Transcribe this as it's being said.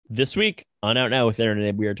This week on Out Now with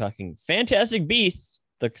Internet, we are talking Fantastic Beasts: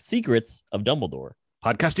 The Secrets of Dumbledore.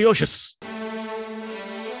 Podcastiocious.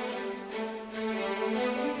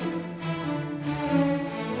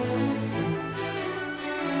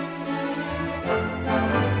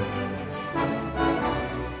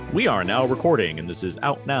 We are now recording, and this is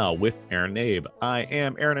Out Now with Aaron and Abe. I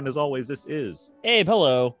am Aaron, and as always, this is Abe,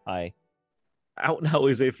 hello. Hi. Out Now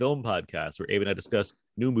is a film podcast where Abe and I discuss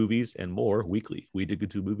new movies and more weekly. We dig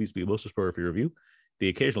into movies, be most spoiler for review, the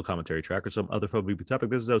occasional commentary track, or some other fun movie topic.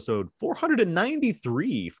 This is episode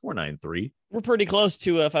 493. We're pretty close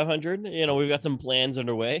to 500. We've got some plans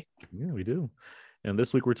underway. Yeah, we do. And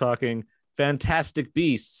this week we're talking Fantastic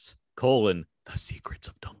Beasts, The Secrets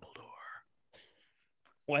of Dumbledore.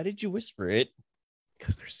 Why did you whisper it?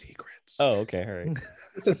 Because they're secrets. Oh, okay. All right.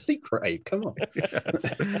 It's a secret, Abe. Come on.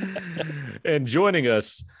 Yes. And joining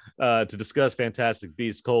us to discuss Fantastic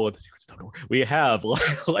Beasts, The Secrets of Dumbledore, we have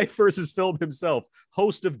Life versus Film himself,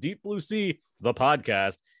 host of Deep Blue Sea, the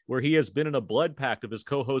podcast, where he has been in a blood pact of his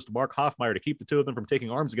co-host Mark Hoffmeyer to keep the two of them from taking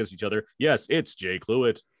arms against each other. Yes, it's Jay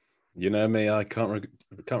Cluett. You know me, I can't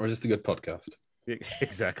resist a good podcast.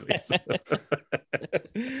 Exactly.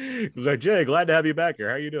 Jay, glad to have you back here.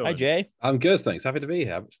 How are you doing? Hi, Jay. I'm good, thanks. Happy to be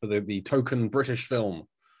here for the token British film.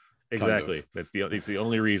 Exactly. It's the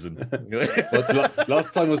only reason.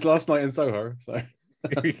 Last time was last night in Soho. So.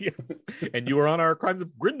 And you were on our Crimes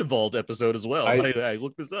of Grindelwald episode as well. I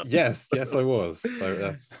looked this up. Yes, I was. So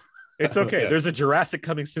that's. It's okay. Yeah. There's a Jurassic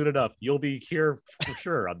coming soon enough. You'll be here for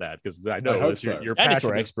sure on that because I know you're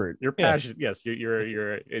dinosaur expert. You're passionate. Yes,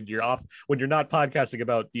 you're off when you're not podcasting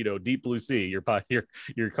about Deep Blue Sea. You're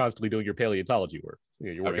constantly doing your paleontology work.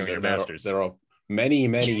 You're working on your masters. There are many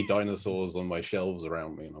dinosaurs on my shelves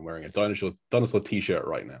around me, and I'm wearing a dinosaur T-shirt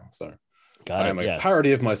right now. So I am a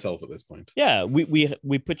parody of myself at this point. Yeah,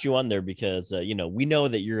 we put you on there because we know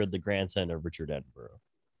that you're the grandson of Richard Attenborough.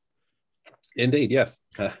 Indeed, yes.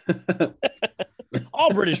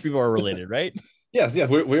 All British people are related, right? Yes,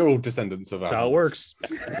 we're all descendants of. That's how it works.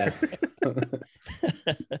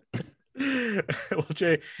 Well,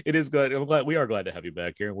 Jay, it is good. We are glad to have you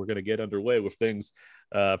back here, and we're going to get underway with things.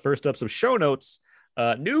 First up, some show notes.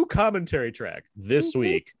 New commentary track this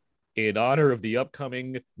week in honor of the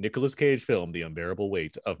upcoming Nicolas Cage film, The Unbearable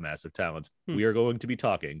Weight of Massive Talent. We are going to be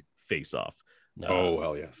talking Face Off. Nice. Oh,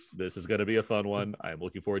 well, yes. This is going to be a fun one. I'm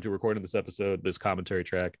looking forward to recording this episode, this commentary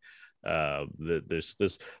track. There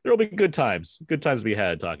will be good times to be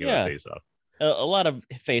had talking about Face Off. A lot of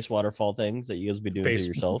face waterfall things that you guys will be doing to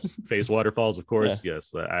yourselves. Face waterfalls, of course. Yeah.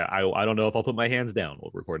 Yes. I don't know if I'll put my hands down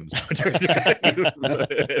while recording this commentary track. And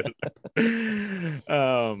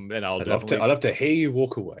I'd love to hear you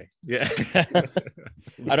walk away. Yeah.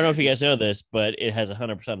 I don't know if you guys know this, but it has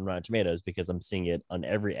 100% on Rotten Tomatoes because I'm seeing it on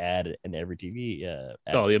every ad and every TV. Ad.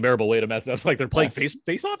 Oh, The Unbearable Weight of Massive Talent. It's like they're playing face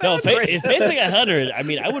off. No, if it's like 100, I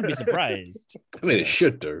mean, I wouldn't be surprised. I mean, it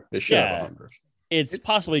should do. It should have 100. It's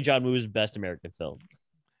possibly John Woo's best American film.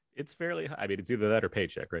 It's fairly high. I mean, it's either that or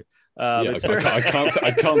Paycheck, right? I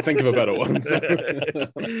can't think of a better one. So.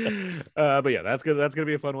 But yeah, that's good. That's gonna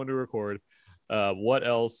be a fun one to record. What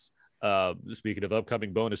else? Speaking of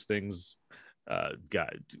upcoming bonus things,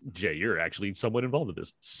 God, Jay, you're actually somewhat involved with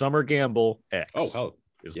this. Summer Gamble X.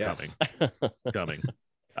 Is coming.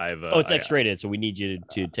 It's X-rated, so we need you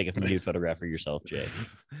to take a nude photograph of yourself, Jay.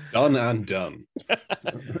 Done and done.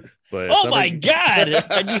 But my God!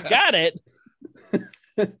 I just got it.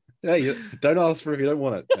 Yeah, you don't ask for it if you don't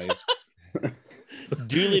want it.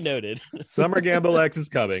 Duly noted. Summer Gamble X is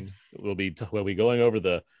coming. We'll be going over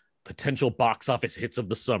the potential box office hits of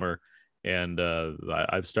the summer, and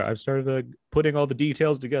I've started putting all the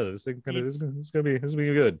details together. This thing it's gonna be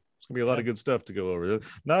good. It's gonna be a lot of good stuff to go over.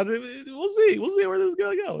 We'll see where this is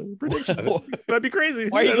gonna go. Predictions might be crazy.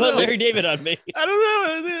 Why are you going Larry David on me? I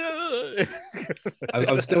don't know.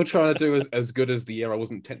 I'm still trying to do as good as the year I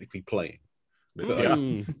wasn't technically playing.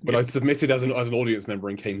 But I submitted as an audience member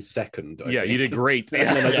and came second. I think. You did great.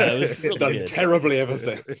 It was really done terribly ever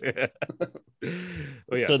since. So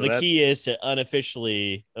the key is to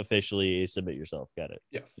officially submit yourself. Got it?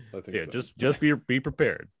 Yes. I think so. Just be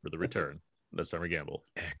prepared for the return of Summer Gamble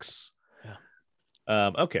X.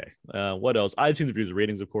 Yeah. Okay. What else? iTunes reviews and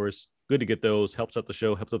ratings, of course. Good to get those. Helps out the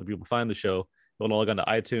show. Helps other people find the show. Don't log on to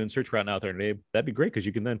iTunes, search for Out Now with Aaron and Abe. That'd be great because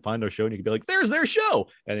you can then find our show and you can be like, "There's their show,"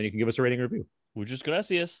 and then you can give us a rating review. We're just gonna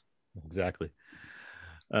see us. Exactly.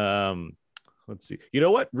 Let's see. You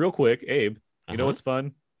know what? Real quick, Abe. You know what's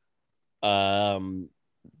fun?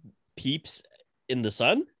 Peeps in the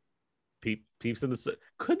sun. Peeps in the sun.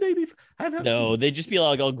 Could they be? No, they just be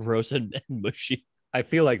like all gross and mushy. I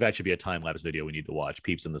feel like that should be a time lapse video we need to watch.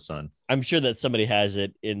 Peeps in the Sun. I'm sure that somebody has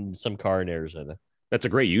it in some car in Arizona. That's a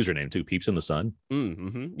great username too. Peeps in the Sun.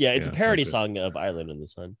 Mm-hmm. Yeah, it's a parody song of Island in the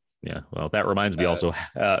Sun. Yeah, well, that reminds me also.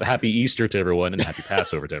 Happy Easter to everyone and happy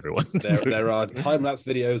Passover to everyone. there are time lapse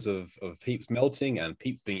videos of Peeps melting and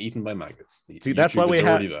Peeps being eaten by maggots. See, that's why we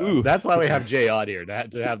have. That's why we have Jay on here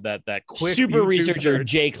to have that quick super YouTube researcher search.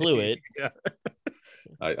 Jay Cluett. Yeah.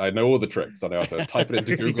 I know all the tricks. I know how to type it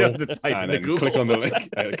into Google and then click on the link.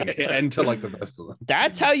 I can hit enter like the best of them.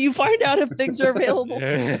 That's how you find out if things are available.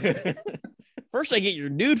 First, I get your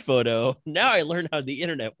nude photo. Now I learn how the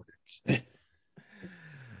internet works.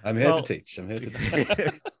 I'm here to teach. I'm here to teach.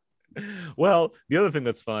 Well, the other thing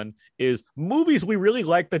that's fun is movies we really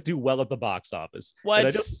like that do well at the box office. What?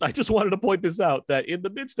 I just wanted to point this out, that in the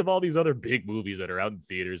midst of all these other big movies that are out in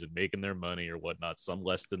theaters and making their money or whatnot, some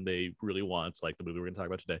less than they really want, like the movie we're going to talk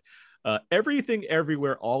about today, Everything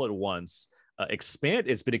Everywhere All at Once it's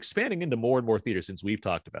been expanding into more and more theaters since we've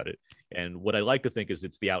talked about it. And what I like to think is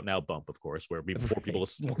it's the out now bump, of course, where more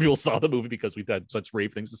people saw the movie because we've had such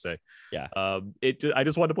rave things to say. Yeah. I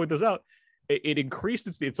just wanted to point this out. It increased.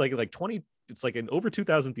 It's like in over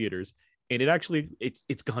 2,000 theaters, and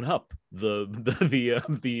it's gone up.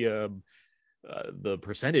 The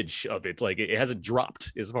percentage of it, like it hasn't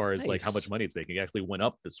dropped as far as like how much money it's making. It actually went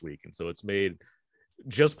up this week, and so it's made.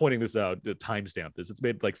 Just pointing this out, to timestamp this, it's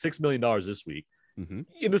made like $6 million this week. Mm-hmm.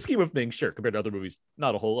 In the scheme of things, sure, compared to other movies,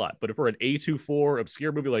 not a whole lot. But for an A24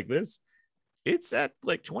 obscure movie like this, it's at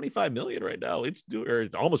like 25 million right now. It's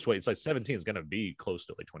almost 20. It's like 17. It's gonna be close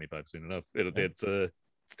to like 25 soon enough. It's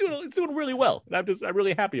doing really well. And I'm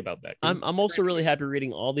really happy about that. I'm also really happy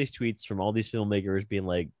reading all these tweets from all these filmmakers being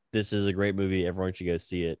like, "This is a great movie. Everyone should go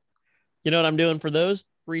see it." You know what I'm doing for those?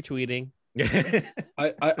 Retweeting.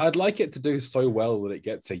 I'd like it to do so well that it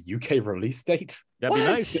gets a UK release date. That'd be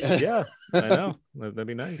nice. Yeah, I know. That'd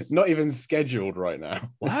be nice. Not even scheduled right now.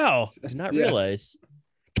 Wow, did not realize.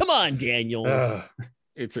 Come on, Daniels.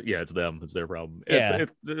 It's them. It's their problem. Yeah.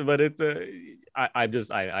 I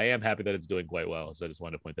am happy that it's doing quite well. So I just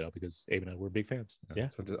wanted to point that out because Abe and I were big fans. Yeah,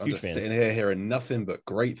 I'm just sitting here hearing nothing but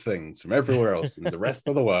great things from everywhere else in the rest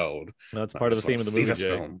of the world. That's part of the theme of the movie,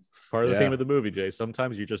 Jay. Part of the theme of the movie, Jay.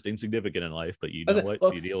 Sometimes you're just insignificant in life, but you know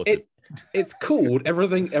what? You deal with it. It's called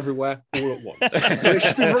Everything Everywhere All at Once. So it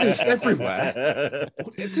should be released everywhere.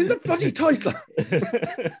 It's in the bloody title.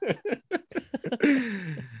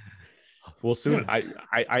 Well, soon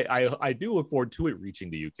I do look forward to it reaching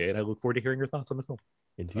the UK, and I look forward to hearing your thoughts on the film.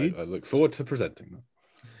 Indeed, I look forward to presenting them.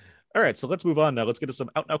 All right, so let's move on now. Let's get to some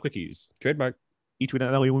out now quickies. Trademark. Each week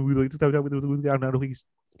now we like to start out with out now quickies.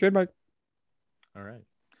 Trademark. All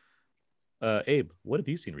right, Abe, what have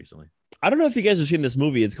you seen recently? I don't know if you guys have seen this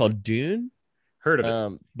movie. It's called Dune. Heard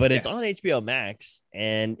of it, but it's on HBO Max,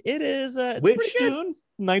 and it is which Dune?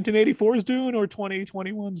 1984's Dune or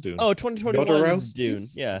 2021's Dune? Oh, 2021's Dune.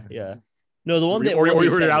 Yeah. No, the one that or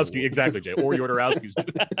Jodorowsky, exactly, Jay. Or Jodorowsky's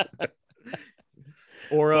Dune.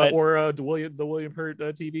 or the William Hurt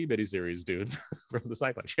TV miniseries Dune from the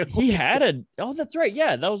Sci-Fi Channel. He had that's right.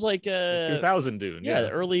 Yeah, that was like 2000 Dune. Yeah,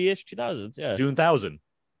 early-ish 2000s. Yeah, Dune 1000.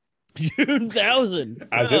 Dune 1000,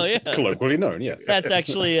 as it's colloquially known. Yes, that's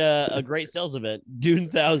actually a great sales event. Dune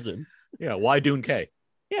 1000. Yeah, why Dune K?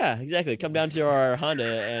 Yeah, exactly. Come down to our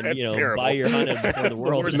Honda and terrible. buy your Honda before the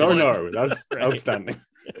world. No, that's outstanding.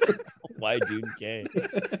 Why Dune K?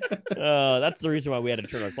 That's the reason why we had to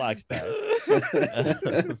turn our clocks back.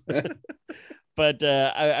 But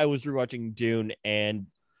I was rewatching Dune, and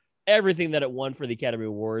everything that it won for the Academy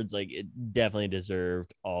Awards, like it definitely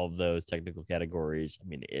deserved all of those technical categories. I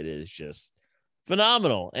mean, it is just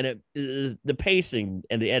phenomenal, and the pacing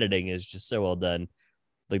and the editing is just so well done.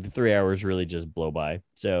 Like the 3 hours really just blow by.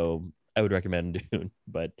 So I would recommend Dune.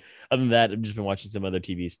 But other than that, I've just been watching some other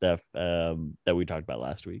TV stuff that we talked about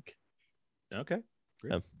last week. Okay.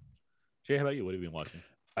 Great. Jay, how about you? What have you been watching?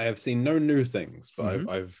 I have seen no new things, but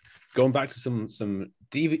I've gone back to some 90s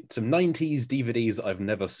DVDs I've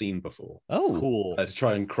never seen before. Oh, cool. To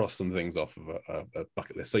try and cross some things off of a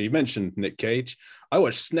bucket list. So you mentioned Nick Cage. I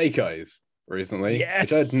watched Snake Eyes recently,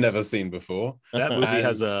 which I'd never seen before. That movie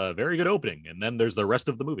has a very good opening, and then there's the rest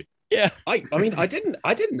of the movie. Yeah, I mean, I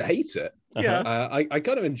didn't hate it. Yeah, I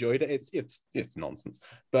kind of enjoyed it. It's nonsense,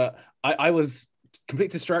 but I was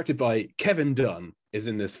completely distracted by Kevin Dunn is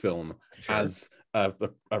in this film as a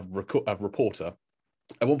reporter.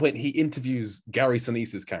 At one point, he interviews Gary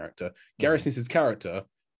Sinise's character. Gary Sinise's character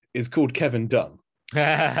is called Kevin Dunn.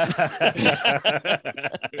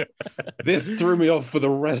 This threw me off for the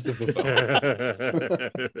rest of the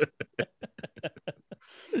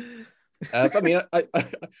film. I mean,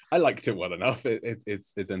 I liked it well enough.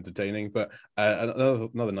 It's entertaining. But another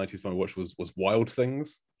 90s film I watched was Wild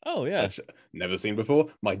Things. Oh yeah, Never seen before.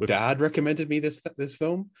 My dad recommended me this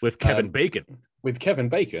film with Kevin Bacon. With Kevin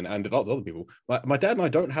Bacon and lots of other people. My dad and I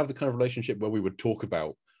don't have the kind of relationship where we would talk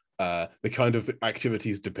about the kind of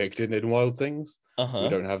activities depicted in Wild Things. We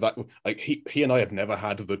don't have that. Like he and I have never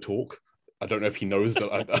had the talk. I don't know if he knows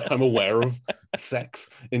that I'm aware of sex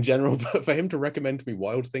in general, but for him to recommend to me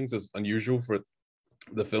Wild Things is unusual for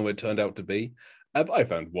the film it turned out to be. But I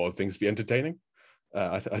found Wild Things to be entertaining.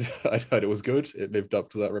 I heard it was good. It lived up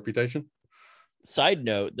to that reputation. Side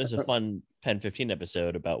note, there's a fun Pen 15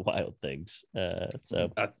 episode about Wild Things.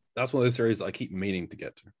 So that's one of those series I keep meaning to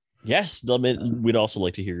get to. Yes, we'd also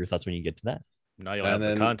like to hear your thoughts when you get to that. Now you'll have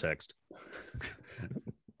the context.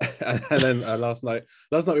 And then last night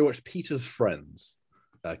we watched Peter's Friends,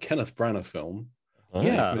 Kenneth Branagh film.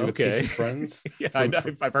 Yeah, okay. Peter's Friends. Yeah,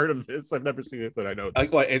 I've heard of this. I've never seen it, but I know.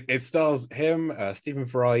 It stars him, Stephen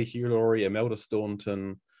Fry, Hugh Laurie, Imelda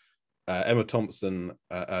Staunton, Emma Thompson.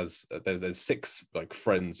 As there's 6 like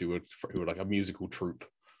friends who were like a musical troupe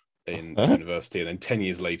in university, and then 10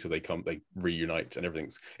 years later they reunite and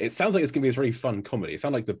everything's. It sounds like it's gonna be this really fun comedy. It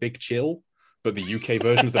sounds like The Big Chill, but the UK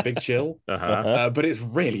version of The Big Chill. But it's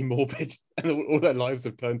really morbid, and all their lives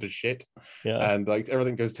have turned to shit. Yeah. And like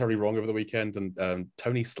everything goes terribly wrong over the weekend. And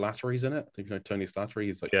Tony Slattery's in it. I think you know Tony Slattery.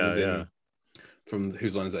 He's like in from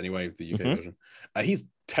Whose Line Is It Anyway, the UK version. He's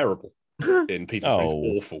terrible in Peter's Friends.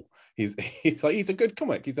 Awful. He's a good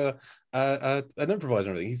comic. He's an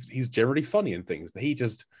improviser and everything. He's generally funny in things, but he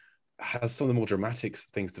just has some of the more dramatic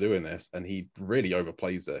things to do in this, and he really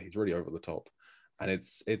overplays it. He's really over the top. And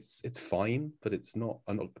it's fine, but it's not.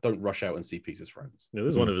 Don't rush out and see Peter's Friends. No,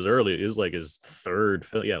 this is one of his early. It is like his third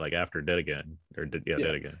film. Yeah, like after Dead Again Dead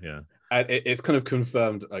Again. Yeah, and it's kind of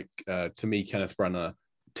confirmed. Like to me, Kenneth Branagh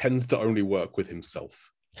tends to only work with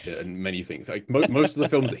himself in many things. Like most of the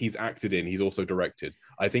films that he's acted in, he's also directed.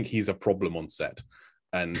 I think he's a problem on set,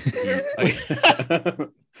 and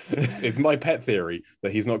it's my pet theory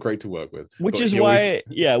that he's not great to work with. Which is why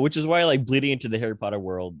like bleeding into the Harry Potter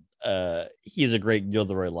world. He's a great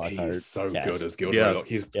Gilderoy Lockhart. He's so good as Gilderoy Lockhart.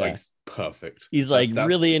 He's like perfect. He's that's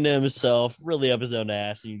really into himself, really up his own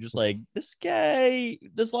ass, and you're just like, this guy.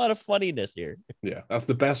 There's a lot of funniness here. Yeah, that's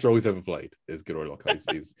the best role he's ever played. Is Gilderoy Lockhart?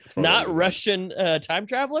 He's not Russian time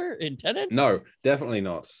traveler in Tenet. No, definitely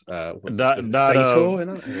not. Not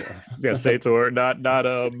Sator. Yeah, Sator. Not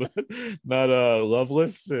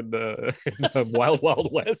Loveless and Wild Wild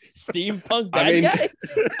West. Steampunk bad guy.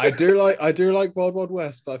 I do like Wild Wild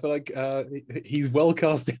West, but I feel like he's well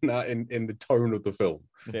cast in that in the tone of the film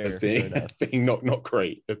as being not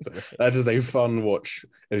great. That is a fun watch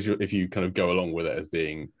if you kind of go along with it as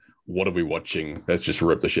being, what are we watching? Let's just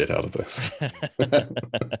rip the shit out of this.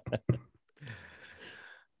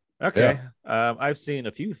 Okay. Yeah. I've seen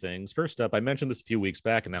a few things. First up, I mentioned this a few weeks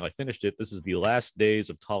back, and now I finished it. This is The Last Days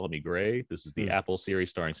of Ptolemy Gray. This is the Apple series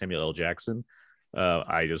starring Samuel L. Jackson.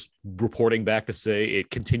 I just reporting back to say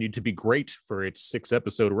it continued to be great for its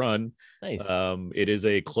 6-episode run. Nice. It is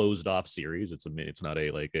a closed off series. It's not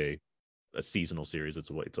a seasonal series. It's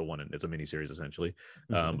a mini series essentially.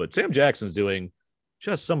 But Sam Jackson's doing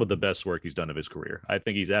just some of the best work he's done of his career. I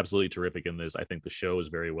think he's absolutely terrific in this. I think the show is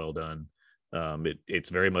very well done. It's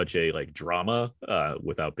very much a like drama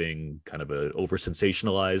without being kind of a over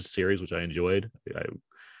sensationalized series, which I enjoyed.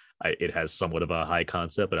 It has somewhat of a high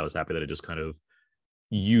concept, but I was happy that it just kind of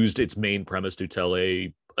used its main premise to tell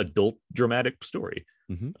a adult dramatic story.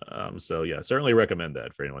 So yeah, certainly recommend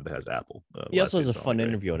that for anyone that has Apple. He also has a fun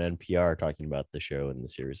interview on NPR talking about the show and the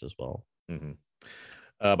series as well.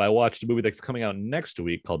 I watched a movie that's coming out next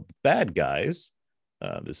week called Bad Guys.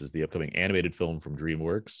 This is the upcoming animated film from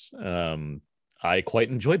DreamWorks. I quite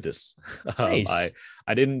enjoyed this. Nice.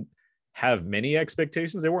 I didn't have many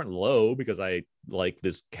expectations. They weren't low because I like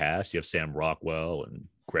this cast. You have Sam Rockwell and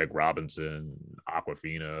Greg Robinson,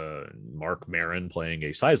 Awkwafina, and Mark Maron playing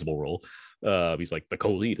a sizable role. He's like the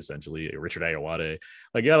co-lead essentially. Richard Ayoade.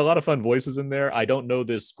 Like, you got a lot of fun voices in there. I don't know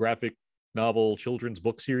this graphic novel children's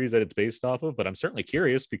book series that it's based off of, but I'm certainly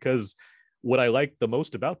curious because what I like the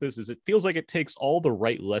most about this is it feels like it takes all the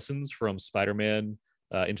right lessons from Spider-Man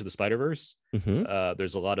Into the Spider-Verse.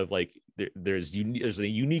 There's a lot of like there's a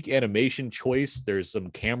unique animation choice. There's some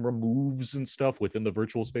camera moves and stuff within the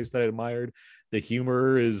virtual space that I admired. The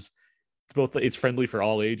humor is it's friendly for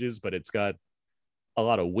all ages, but it's got a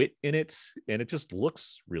lot of wit in it, and it just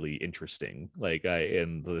looks really interesting.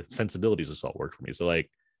 And the sensibilities just all work for me. So like,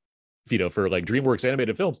 for like DreamWorks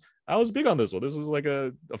animated films, I was big on this one. This was like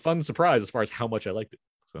a fun surprise as far as how much I liked it.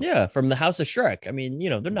 So. Yeah, from the House of Shrek. I mean,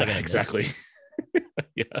 they're not gonna exactly.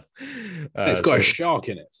 Yeah, It's got a shark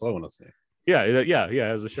in it, so I want to see. Yeah, it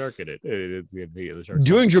has a shark in it. The shark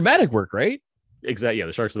Doing dramatic work, right? Exactly. Yeah,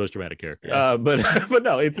 the shark's the most dramatic character. Yeah. But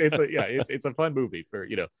no, it's a fun movie for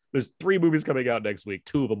There's 3 movies coming out next week.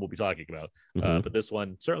 2 of them we'll be talking about. Mhm. But this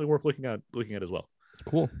one certainly worth looking at as well.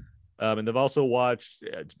 Cool. And they've also watched,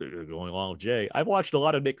 going along with Jay, I've watched a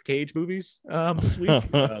lot of Nick Cage movies this week.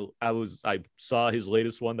 I saw his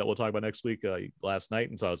latest one that we'll talk about next week last night,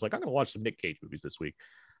 and so I was like, I'm gonna watch some Nick Cage movies this week.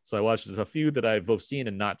 So I watched a few that I've both seen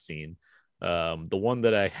and not seen. The one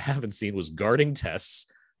that I haven't seen was Guarding Tess,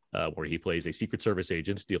 where he plays a Secret Service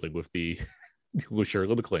agent dealing with with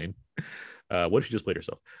Shirley MacLaine. What, she just played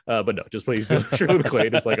herself? But no, just plays Shirley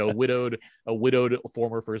MacLaine. It's like a widowed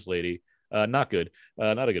former first lady. Not good.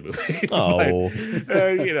 Not a good movie. Oh.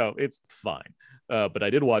 But, it's fine. But I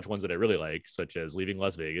did watch ones that I really like, such as Leaving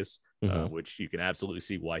Las Vegas, which you can absolutely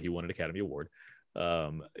see why he won an Academy Award.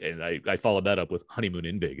 And I followed that up with Honeymoon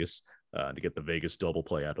in Vegas, to get the Vegas double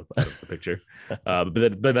play out of the picture. But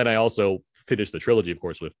then I also finished the trilogy, of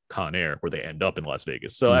course, with Con Air, where they end up in Las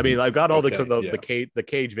Vegas. So I mean, I've got all the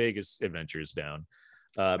Cage Vegas adventures down.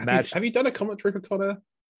 Have you done a commentary for Con Air?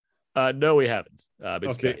 No, we haven't.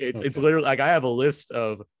 It's literally like I have a list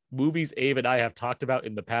of movies Abe and I have talked about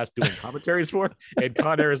in the past doing commentaries for, and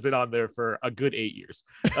Con Air has been on there for a good 8 years.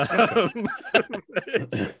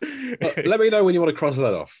 Let me know when you want to cross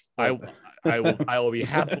that off. I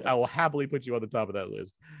will happily put you on the top of that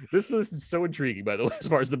list. This list is so intriguing, by the way, as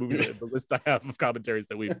far as the movies, the list I have of commentaries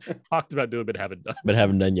that we've talked about doing but haven't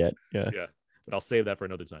done yet. Yeah. But I'll save that for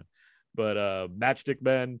another time. But Matchstick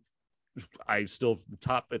Men, it's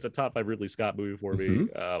a top 5 Ridley Scott movie for me.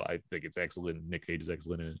 I think it's excellent. Nick Cage is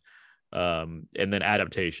excellent in it. And then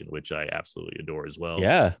Adaptation, which I absolutely adore as well.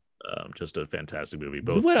 Yeah. Just a fantastic movie.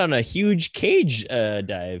 We went on a huge Cage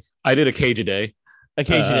dive. I did a Cage a day. A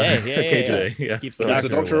Cage a day. A Cage a day. Yeah. Keeps the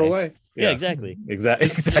doctor away. Yeah, exactly. Exactly.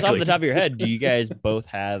 Just off the top of your head, do you guys both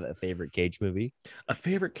have a favorite Cage movie? A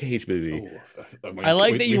favorite Cage movie? I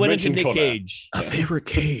like that you went into Nick Cage. A favorite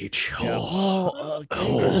Cage.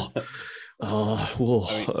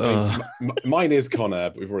 Mine is Con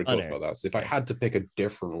Air, but we've already talked about that. So if I had to pick a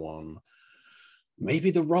different one,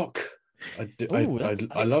 maybe The Rock.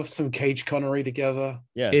 I love some Cage Connery together.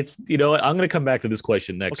 Yeah, it's I'm going to come back to this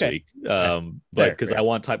question next week. But because I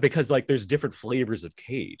want time, because like there's different flavors of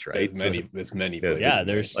Cage, right? There's many flavors. Yeah,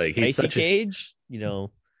 there's like spicy Cage,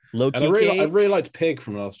 low key. And I really liked Pig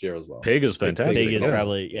from last year as well. Pig is fantastic. Pig is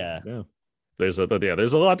probably There's a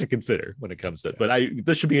lot to consider when it comes to. But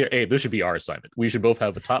this should be our assignment. We should both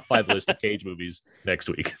have a top 5 list of Cage movies next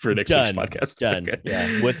week for next week's podcast. Done. Okay.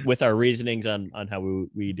 Yeah, with our reasonings on how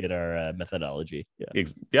we did our methodology.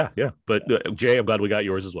 Yeah. But Jay, I'm glad we got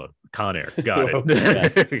yours as well. Con Air, got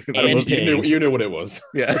it. And you knew what it was.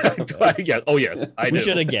 Yeah. Yeah. Oh yes, I we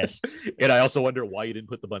should have guessed. And I also wonder why you didn't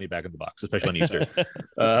put the bunny back in the box, especially on Easter.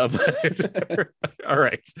 All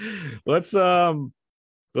right, let's well,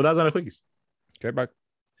 that was on a quickies. Trademark.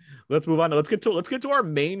 Let's move on. Let's get to our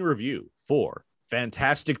main review for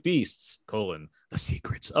Fantastic Beasts: The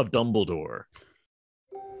Secrets of Dumbledore.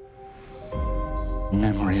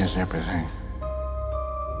 Memory is everything.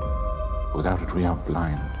 Without it, we are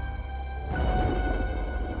blind.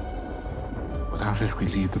 Without it, we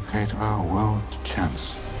leave the fate of our world to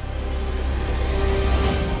chance.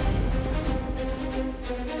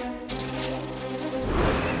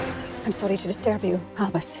 I'm sorry to disturb you,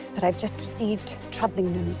 Albus, but I've just received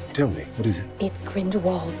troubling news. Tell me, what is it? It's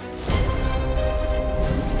Grindelwald.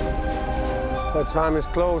 The time is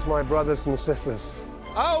closed, my brothers and sisters.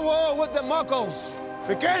 Our war with the Muggles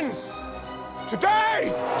begins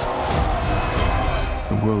today!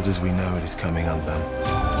 The world as we know it is coming undone.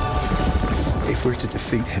 If we're to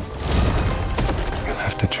defeat him, you'll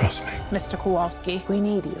have to trust me. Mr. Kowalski, we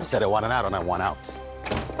need you. I said I want an out and I want out.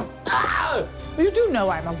 You do know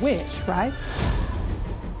I'm a witch, right?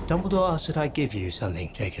 Dumbledore asked that I give you something,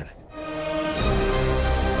 Jacob.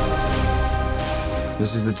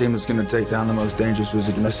 This is the team that's going to take down the most dangerous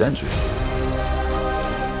wizard in a century.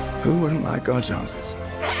 Who wouldn't like our chances?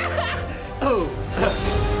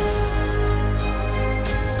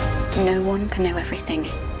 No one can know everything,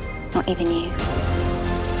 not even you.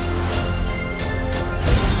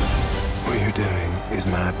 What you're doing is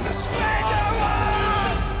madness.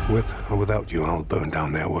 With or without you, I'll burn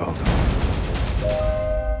down their world.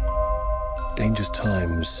 Dangerous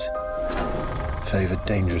times favor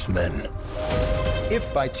dangerous men.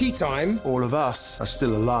 If by tea time, All of us are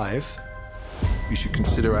still alive. You should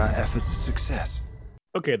consider our efforts a success.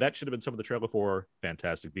 Okay, that should have been some of the trailer for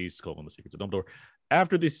Fantastic Beasts: The Secrets of Dumbledore.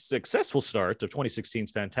 After the successful start of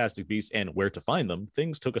 2016's Fantastic Beasts and Where to Find Them,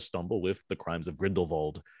 things took a stumble with The Crimes of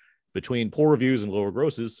Grindelwald. Between poor reviews and lower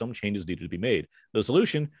grosses, some changes needed to be made. The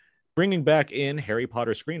solution, bringing back in Harry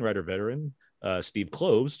Potter screenwriter veteran Steve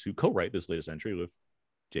Kloves to co-write this latest entry with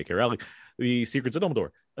J.K. Rowling, The Secrets of Dumbledore.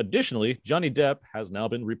 Additionally, Johnny Depp has now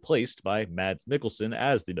been replaced by Mads Mikkelsen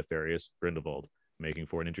as the nefarious Grindelwald, making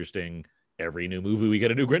for an interesting every new movie we get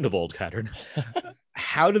a new Grindelwald pattern.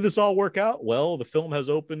 How did this all work out? Well, the film has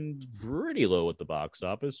opened pretty low at the box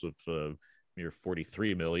office with near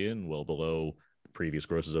 43 million, well below the previous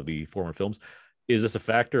grosses of the former films. Is this a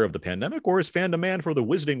factor of the pandemic, or is fan demand for the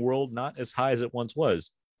Wizarding World not as high as it once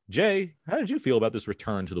was? Jay, how did you feel about this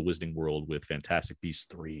return to the Wizarding World with Fantastic Beasts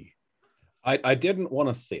 3? I didn't want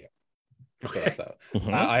to see it. Okay.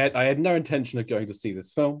 I had no intention of going to see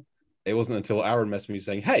this film. It wasn't until Aaron messaged me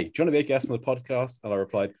saying, "Hey, do you want to be a guest on the podcast?" And I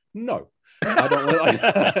replied, "No, I don't want.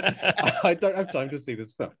 I don't have time to see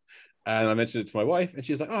this film." And I mentioned it to my wife, and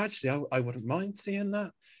she was like, "Oh, actually, I wouldn't mind seeing that."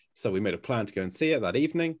 So we made a plan to go and see it that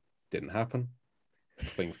evening. Didn't happen.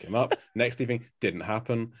 Things came up. Next evening, didn't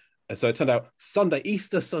happen. And so it turned out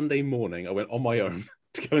Easter Sunday morning, I went on my own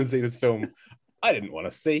to go and see this film I didn't want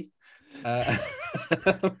to see.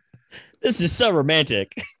 This is so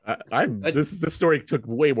romantic. This story took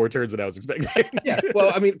way more turns than I was expecting. Yeah,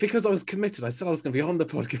 well, I mean, because I was committed, I said I was going to be on the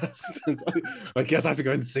podcast. So I guess I have to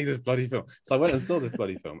go and see this bloody film. So I went and saw this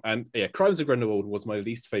bloody film. And yeah, Crimes of Grindelwald was my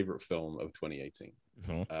least favorite film of 2018.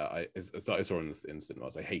 Mm-hmm. I saw it in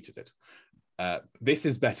cinemas. I hated it. This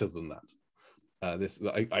is better than that.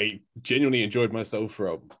 I genuinely enjoyed myself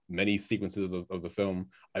throughout many sequences of the film.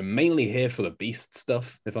 I'm mainly here for the beast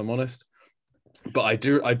stuff, if I'm honest. But I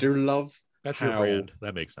do love that's your brand.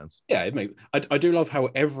 That makes sense. Yeah, I do love how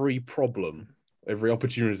every problem, every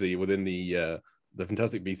opportunity within the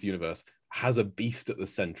Fantastic Beasts universe has a beast at the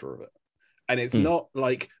center of it. And it's not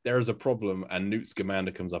like there is a problem and Newt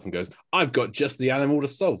Scamander comes up and goes, "I've got just the animal to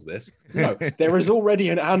solve this." No, there is already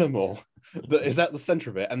an animal that is at the center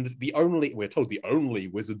of it. And we're told the only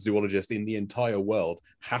wizard zoologist in the entire world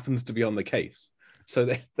happens to be on the case. So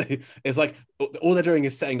it's like all they're doing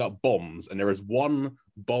is setting up bombs, and there is one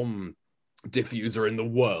bomb diffuser in the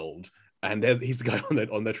world, and he's the guy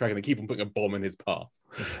on their track, and they keep on putting a bomb in his path.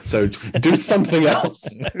 So do something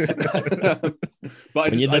else.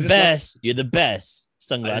 But you're the best.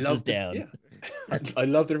 Sunglasses down. Yeah. I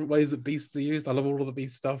love the different ways that beasts are used. I love all of the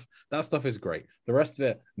beast stuff. That stuff is great. The rest of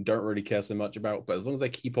it, don't really care so much about. But as long as they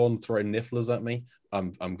keep on throwing nifflers at me,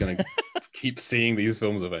 I'm gonna keep seeing these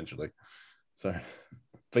films eventually. So,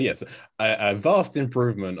 but yes, a vast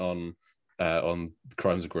improvement on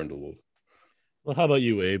Crimes of Grindelwald. Well, how about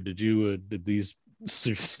you, Abe? Did these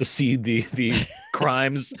succeed the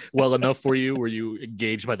crimes well enough for you? Were you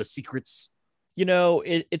engaged by the secrets? You know,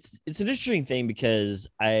 it's an interesting thing because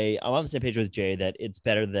I'm on the same page with Jay that it's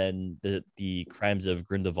better than the Crimes of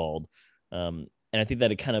Grindelwald, and I think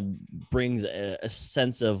that it kind of brings a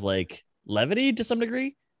sense of like levity to some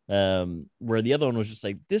degree. Where the other one was just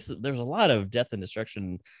like this, there's a lot of death and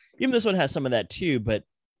destruction. Even this one has some of that too, but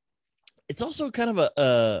it's also kind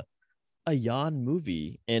of a yawn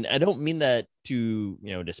movie, and I don't mean that to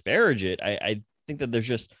disparage it. I think that there's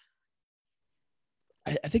just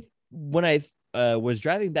I think when I was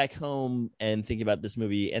driving back home and thinking about this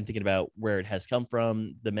movie and thinking about where it has come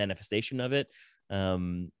from, the manifestation of it,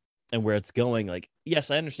 and where it's going, like,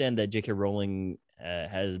 yes, I understand that J.K. Rowling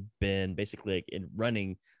has been basically like in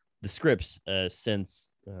running the scripts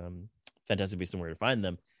since Fantastic Beasts and Where to Find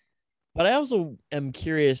Them. But I also am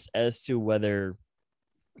curious as to whether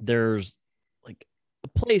there's like a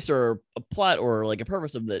place or a plot or like a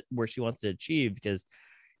purpose of that where she wants to achieve, because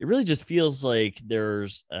it really just feels like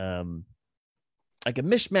there's like a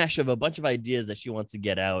mishmash of a bunch of ideas that she wants to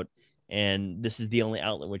get out, and this is the only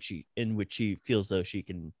outlet in which she feels though she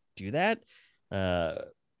can do that.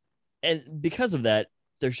 And because of that,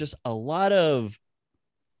 there's just a lot of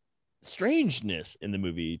strangeness in the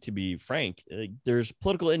movie, to be frank. Like, there's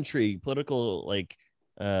political intrigue, political like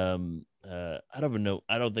I don't even know,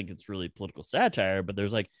 I don't think it's really political satire, but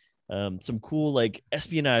there's like some cool like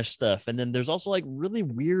espionage stuff, and then there's also like really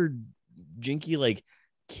weird jinky like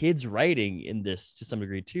kids writing in this to some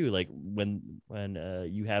degree too, like when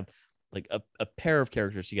you have like a pair of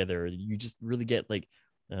characters together, you just really get like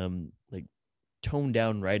toned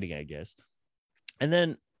down writing, I guess. And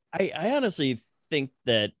then I honestly think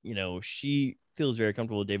that she feels very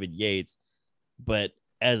comfortable with David Yates, but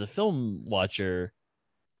as a film watcher,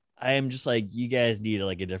 I am just like, you guys need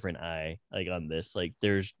like a different eye like on this. Like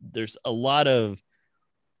there's a lot of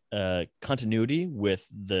continuity with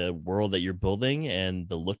the world that you're building and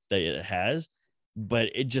the look that it has, but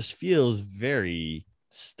it just feels very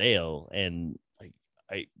stale. And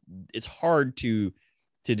it's hard to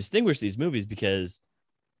distinguish these movies because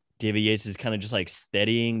David Yates is kind of just like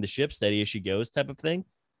steadying the ship, steady as she goes type of thing.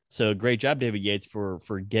 So great job, David Yates, for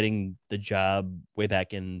getting the job way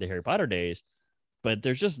back in the Harry Potter days. But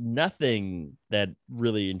there's just nothing that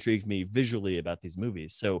really intrigues me visually about these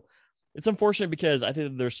movies. So it's unfortunate because I think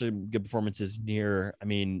that there's some good performances near. I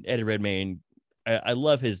mean, Eddie Redmayne, I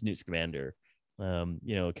love his Newt Scamander. Kind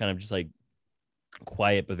of just like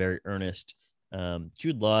quiet but very earnest.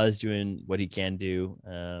 Jude Law is doing what he can do.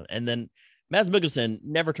 And then Mads Mikkelsen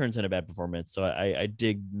never turns in a bad performance. So I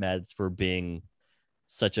dig Mads for being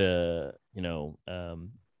such a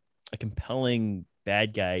compelling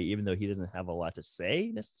bad guy, even though he doesn't have a lot to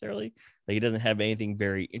say necessarily. Like, he doesn't have anything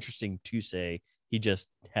very interesting to say. He just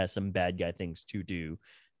has some bad guy things to do.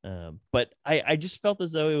 But I just felt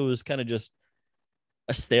as though it was kind of just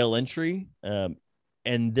a stale entry.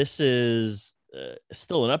 And this is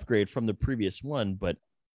still an upgrade from the previous one, but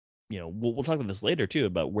we'll talk about this later too,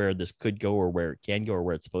 about where this could go or where it can go or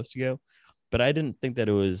where it's supposed to go. But I didn't think that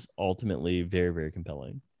it was ultimately very, very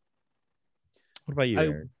compelling. What about you,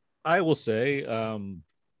 Aaron? I will say,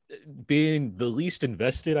 being the least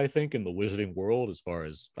invested, I think, in the wizarding world, as far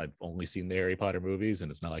as I've only seen the Harry Potter movies,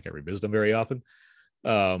 and it's not like I revisit them very often.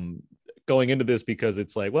 Going into this because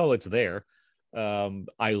it's like, well, it's there.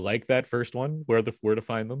 I like that first one, where to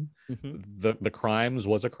find them. Mm-hmm. The crimes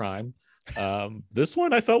was a crime. This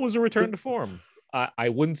one I felt was a return to form. I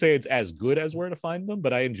wouldn't say it's as good as Where to Find Them,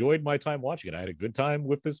 but I enjoyed my time watching it. I had a good time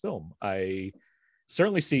with this film. I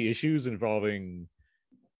certainly see issues involving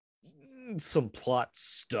some plot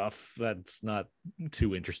stuff that's not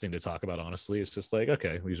too interesting to talk about, honestly. It's just like,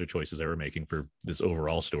 okay, these are choices they were making for this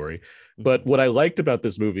overall story. But what I liked about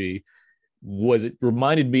this movie was it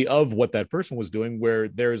reminded me of what that first one was doing, where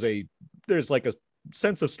there's like a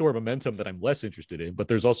sense of story momentum that I'm less interested in, but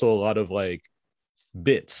there's also a lot of like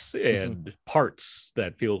bits and parts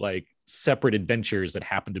that feel like separate adventures that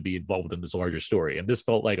happen to be involved in this larger story. And this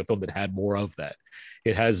felt like a film that had more of that.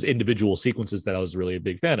 It has individual sequences that I was really a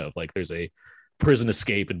big fan of. Like, there's a prison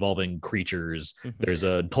escape involving creatures. There's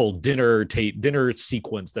a whole dinner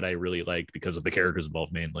sequence that I really liked because of the characters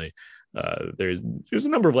involved mainly. There's a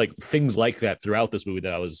number of like things like that throughout this movie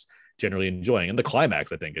that I was generally enjoying, and the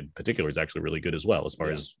climax, I think, in particular, is actually really good as well, as far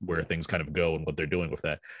as where things kind of go and what they're doing with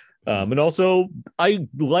that. And also, I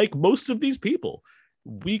like most of these people.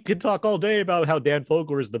 We could talk all day about how Dan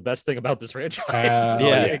Fogler is the best thing about this franchise,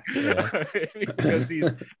 because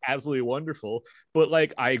he's absolutely wonderful. But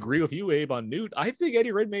like, I agree with you, Abe, on Newt. I think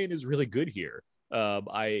Eddie Redmayne is really good here.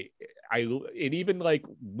 And even like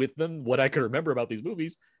with them, what I can remember about these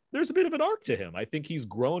movies, there's a bit of an arc to him. I think he's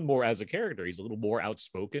grown more as a character. He's a little more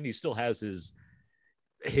outspoken. He still has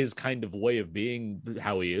his kind of way of being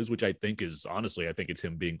how he is, which I think is, honestly, I think it's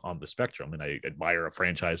him being on the spectrum. And I admire a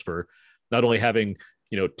franchise for not only having,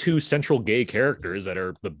 two central gay characters that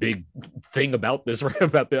are the big thing about this,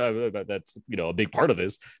 about that's, a big part of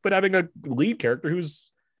this, but having a lead character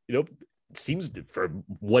who's, seems to, for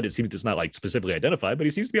what it seems, it's not like specifically identified, but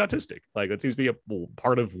he seems to be autistic. Like, that seems to be a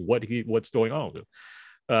part of what's going on with him.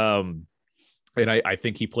 And I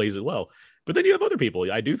think he plays it well. But then you have other people.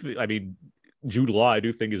 Jude Law, I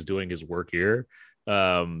do think, is doing his work here.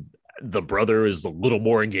 The brother is a little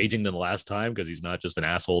more engaging than the last time because he's not just an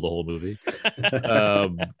asshole the whole movie.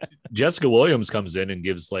 Jessica Williams comes in and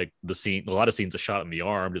gives like a lot of scenes a shot in the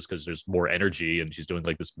arm just because there's more energy, and she's doing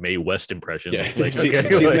like this Mae West impression. Yeah, like, she's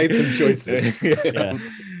made some choices.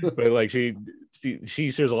 But like she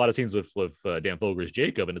shares a lot of scenes with Dan Fogler's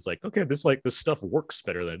Jacob, and it's like, okay, this stuff works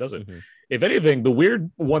better than it doesn't. If anything, the weird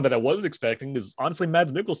one that I wasn't expecting is honestly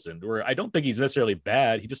Mads Mikkelsen, where I don't think he's necessarily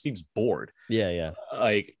bad. He just seems bored.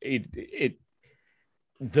 Like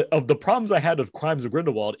of the problems I had with Crimes of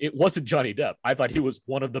Grindelwald, it wasn't Johnny Depp. I thought he was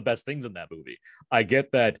one of the best things in that movie. I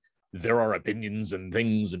get that there are opinions and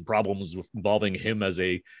things and problems involving him as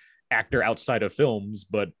a actor outside of films,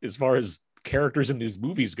 but as far as characters in these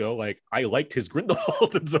movies go, like, I liked his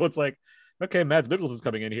Grindelwald, and so it's like, okay, Mads Mikkelsen's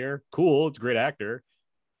coming in here, cool, it's a great actor.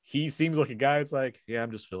 He seems like a guy. It's like, yeah,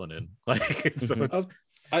 I'm just filling in. Like, so it's...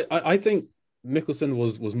 I think Mikkelsen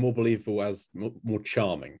was more believable as more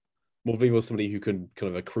charming, more believable as somebody who can kind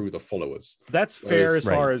of accrue the followers. That's fair as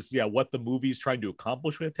far as what the movie's trying to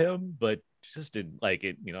accomplish with him, but just didn't like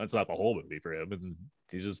it. It's not the whole movie for him, and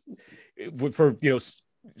he's just for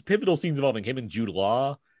pivotal scenes involving him and Jude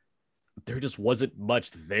Law. There just wasn't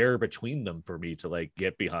much there between them for me to like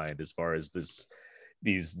get behind as far as this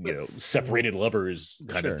these separated lovers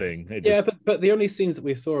kind of thing. But the only scenes that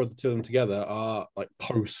we saw of the two of them together are like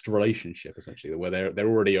post relationship, essentially, where they're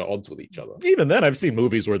already at odds with each other. Even then, I've seen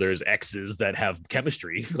movies where there's exes that have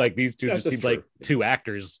chemistry. Like these two just seem like two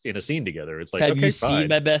actors in a scene together. It's like, have okay, you fine. seen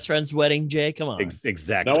My Best Friend's Wedding, Jay? Come on.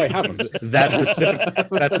 Exactly. No, I haven't. That's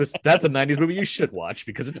a 90s movie you should watch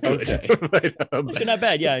because it's good. Okay. It's not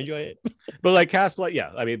bad. Yeah, I enjoy it. But like Castlight,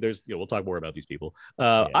 I mean, there's we'll talk more about these people.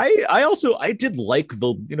 I did like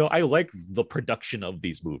I like the production of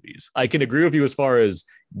these movies. I can agree with you as far as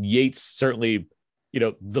Yates. Certainly,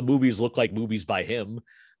 the movies look like movies by him.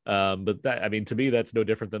 But that, I mean, to me, that's no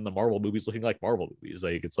different than the Marvel movies looking like Marvel movies.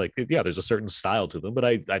 Like it's like, there's a certain style to them, but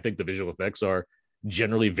I think the visual effects are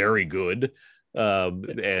generally very good.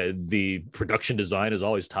 And the production design is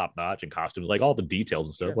always top notch, and costumes, like all the details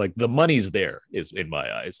and stuff. Like the money's there is in my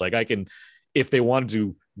eyes. Like I can, if they wanted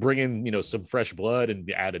to bring in some fresh blood and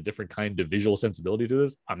add a different kind of visual sensibility to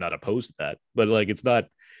this, I'm not opposed to that. But like it's not,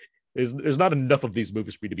 there's not enough of these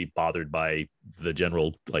movies for me to be bothered by the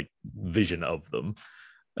general like vision of them.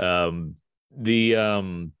 Sorry,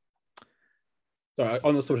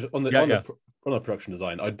 on the production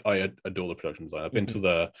design, I adore the production design. I've been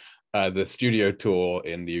to the studio tour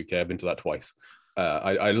in the UK. I've been to that twice.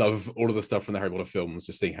 I love all of the stuff from the Harry Potter films,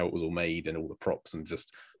 just seeing how it was all made and all the props and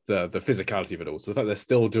just the physicality of it all. So the fact they're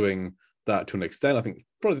still doing that to an extent, I think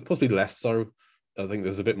possibly less so. I think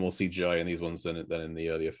there's a bit more CGI in these ones than in the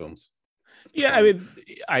earlier films. Yeah, I mean,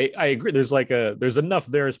 I agree. There's enough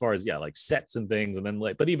there as far as like sets and things, and then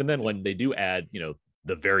but even then when they do add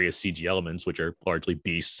the various CG elements, which are largely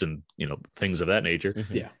beasts and things of that nature,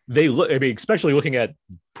 they look. I mean, especially looking at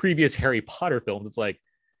previous Harry Potter films, it's like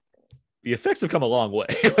the effects have come a long way.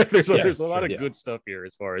 Like there's a lot of good stuff here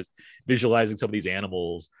as far as visualizing some of these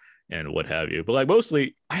animals and what have you. But like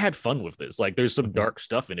mostly, I had fun with this. Like there's some dark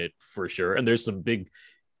stuff in it for sure, and there's some big.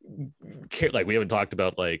 Like we haven't talked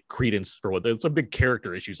about like credence for what there's some big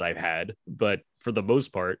character issues I've had, but for the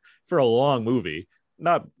most part, for a long movie,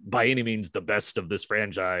 not by any means the best of this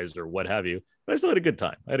franchise or what have you, but I still had a good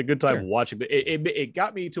time. I had a good time watching it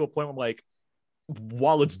got me to a point where I'm like,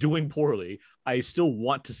 while it's doing poorly, I still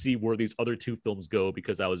want to see where these other two films go,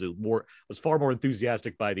 because I was far more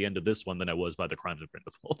enthusiastic by the end of this one than I was by The Crimes of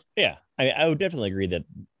Grindelwald. Yeah, I would definitely agree that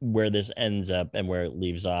where this ends up and where it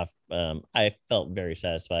leaves off, I felt very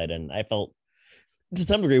satisfied, and I felt to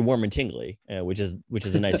some degree warm and tingly, which is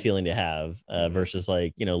a nice feeling to have, versus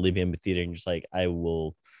like leaving in the theater and just like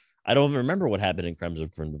I don't even remember what happened in Crimes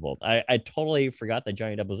of Grindelwald. I totally forgot that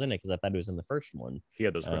Johnny Depp was in it because I thought he was in the first one. He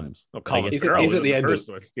had those crimes. He's at the end of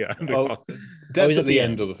one. Yeah. Depp's at the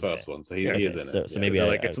end of the first one, so he is in it. So maybe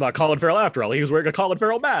it's not Colin Farrell after all. He was wearing a Colin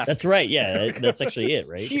Farrell mask. That's right. Yeah, that's actually it,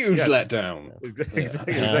 right? Huge letdown.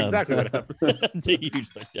 Exactly what happened. It's a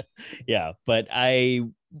huge letdown. Yeah, but I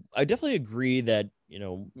definitely agree that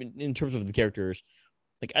in terms of the characters,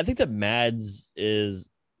 like I think that Mads is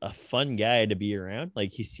a fun guy to be around.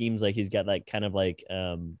 Like he seems like he's got like kind of like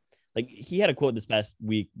he had a quote this past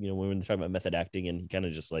week, when we were talking about method acting, and he kind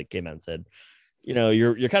of just like came out and said,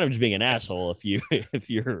 you're kind of just being an asshole if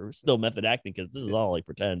you're still method acting, because this is all like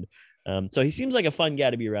pretend. So he seems like a fun guy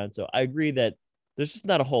to be around. So I agree that there's just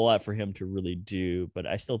not a whole lot for him to really do, but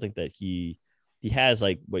I still think that he has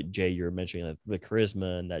like what Jay you're mentioning, like the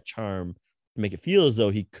charisma and that charm to make it feel as though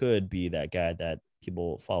he could be that guy that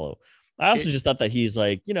people follow. I also just thought that he's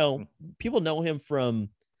like, people know him from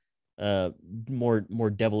more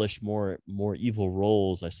devilish, more evil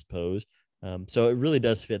roles, I suppose. So it really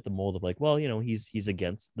does fit the mold of like, well, he's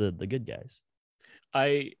against the good guys.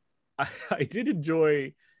 I did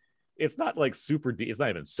enjoy. It's not like super deep. It's not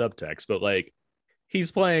even subtext, but like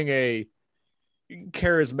he's playing a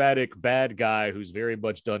charismatic bad guy who's very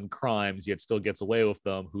much done crimes yet still gets away with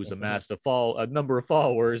them, who's amassed a number of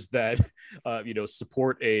followers that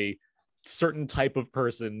support a certain type of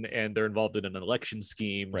person, and they're involved in an election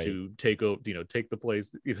scheme to take over, take the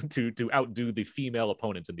place, to outdo the female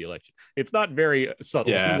opponents in the election. It's not very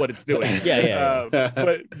subtle what it's doing.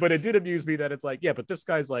 But it did amuse me that it's like, but this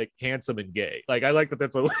guy's like handsome and gay. Like I like that.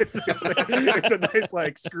 It's a nice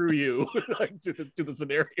like screw you like to the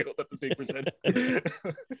scenario that is being presented.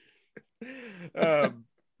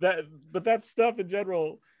 That stuff in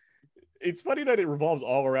general. It's funny that it revolves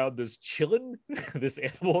all around this chillin, this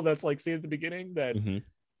animal that's like seen at the beginning. That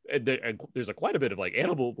and there's quite a bit of like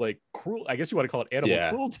animal, like cruel. I guess you want to call it animal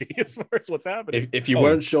cruelty as far as what's happening. If you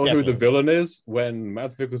weren't sure who the villain is, when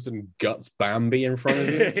Mads Mikkelsen guts Bambi in front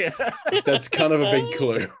of you, that's kind of a big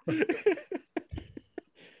clue.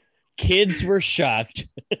 Kids were shocked.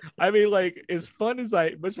 I mean, like, as fun as I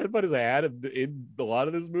had in a lot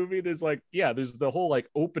of this movie, there's like, yeah, there's the whole like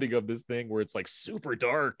opening of this thing where it's like super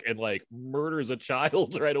dark and like murders a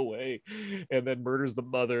child right away, and then murders the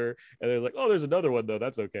mother, and there's like, oh, there's another one though,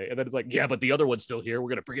 that's okay, and then it's like, yeah, but the other one's still here. We're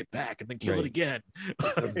gonna bring it back and then kill it again,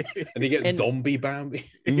 and you get zombie Bambi,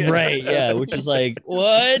 right? Yeah, which is like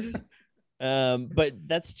what? But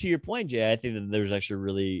that's to your point, Jay. I think that there's actually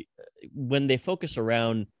really when they focus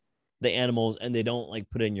around the animals and they don't like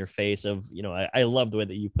put it in your face of, you know, I love the way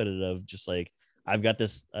that you put it of just like, I've got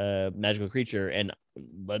this magical creature and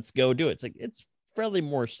let's go do it. It's like, it's fairly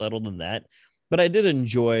more subtle than that, but I did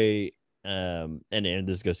enjoy, and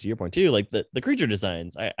this goes to your point too, like the creature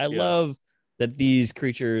designs. I love that these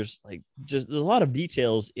creatures, like just there's a lot of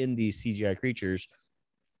details in these CGI creatures.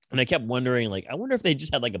 And I kept wondering, like, I wonder if they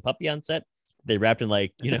just had like a puppy on set, they wrapped in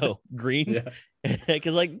like, you know, green,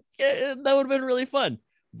 because like, yeah, that would have been really fun.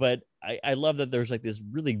 But I love that there's like this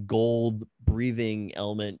really gold breathing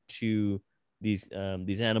element to these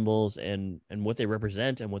animals and what they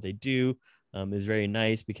represent and what they do is very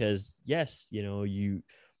nice because yes, you know,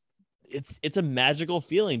 it's a magical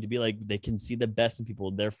feeling to be like they can see the best in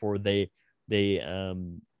people, therefore they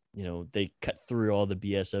you know, they cut through all the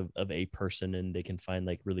BS of a person and they can find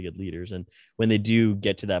like really good leaders. And when they do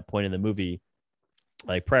get to that point in the movie,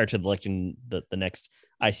 like prior to the election, the next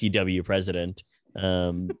ICW president,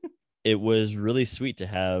 it was really sweet to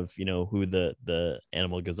have, you know, who the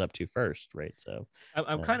animal goes up to first, right? So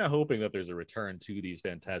I'm kind of hoping that there's a return to these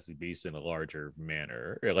Fantastic Beasts in a larger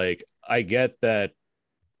manner. Like, I get that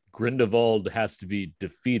Grindelwald has to be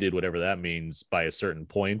defeated, whatever that means, by a certain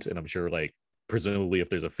point, and I'm sure, like, presumably if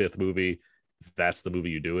there's a fifth movie, that's the movie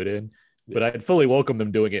you do it in. But I'd fully welcome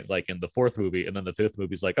them doing it like in the fourth movie, and then the fifth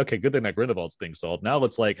movie's like, okay, good thing that Grindelwald's thing solved. Now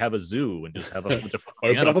let's like have a zoo and just have a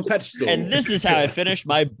open up a pet store. And this is how I finished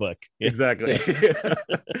my book. Exactly.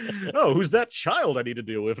 Oh, who's that child I need to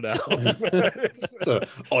deal with now? It's an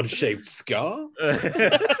odd-shaped scar. But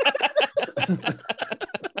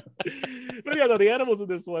yeah, no, the animals in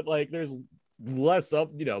this one, like, there's less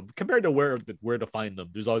up, you know, compared to where to find them.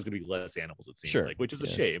 There's always going to be less animals, it seems like, which is a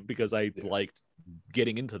shame because I liked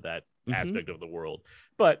getting into that aspect of the world.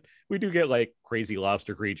 But we do get like crazy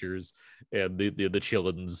lobster creatures and the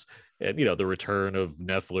chillins, and you know, the return of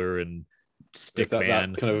Nephler and Stickman,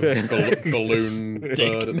 that kind of balloon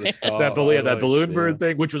bird at the start. That balloon bird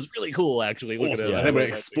thing, which was really cool, actually. Look awesome. At it. And then when it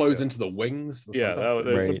explodes into the wings.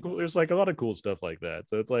 There's like a lot of cool stuff like that.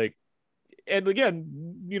 So it's like, and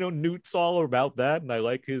again, you know, Newt's all about that, and I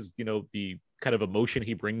like his, you know, the kind of emotion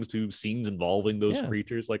he brings to scenes involving those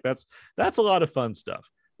creatures. Like that's a lot of fun stuff.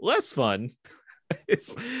 Less fun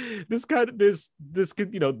is this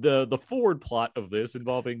you know, the forward plot of this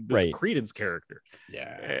involving this Credence character.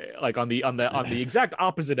 Like on the exact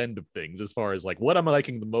opposite end of things, as far as like what I'm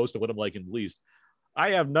liking the most and what I'm liking the least. I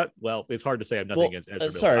have not. Well, it's hard to say. I have nothing against Ezra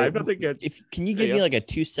Miller. Sorry, I have nothing against. Can you give me like a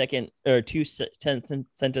 2-second or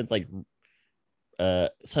 2-sentence like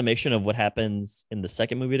summation of what happens in the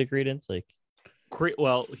second movie to Credence? Like,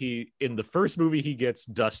 well, he in the first movie he gets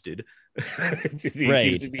dusted. I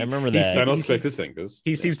remember that.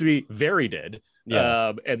 He seems to be very dead.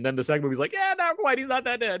 And then the second movie's like, yeah, not quite. He's not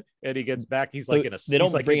that dead. And he gets back. He's like in a. They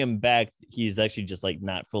don't bring him back. He's actually just like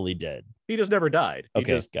not fully dead. He just never died.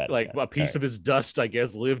 Okay, he just, a piece of his dust, I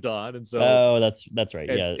guess, lived on, and so. Oh, that's right.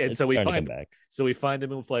 Yeah, and so we find back. So we find him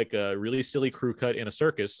with like a really silly crew cut in a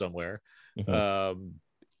circus somewhere. Mm-hmm.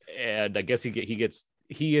 And I guess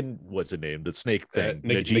he and what's the name? The snake thing.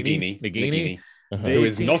 Nagini. Who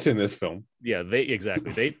is not in this film. Yeah,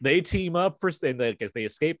 they team up first, and they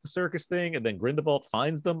escape the circus thing, and then Grindelwald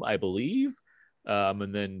finds them, I believe.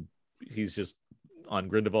 And then he's just on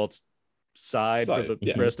Grindelwald's side for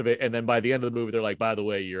the rest of it. And then by the end of the movie, they're like, by the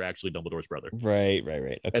way, you're actually Dumbledore's brother. Right.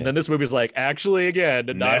 Okay. And then this movie's like, actually, again,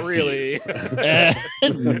 not really.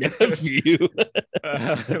 Nephew.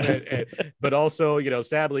 But also, you know,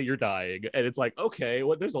 sadly, you're dying. And it's like, okay,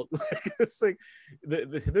 this thing,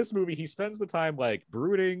 this movie, he spends the time like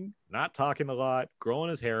brooding, not talking a lot, growing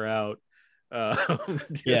his hair out.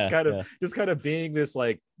 Just kind of being this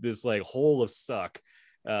hole of suck.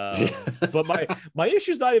 But my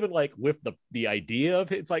issue's not even like with the idea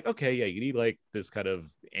of it. It's like, okay, yeah, you need like this kind of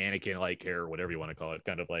Anakin like hair, or whatever you want to call it,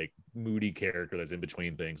 kind of like moody character that's in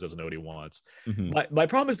between things, doesn't know what he wants. Mm-hmm. My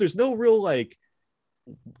problem is there's no real like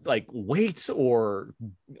weight or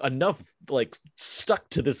enough like stuck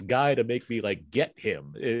to this guy to make me like get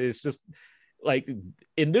him. It's just like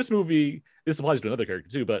in this movie, this applies to another character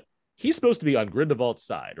too, but he's supposed to be on Grindelwald's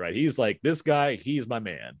side, right? He's like, this guy, he's my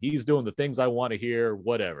man. He's doing the things I want to hear,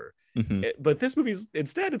 whatever. Mm-hmm. But this movie's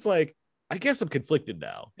instead, it's like, I guess I'm conflicted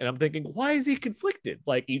now. And I'm thinking, why is he conflicted?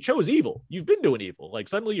 Like, you chose evil. You've been doing evil. Like,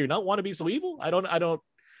 suddenly you not want to be so evil? I don't,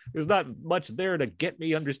 there's not much there to get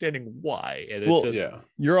me understanding why. And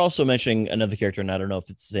you're also mentioning another character, and I don't know if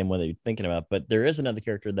it's the same one that you're thinking about, but there is another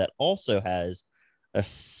character that also has a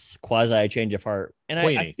quasi change of heart. And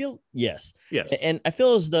I feel, yes. And I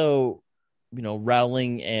feel as though,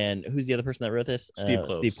 Rowling and who's the other person that wrote this? Steve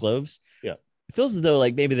Kloves. Yeah. It feels as though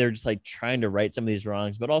like maybe they're just like trying to right some of these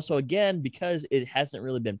wrongs, but also again, because it hasn't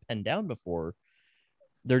really been penned down before,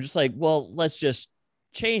 they're just like, well, let's just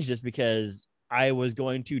change this because I was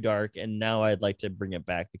going too dark and now I'd like to bring it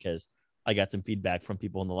back because I got some feedback from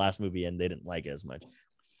people in the last movie and they didn't like it as much.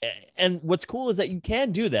 And what's cool is that you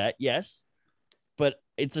can do that, yes, but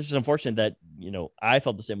it's just unfortunate that, I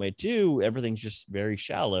felt the same way too. Everything's just very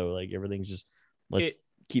shallow. Like everything's just, let's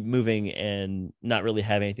keep moving and not really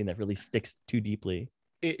have anything that really sticks too deeply.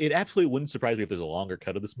 It absolutely wouldn't surprise me if there's a longer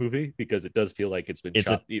cut of this movie because it does feel like it's been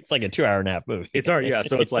shot. It's like a 2.5-hour movie. It's already, yeah.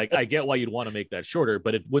 So it's like, I get why you'd want to make that shorter,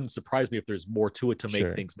 but it wouldn't surprise me if there's more to it to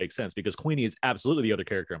make things make sense because Queenie is absolutely the other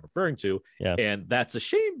character I'm referring to. Yeah. And that's a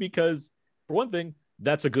shame because for one thing,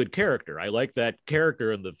 that's a good character. I like that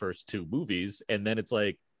character in the first two movies. And then it's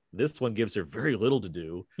like, this one gives her very little to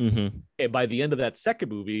do. Mm-hmm. And by the end of that second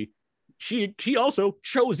movie, she also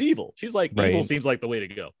chose evil. She's like, evil seems like the way to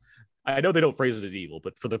go. I know they don't phrase it as evil,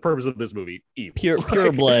 but for the purpose of this movie, evil.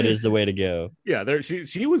 Pure blood is the way to go. Yeah,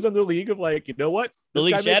 she was in the league of like, you know what? The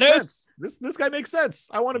League Shadows? This guy makes sense.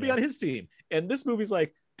 I want to be on his team. And this movie's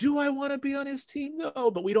like, do I want to be on his team?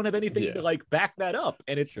 No, but we don't have anything to like back that up.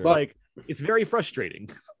 And it's like, it's very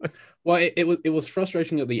frustrating. Well, it was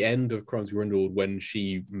frustrating at the end of Crimes of Grindelwald when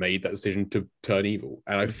she made that decision to turn evil.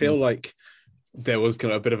 And I feel like there was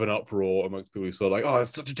kind of a bit of an uproar amongst people who saw like, oh,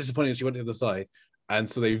 it's such a disappointing she went to the other side. And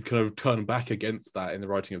so they've kind of turned back against that in the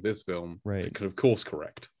writing of this film to kind of course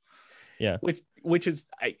correct. Yeah. Which is,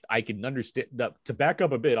 I can understand that. To back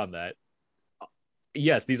up a bit on that,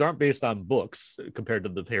 yes, these aren't based on books compared to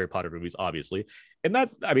the Harry Potter movies, obviously. And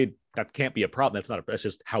that can't be a problem. That's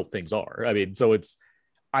just how things are. I mean, so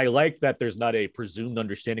I like that there's not a presumed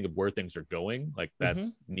understanding of where things are going. Like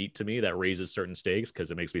that's neat to me. That raises certain stakes because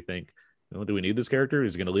it makes me think, do we need this character?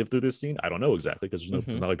 Is he going to live through this scene? I don't know exactly because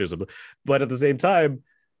it's not like but at the same time,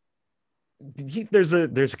 there's a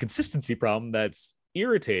consistency problem that's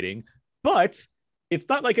irritating, but it's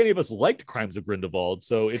not like any of us liked Crimes of Grindelwald.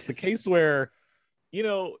 So it's the case where,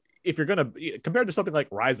 if you're going to compared to something like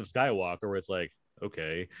Rise of Skywalker, where it's like,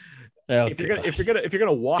 okay, if you're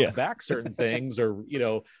gonna walk back certain things, or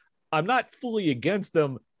I'm not fully against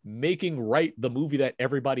them making right the movie that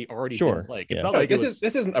everybody already didn't like. It's not like this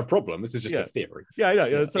isn't a problem. This is just a theory. Yeah, I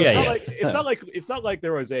know. So it's not like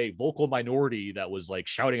there was a vocal minority that was like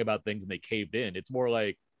shouting about things and they caved in. It's more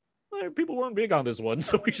like people weren't big on this one,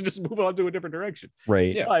 so we should just move on to a different direction.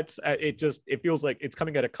 Right. Yeah. But it feels like it's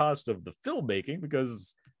coming at a cost of the filmmaking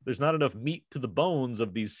because there's not enough meat to the bones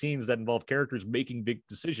of these scenes that involve characters making big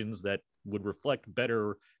decisions that would reflect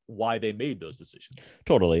better why they made those decisions.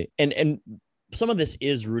 Totally. And some of this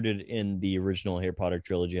is rooted in the original Harry Potter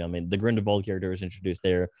trilogy. I mean, the Grindelwald character was introduced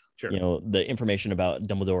there. Sure. The information about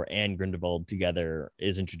Dumbledore and Grindelwald together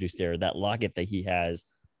is introduced there. That locket that he has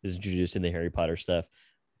is introduced in the Harry Potter stuff.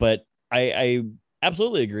 But I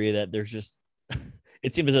absolutely agree that there's just,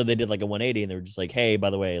 it seems as though they did like a 180 and they were just like, hey, by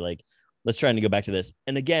the way, like, let's try to go back to this.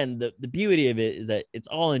 And again, the beauty of it is that it's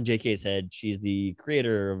all in JK's head. She's the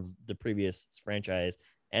creator of the previous franchise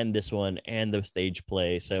and this one and the stage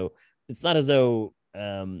play. So it's not as though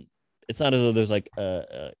there's like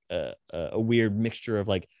a weird mixture of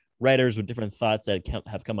like writers with different thoughts that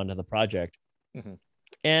have come onto the project. Mm-hmm.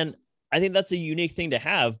 And I think that's a unique thing to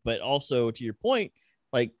have, but also to your point,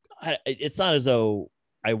 like it's not as though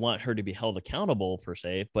I want her to be held accountable per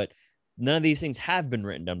se, but none of these things have been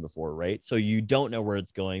written down before, right? So you don't know where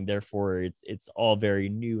it's going. Therefore, it's all very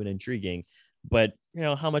new and intriguing. But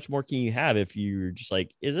how much more can you have if you're just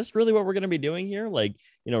like, is this really what we're going to be doing here? Like,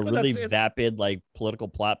 really vapid like political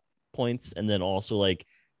plot points, and then also like,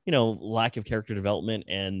 lack of character development,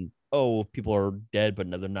 and people are dead, but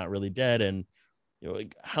no, they're not really dead, and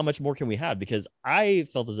like, how much more can we have? Because I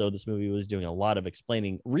felt as though this movie was doing a lot of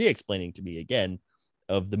re-explaining to me again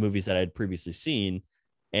of the movies that I'd previously seen.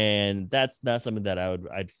 And that's not something that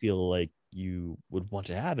I'd feel like you would want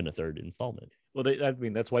to have in a third installment. Well,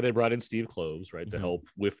 that's why they brought in Steve Kloves, right, to help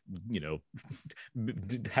with,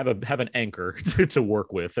 have an anchor to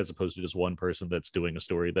work with, as opposed to just one person that's doing a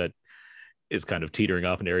story that is kind of teetering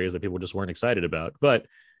off in areas that people just weren't excited about. But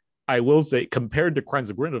I will say, compared to Crimes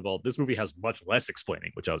of Grindelwald, this movie has much less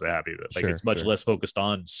explaining, which I was happy with. Like, it's much less focused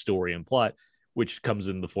on story and plot, which comes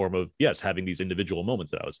in the form of having these individual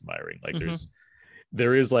moments that I was admiring. Like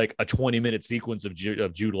there is like a 20-minute sequence of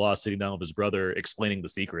Jude Law sitting down with his brother explaining the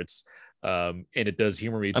secrets, and it does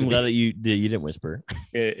humor me. I'm glad that you didn't whisper.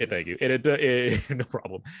 Thank you. And no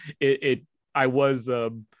problem. I was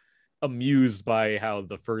amused by how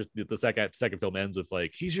the second film ends with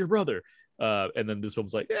like, he's your brother. And then this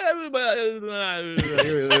film's like, let's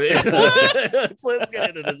get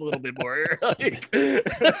into this a little bit more. Like,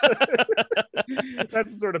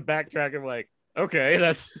 that's sort of backtracking. Like, okay,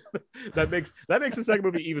 that makes the second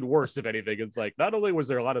movie even worse. If anything, it's like not only was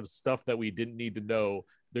there a lot of stuff that we didn't need to know,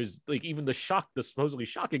 there's like even the supposedly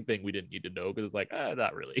shocking thing we didn't need to know because it's like,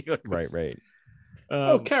 not really. Right.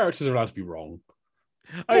 Characters are allowed to be wrong.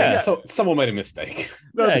 So someone made a mistake.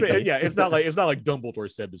 No, it's not like Dumbledore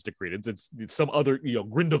said this to Credence. It's some other,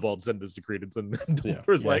 Grindelwald said this to Credence, and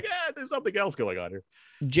Dumbledore's like, there's something else going on here.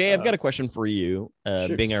 Jay, I've got a question for you.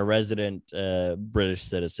 Being a resident British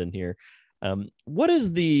citizen here, what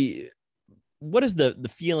is the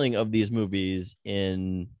feeling of these movies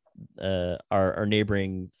in our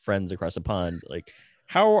neighboring friends across the pond? Like,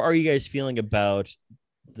 how are you guys feeling about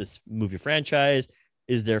this movie franchise?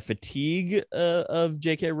 Is there fatigue of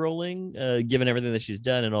J.K. Rowling, given everything that she's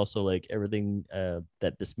done, and also like everything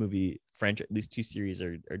that this movie franchise, these two series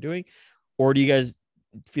are doing, or do you guys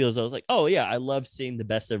feel as though it's like, oh yeah, I love seeing the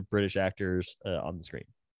best of British actors on the screen?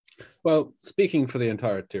 Well, speaking for the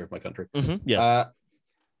entirety of my country, yes.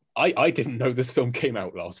 I didn't know this film came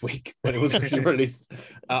out last week when it was actually released.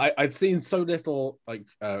 I'd seen so little like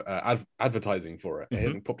advertising for it. It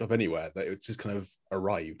hadn't popped up anywhere that it just kind of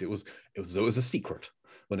arrived. It was a secret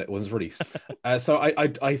when it was released. So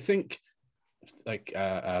I think like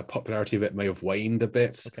popularity of it may have waned a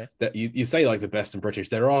bit. Okay. That you say like the best in British.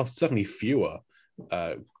 There are certainly fewer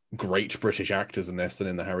great British actors in this than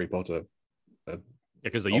in the Harry Potter.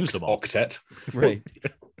 Because they use them all. Octet. Right.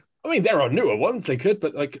 I mean, there are newer ones they could,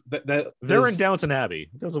 but like they're in Downton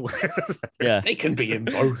Abbey. It doesn't work. Yeah, they can be in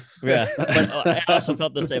both. Yeah, but I also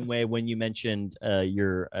felt the same way when you mentioned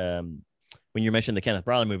when you mentioned the Kenneth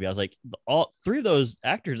Branagh movie. I was like, all three of those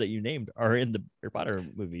actors that you named are in the Harry Potter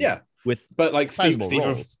movie. Yeah, but like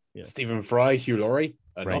Stephen Fry, Hugh Laurie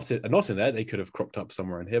are not in there. They could have cropped up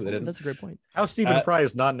somewhere in here, but they didn't. That's a great point. How Stephen Fry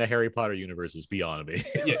is not in the Harry Potter universe is beyond me.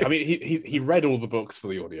 Yeah, I mean, he read all the books for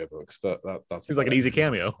the audiobooks, but that seems like an easy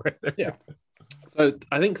cameo right there. Yeah. So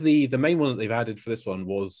I think the main one that they've added for this one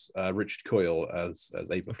was Richard Coyle as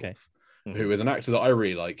Aberforth, who is an actor that I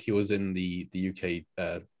really like. He was in the UK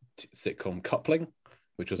sitcom Coupling,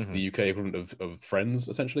 which was the UK equivalent of Friends,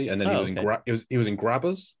 essentially, and then he was in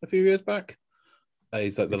Grabbers a few years back.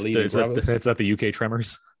 He's like the lead in Grabbers. It's at the UK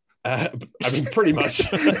Tremors. I mean, pretty much.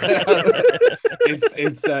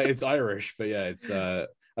 It's Irish, but yeah, it's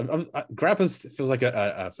Grabbers feels like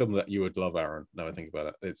a film that you would love, Aaron. Now I think about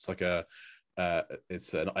it, it's like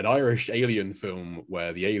it's an Irish alien film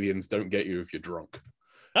where the aliens don't get you if you're drunk.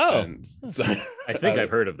 Oh, and so I think I've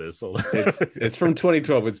heard of this. It's from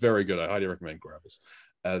 2012. It's very good. I highly recommend Grabbers.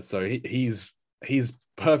 So he's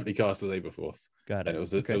perfectly cast as Aberforth. Got it. And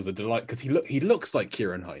it was a delight because he looks like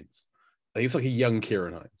Kieran Hines. He's like a young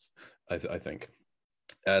Kieran Hines, I think.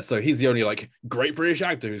 So he's the only like great British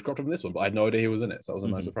actor who's cropped up in this one, but I had no idea he was in it. So that was a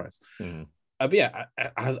nice surprise. But yeah,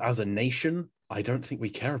 as a nation, I don't think we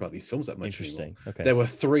care about these films that much. Interesting. Anymore. Okay. There were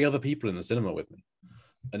 3 other people in the cinema with me,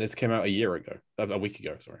 and this came out a week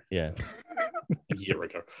ago. Sorry. Yeah. A year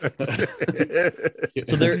ago.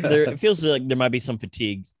 So there it feels like there might be some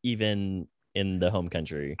fatigue even in the home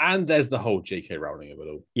country. And there's the whole J.K. Rowling of it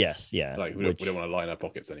all. Yes, yeah. Like we don't want to line our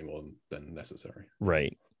pockets any more than necessary.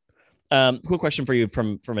 Right. Quick question for you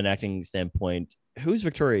from an acting standpoint. Who's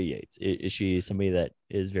Victoria Yates? Is she somebody that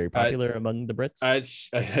is very popular among the Brits? I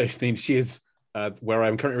mean, she is where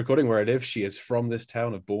I'm currently recording, where I live. She is from this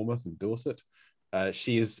town of Bournemouth in Dorset.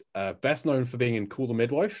 She is best known for being in Call the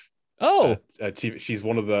Midwife. Oh, she's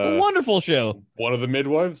one of the wonderful show. One of the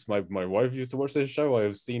midwives. My wife used to watch this show. I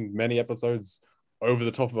have seen many episodes over the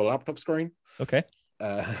top of a laptop screen. Okay,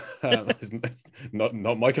 it's not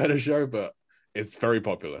my kind of show, but it's very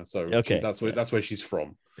popular. So that's where she's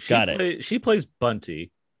from. Got it. She plays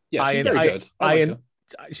Bunty. Yeah, she's very good.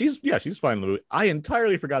 She's fine. I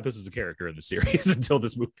entirely forgot this is a character in the series until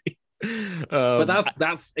this movie. But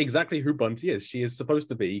that's exactly who Bunty is. She is supposed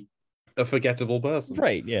to be a forgettable person,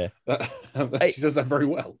 right? Yeah, she does that very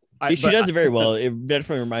well. She does it very well. It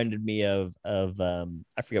definitely reminded me of I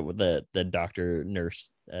forget what the doctor nurse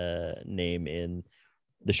name in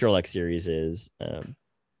the Sherlock series is,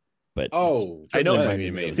 but I know what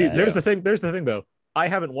you mean. See, there's the thing though. I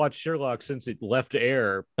haven't watched Sherlock since it left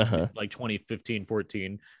air in like 2015,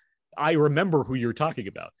 14. I remember who you're talking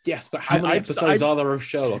about. Yes, but how many I've- episodes I've- are there of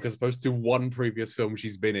Sherlock as opposed to one previous film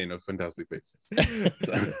she's been in of Fantastic Beasts?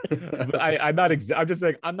 So- But I'm just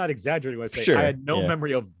saying I'm not exaggerating when I say Sure, I had no yeah.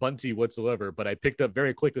 memory of Bunty whatsoever, but I picked up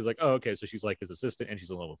very quickly. It's like, oh, okay, so she's like his assistant and she's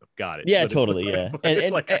alone with him. Got it. Yeah, But it's totally. like- Yeah. but And, it's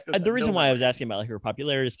and, like, I just the had reason no why I was memory. asking about like her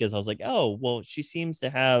popularity is because I was like, oh, well, she seems to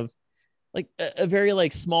have like a very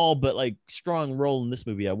like small but like strong role in this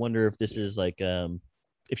movie. I wonder if this is like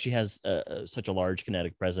if she has such a large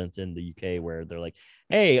kinetic presence in the UK where they're like,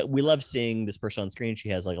 hey, we love seeing this person on screen. She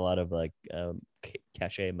has like a lot of like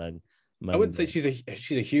cachet among I wouldn't say she's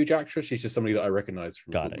a huge actress. She's just somebody that I recognize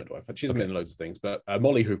from Got Good it. Midwife. She's been in loads of things, but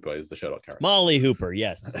Molly Hooper is the Sherlock character. Molly Hooper,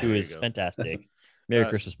 yes, who There is you go. fantastic. Merry Uh,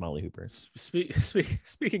 Christmas, Molly Hooper.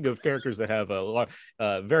 Speaking of characters that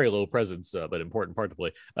have very low presence but important part to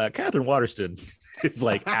play, Catherine Waterston is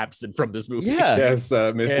like absent from this movie. Yeah. Yes,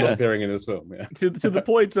 Miss Yeah. not appearing in this film. Yeah. to the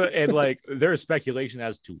point, and like there is speculation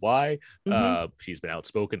as to why Mhm. she's been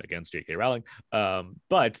outspoken against J.K. Rowling,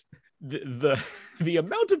 but the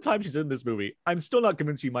amount of time she's in this movie, I'm still not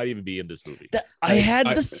convinced she might even be in this movie. I had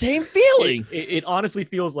the same feeling. It honestly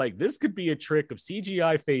feels like this could be a trick of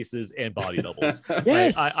CGI faces and body doubles.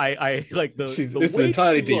 Yes. I like the She's, the it's way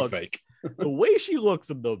entirely she deep looks, fake. the way she looks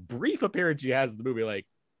and the brief appearance she has in the movie. Like,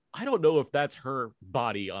 I don't know if that's her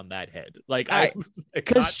body on that head. Like,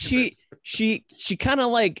 Because she kind of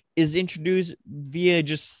like is introduced via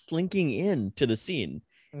just slinking in to the scene.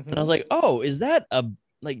 And I was like, oh, is that a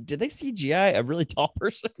like, did they CGI a really tall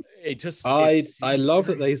person? it just I love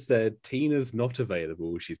that they said Tina's not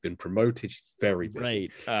available. She's been promoted. She's very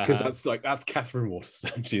busy. Right. Because that's Catherine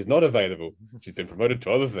Waterston. She's not available. She's been promoted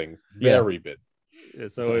to other things. Yeah. Very busy.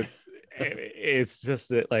 So it's just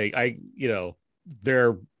that like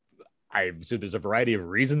so there's a variety of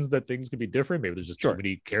reasons that things could be different. Maybe there's just too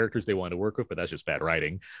many characters they want to work with, but that's just bad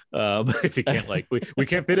writing. If you can't like we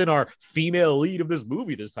can't fit in our female lead of this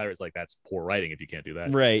movie this time, it's like that's poor writing if you can't do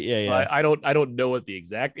that. Right. Yeah. Yeah. I don't know what the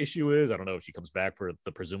exact issue is. I don't know if she comes back for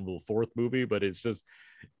the presumable fourth movie, but it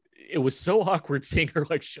was so awkward seeing her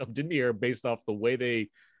like shoved in here based off the way they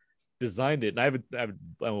designed it. And I haven't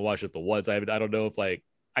watched it the once. I don't know if like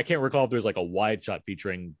I can't recall if there's like a wide shot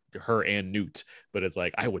featuring her and Newt, but it's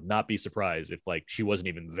like I would not be surprised if like she wasn't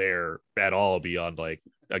even there at all beyond like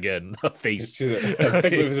again a face. She's a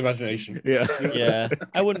figment of his imagination. Yeah. Yeah.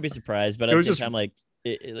 I wouldn't be surprised, but It at the was same just- time, like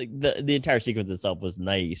like the entire sequence itself was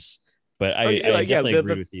nice. But I Like, yeah, definitely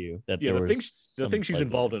agree with you that Yeah, there the was thing she's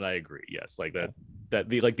involved in, I agree. Yes, like that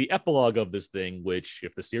the epilogue of this thing, which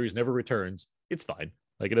if the series never returns, it's fine.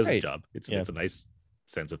 Like it does Right. its job. It's Yeah. a nice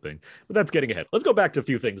sense of thing. But that's getting ahead. Let's go back to a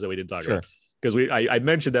few things that we didn't talk Sure. about. Because I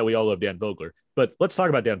mentioned that we all love Dan Vogler, but let's talk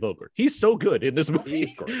about Dan Vogler. He's so good in this movie.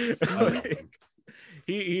 He's great. I love him.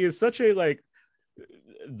 he is such a like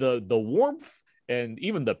the warmth and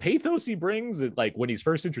even the pathos he brings. Like when he's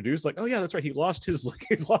first introduced, like, oh yeah, that's right, he's lost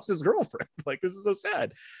his girlfriend. Like this is so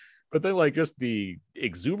sad. But then like just the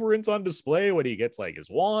exuberance on display when he gets like his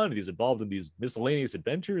wand and he's involved in these miscellaneous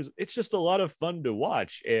adventures, it's just a lot of fun to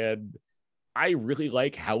watch. And I really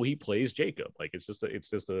like how he plays Jacob. Like it's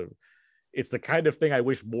the kind of thing I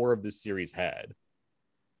wish more of this series had.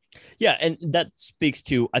 Yeah, and that speaks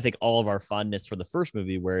to I think all of our fondness for the first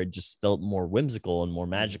movie, where it just felt more whimsical and more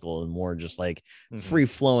magical and more just like free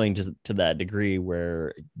flowing to that degree,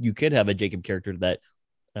 where you could have a Jacob character that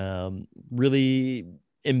really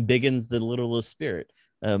embiggens the literalist spirit.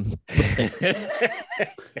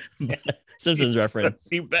 Simpsons reference.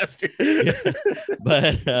 You bastard.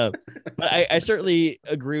 but I certainly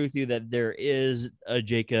agree with you that there is a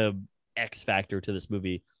Jacob X factor to this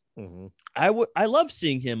movie. I love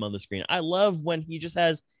seeing him on the screen. I love when he just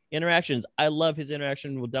has interactions. I love his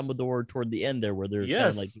interaction with Dumbledore toward the end there, where they're kind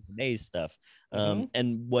of like maze stuff,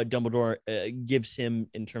 and what Dumbledore gives him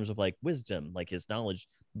in terms of like wisdom, like his knowledge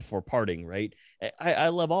before parting. Right. I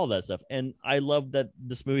love all that stuff, and I love that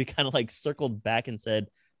this movie kind of like circled back and said,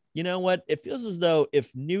 you know what? It feels as though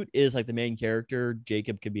if Newt is like the main character,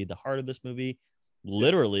 Jacob could be the heart of this movie.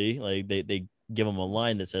 Literally, like they give him a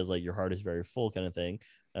line that says like your heart is very full kind of thing.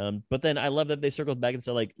 But then I love that they circled back and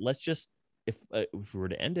said like, let's just if we were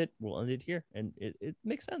to end it, we'll end it here, and it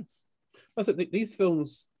makes sense. Also, these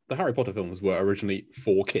films, the Harry Potter films, were originally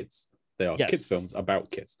for kids. They are kids films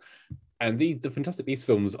about kids, and the Fantastic Beasts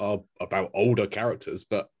films are about older characters,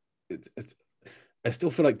 but I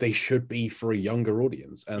still feel like they should be for a younger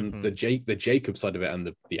audience. And the Jacob side of it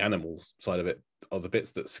and the animals side of it are the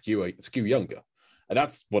bits that skew younger. And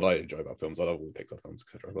that's what I enjoy about films. I love all the Pixar films,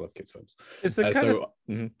 etc. I love kids films. It's the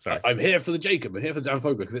sorry. I'm here for the Jacob. I'm here for Dan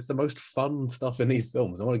Vogler because it's the most fun stuff in these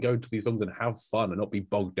films. I want to go to these films and have fun and not be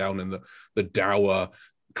bogged down in the dour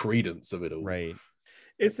credence of it all. Right.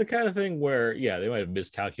 It's the kind of thing where, yeah, they might have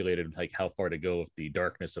miscalculated like how far to go with the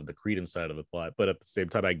darkness of the Credence side of the plot, but at the same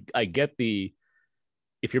time, I get the,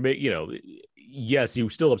 if you're making, yes, you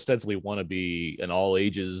still ostensibly want to be an all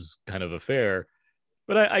ages kind of affair,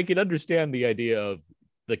 but I can understand the idea of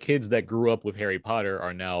the kids that grew up with Harry Potter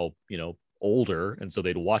are now, older, and so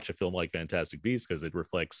they'd watch a film like Fantastic Beasts because it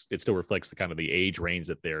still reflects the kind of the age range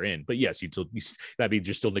that they're in. But yes, that means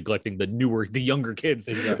you're still neglecting the younger kids.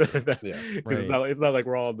 Exactly. Yeah. Because it's not like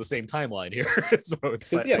we're all on the same timeline here. So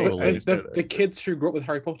it's like, totally the kids who grew up with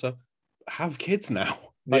Harry Potter have kids now.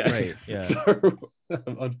 Right. Yeah. So,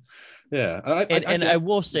 yeah. I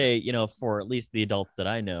will say, for at least the adults that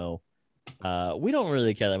I know, we don't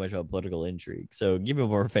really care that much about political intrigue. So give me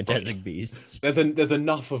more Fantastic Beasts. There's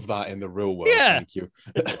enough of that in the real world. Yeah. Thank you.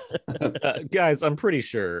 Guys, I'm pretty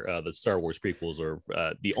sure the Star Wars prequels are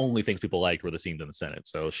the only things people liked were the scenes in the Senate.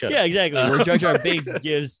 So shut up. Yeah, exactly. Where Jar Jar Binks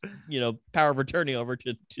gives, power of attorney over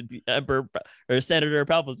to the Emperor or Senator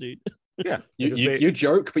Palpatine. Yeah, you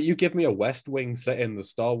joke, but you give me a West Wing set in the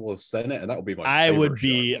Star Wars Senate, and that would be my. I would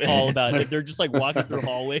be all about it. They're just like walking through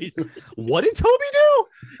hallways. What did Toby do?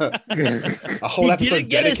 A whole episode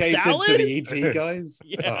dedicated to the ET guys.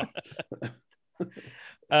 Yeah.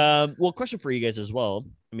 Well, question for you guys as well.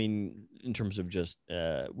 I mean, in terms of just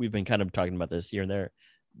we've been kind of talking about this here and there.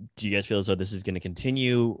 Do you guys feel as though this is going to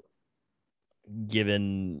continue,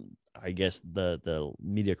 given, I guess, the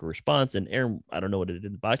media response? And Aaron, I don't know what it did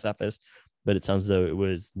in the box office, but it sounds as though it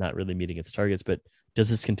was not really meeting its targets. But does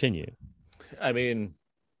this continue? I mean,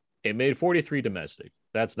 it made 43 domestic.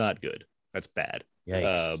 That's not good. That's bad.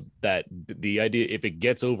 Yikes. That the idea, if it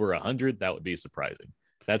gets over 100, that would be surprising.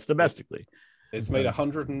 That's domestically. It's made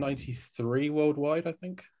 193 worldwide, I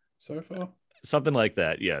think, so far. Something like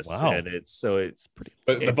that, yes. Wow. And it's pretty.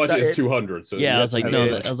 But the budget is 200. So yeah, I was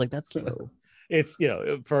like, that's low. It's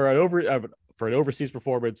for an overseas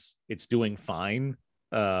performance, it's doing fine,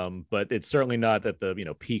 but it's certainly not at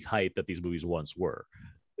the peak height that these movies once were.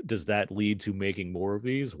 Does that lead to making more of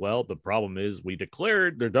these? Well, the problem is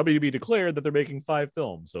WB declared that they're making 5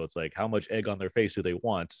 films, so it's like, how much egg on their face do they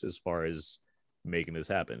want as far as making this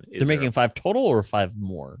happen? They're making 5 total or 5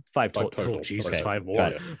 more? 5 total. Jesus, okay. 5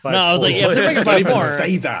 more. No, I was like, yeah, they're making 5 more.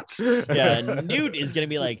 Say that. Yeah, Newt is going to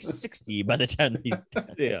be like 60 by the time he's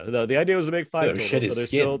done. Yeah, the idea was to make 5 total,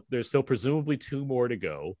 so there's still presumably 2 more to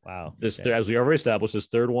go. Wow. As we already established, this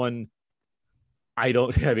third one,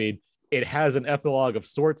 it has an epilogue of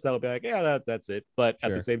sorts that would be like, yeah, that's it. But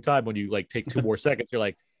at the same time, when you take 2 more seconds, you're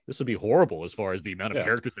like, this would be horrible as far as the amount of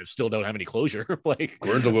characters that still don't have any closure. Like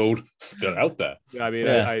Grindelwald still out there. I mean,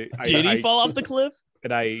 did he fall off the cliff?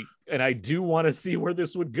 And I do want to see where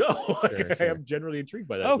this would go. I am generally intrigued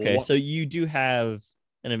by that. Okay, so you do have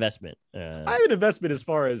an investment. I have an investment as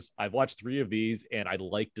far as I've watched 3 of these, and I'd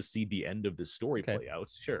like to see the end of the story play out.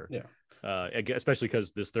 Sure. Yeah. Especially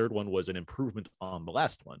because this third one was an improvement on the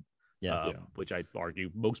last one. Yeah. Which I argue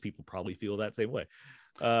most people probably feel that same way.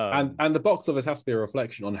 And the box office has to be a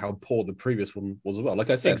reflection on how poor the previous one was as well. Like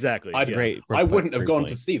I said, exactly. I wouldn't have gone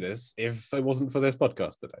to see this if it wasn't for this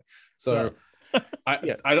podcast today. So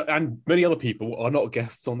I and many other people are not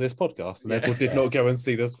guests on this podcast and therefore did not go and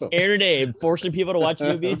see this film. Aaron Abe forcing people to watch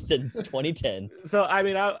movies since 2010. So I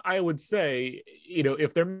mean, I would say,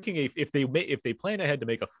 if they're making if they plan ahead to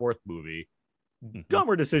make a 4th movie,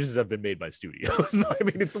 dumber decisions have been made by studios. I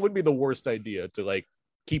mean, it wouldn't be the worst idea to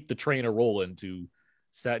keep the train a rolling to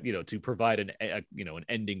set, to provide an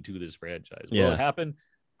ending to this franchise. Will it happen?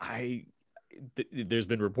 There's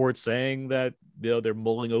been reports saying that they're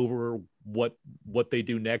mulling over what they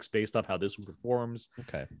do next based off how this one performs.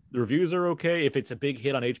 Okay, the reviews are okay. If it's a big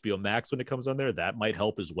hit on HBO Max when it comes on there, that might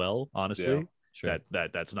help as well. Honestly. Yeah. Sure.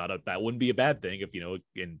 That wouldn't be a bad thing if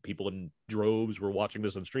and people in droves were watching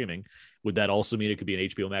this on streaming. Would that also mean it could be an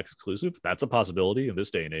HBO Max exclusive? That's a possibility in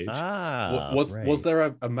this day and age. Was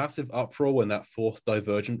there a massive uproar when that 4th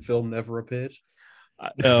Divergent film never appeared?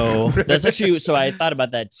 No, that's actually, so I thought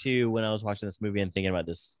about that too when I was watching this movie and thinking about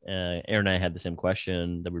this. Aaron and I had the same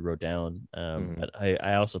question that we wrote down, but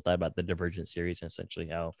I also thought about the Divergent series and essentially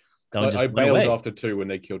how. I bailed after 2 when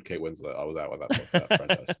they killed Kate Winslet. I was out with that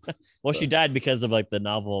franchise. Well, she died because of the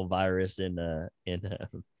novel virus in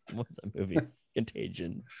what's that movie?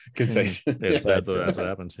 Contagion. Yes, that's what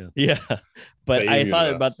happens. Yeah. But I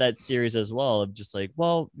thought about that series as well of just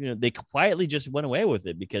they quietly just went away with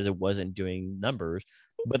it because it wasn't doing numbers.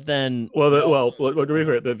 But then,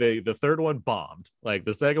 the third one bombed.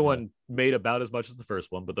 The second one made about as much as the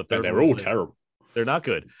first one, but the third they're all terrible. They're not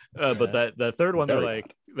good. But the third one,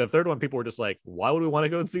 the third one, people were just like, why would we want to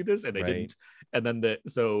go and see this? And they didn't. And then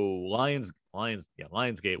Lionsgate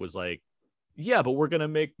was like, yeah, but we're gonna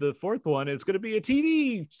make the fourth one. It's gonna be a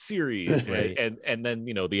TV series, Right. and then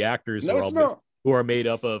the actors No, who are it's all not. who are made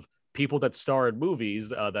up of people that star in movies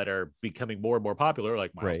that are becoming more and more popular,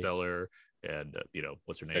 like Miles Right. Teller and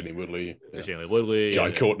what's her name, Shailene Woodley, Shailene Woodley, Jai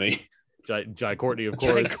and Courtney. Jai Courtney, of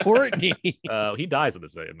Jai course. Courtney. He dies in the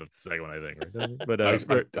second one, I think. Right? But I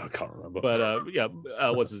can't remember. but yeah,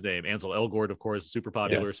 what's his name? Ansel Elgort, of course, super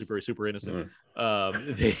popular, Yes. super innocent. Mm.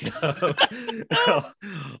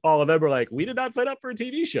 All of them were like, we did not sign up for a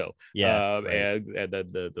TV show. Yeah, right. and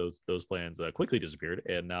then those plans quickly disappeared,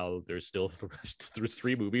 and now there's still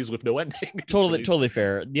three movies with no ending. Just totally released. totally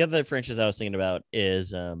fair. The other franchise I was thinking about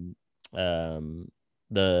is the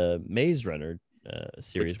Maze Runner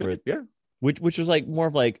series, which was like more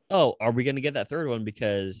of like, oh, are we gonna get that third one?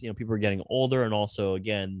 Because people are getting older, and also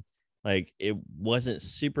again, like it wasn't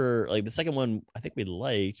super like the second one I think we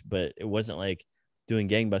liked, but it wasn't like doing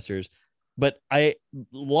gangbusters. But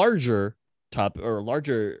larger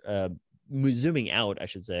zooming out, I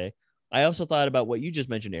should say, I also thought about what you just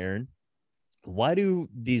mentioned, Aaron. Why do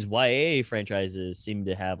these YA franchises seem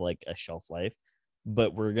to have like a shelf life,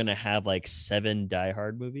 but we're gonna have like 7 Die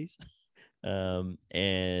Hard movies, and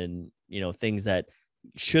things that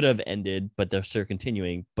should have ended, but they're still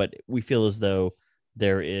continuing. But we feel as though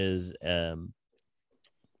there is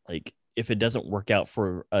like if it doesn't work out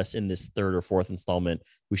for us in this third or fourth installment,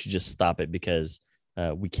 we should just stop it because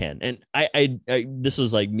we can. And I this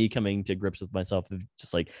was like me coming to grips with myself of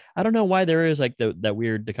just like, I don't know why there is like that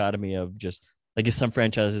weird dichotomy of just like if some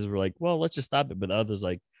franchises were like, well, let's just stop it, but others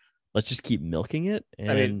like, let's just keep milking it.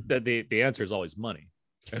 And I mean, the answer is always money.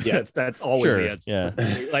 Yeah. that's always Sure, the answer. yeah.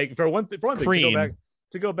 Like for one thing, Cream.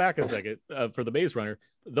 to go back a second, for the Maze Runner,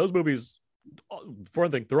 those movies, for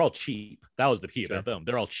one thing, they're all cheap. That was the key about them.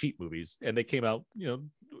 They're all cheap movies, and they came out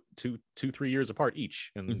 2-3 years apart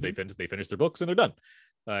each, and they finished their books and they're done.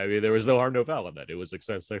 I mean, there was no harm, no foul in that. It was a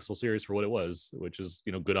successful series for what it was, which is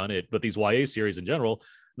good on it. But these YA series in general,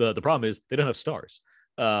 the problem is they don't have stars.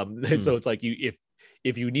 And so it's like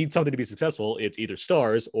if you need something to be successful, it's either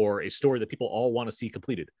stars or a story that people all want to see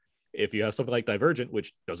completed. If you have something like Divergent,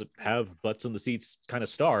 which doesn't have butts in the seats kind of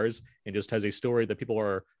stars and just has a story that people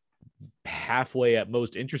are halfway at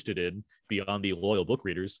most interested in beyond the loyal book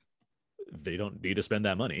readers, they don't need to spend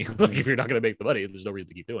that money. Like if you're not going to make the money, there's no reason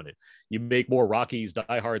to keep doing it. You make more Rockies,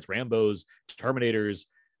 Die Hards, Rambos, Terminators,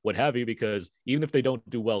 what have you, because even if they don't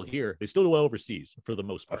do well here, they still do well overseas for the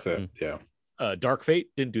most part. That's it. Yeah. Dark Fate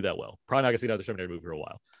didn't do that well. Probably not gonna see another Terminator movie for a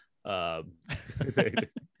while.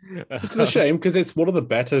 It's a shame because it's one of the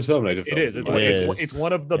better Terminator films. It's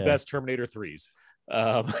one of the best Terminator 3s.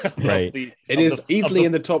 Right. It is easily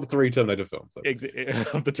in the top 3 Terminator films. Of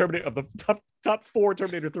the top 4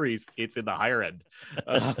 Terminator 3s, it's in the higher end.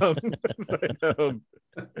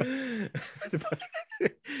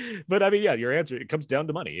 But I mean, yeah, your answer, it comes down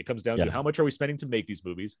to money. It comes down to how much are we spending to make these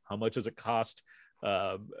movies? How much does it cost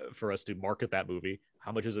for us to market that movie?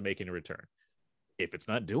 How much is it making in return? If it's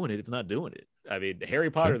not doing it, it's not doing it. I mean,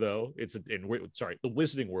 Harry Potter, though, the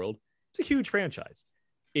Wizarding World, it's a huge franchise.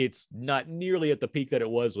 It's not nearly at the peak that it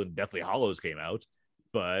was when Deathly Hallows came out,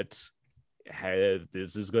 but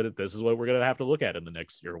this is what we're gonna have to look at in the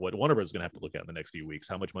next year. What Warner Bros. is gonna have to look at in the next few weeks.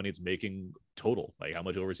 How much money it's making total, like how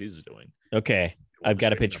much overseas is doing. Okay, I've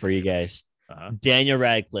got a pitch for you guys. Daniel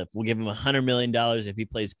Radcliffe. We'll give him $100 million if he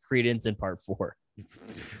plays Credence in Part 4.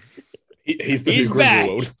 He's back.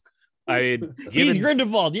 I mean, he's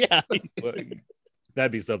Grindelwald. Yeah.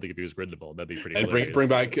 That'd be something if he was Grindelwald. That'd be pretty. And bring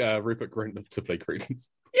back Rupert Grint to play Credence.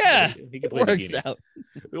 Yeah, he can play works Nagini. out.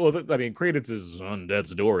 Well, I mean, Credence is on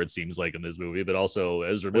death's door. It seems like in this movie, but also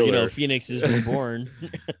Ezra Miller. Phoenix is reborn.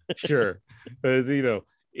 Sure, as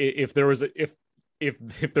if there was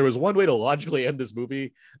if there was one way to logically end this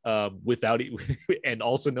movie without and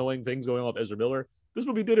also knowing things going on with Ezra Miller, this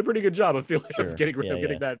movie did a pretty good job of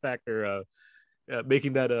getting that factor.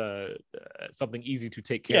 Making that something easy to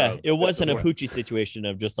take care of. It wasn't a Poochie situation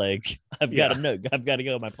of just like I've got to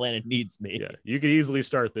go. My planet needs me. Yeah, you could easily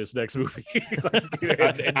start this next movie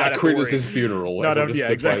at Credence's funeral.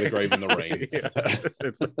 Exactly. By the grave in the rain.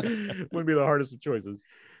 It wouldn't be the hardest of choices.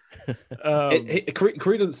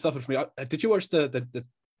 Credence suffered from me. Did you watch the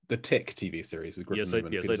Tick TV series with Griffin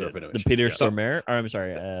Newman? Yes, I did. The Peter Stormare. Or I'm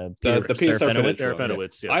sorry, the Peter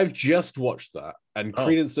Serafinowicz. Yes. I've just watched that, and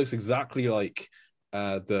Credence looks exactly like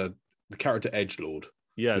the character Edgelord.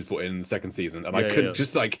 Yes, put in the second season, and I couldn't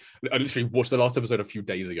just I literally watched the last episode a few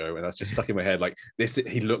days ago, and that's just stuck in my head. Like this,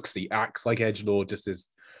 he acts like Edgelord, just this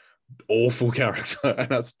awful character, and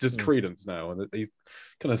that's just Credence now, and he's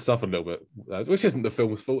kind of suffered a little bit, which isn't the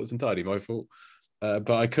film's fault. It's entirely my fault.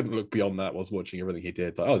 But I couldn't look beyond that whilst watching everything he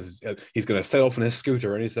did. Like, oh, he's going to set off on his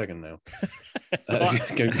scooter any second now.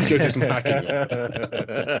 Go do some hacking.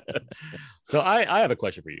 So I have a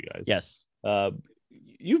question for you guys. Yes.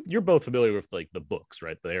 You're both familiar with like the books,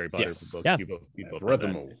 right? The Harry Potter books. Yeah. You both read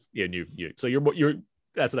them all. Yeah, and you. So you're.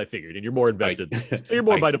 That's what I figured, and you're more invested. So you're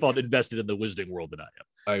more by default invested in the Wizarding World than I am.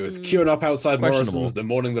 I was queuing up outside Morrison's the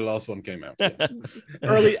morning the last one came out. Yes.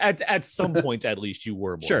 Early at some point, at least you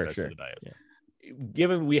were more Sure. invested than I am. Yeah.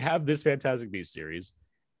 Given we have this Fantastic Beasts series,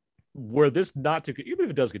 were this not to, even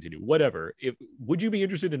if it does continue, whatever, would you be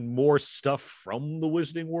interested in more stuff from the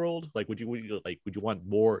Wizarding World? Like, would you want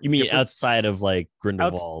more? You mean outside of like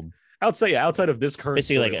Grindelwald? Outside of this current,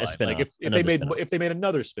 basically like a line. spin-off. Like if they made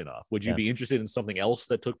another spin-off, would you be interested in something else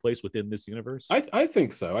that took place within this universe? I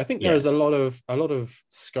think so. I think there's a lot of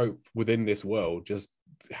scope within this world, just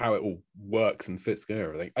how it all works and fits together.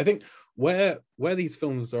 Everything. I think where these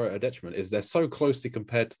films are at a detriment is they're so closely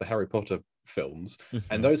compared to the Harry Potter films,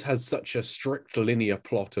 and those has such a strict linear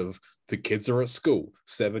plot of the kids are at school,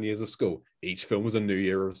 7 years of school. Each film was a new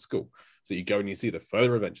year of school. So you go and you see the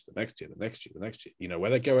further adventures, the next year, the next year, the next year. You know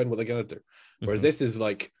where they're going, what they're going to do. Whereas this is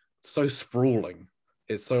like so sprawling.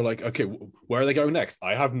 It's so like, okay, where are they going next?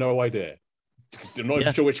 I have no idea. I'm not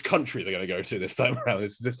even sure which country they're going to go to this time around.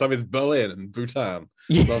 This time it's Berlin and Bhutan.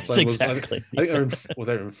 Yes, exactly. I think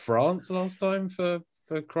they were in France last time for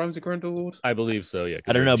Crimes of Grindelwald. I believe so. Yeah,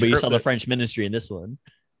 I don't know, but you saw the French ministry in this one.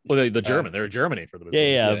 Well, the German, they're in Germany for the but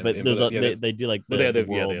they do like the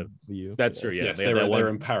world view. That's true. Yeah, yes, they were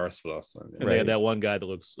in Paris for last time. And they had that one guy that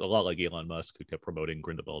looks a lot like Elon Musk who kept promoting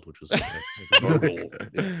Grindelwald, which was horrible.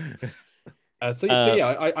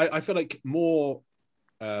 I feel like more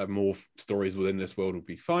stories within this world would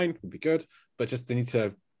be fine, would be good, but just they need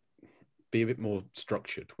to be a bit more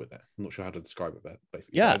structured with it. I'm not sure how to describe it, but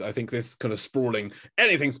basically, I think this kind of sprawling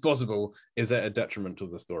anything's possible is at a detriment to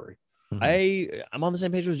the story. I'm on the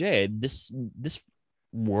same page with Jay. This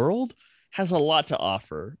world has a lot to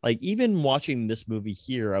offer. Like even watching this movie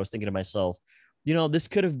here, I was thinking to myself, this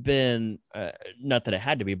could have been not that it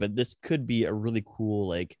had to be, but this could be a really cool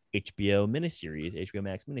like HBO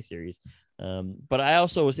Max miniseries. But I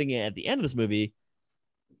also was thinking at the end of this movie,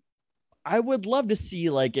 I would love to see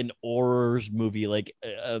like an Aurors movie, like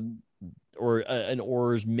or an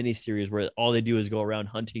Aurors miniseries where all they do is go around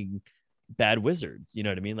hunting bad wizards. You know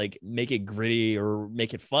what I mean? Like make it gritty or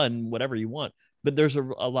make it fun, whatever you want. But there's a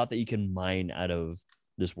lot that you can mine out of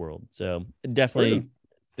this world. So definitely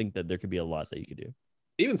think that there could be a lot that you could do.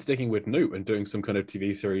 Even sticking with Newt and doing some kind of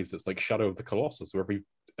TV series that's like Shadow of the Colossus, where every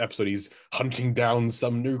episode he's hunting down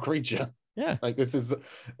some new creature. Yeah, like this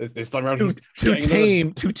time around to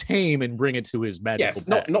tame and bring it to his magical. Yes,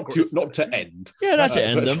 not to end. Yeah, not to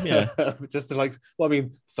end them. Yeah, just to like. Well, I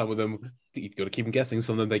mean, some of them you've got to keep them guessing.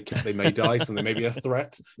 Some of them they may die. Some of them may be a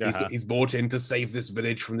threat. He's brought in to save this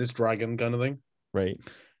village from this dragon, kind of thing. Right.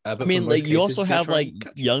 I mean, like you also have like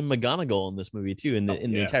young McGonagall in this movie too. In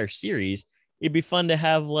the entire series, it'd be fun to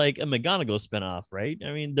have like a McGonagall spinoff, right?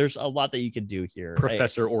 I mean, there's a lot that you could do here.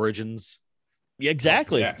 Professor Origins. Yeah,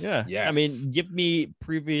 exactly. Yes, yeah. I mean, give me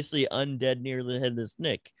previously undead, nearly headless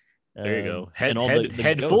Nick. There you go. Head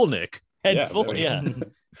full Nick. Head full. Yeah.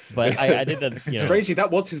 But I did that. Strangely, that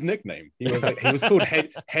was his nickname. He was called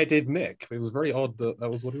Headed Nick. It was very odd that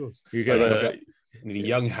was what he was. You got a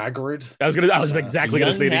young Hagrid. I was exactly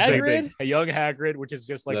going to say the same thing. A young Hagrid, which is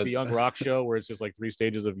just like the Young Rock show, where it's just like 3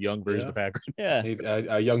 stages of young version of Hagrid. Yeah.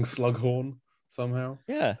 A young Slughorn somehow.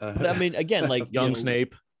 Yeah. But I mean, again, like young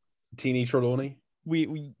Snape. Teeny Trelawney.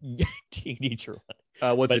 We Teeny Trelawney.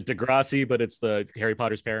 What's it, Degrassi, but it's the Harry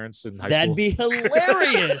Potter's parents in high school. That'd be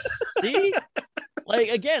hilarious. See? Like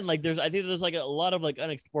again, like I think there's like a lot of like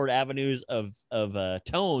unexplored avenues of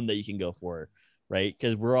tone that you can go for, right?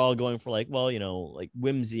 Because we're all going for like, well, like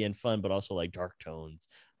whimsy and fun, but also like dark tones.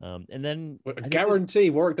 And then I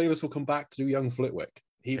guarantee Warwick Davis will come back to do young Flitwick.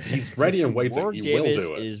 He's ready and waiting. Warwick He will Davis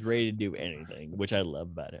do it. Is ready to do anything, which I love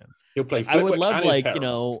about him. He'll play Flitwick. I would love and like his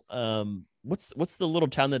parents. what's the little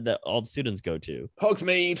town that all the students go to?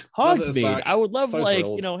 Hogsmeade. I would love So like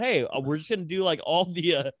thrilled. hey, we're just gonna do like all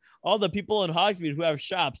the people in Hogsmeade who have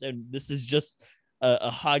shops, and this is just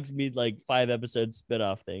a Hogsmeade like 5-episode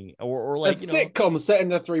spinoff thing, or like a sitcom set in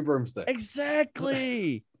the Three Broomsticks.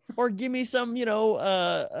 Exactly. Or give me some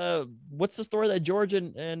what's the store that George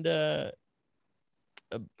and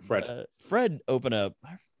Fred open up?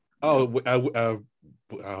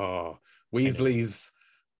 Weasley's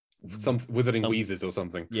some Wizarding Wheezes or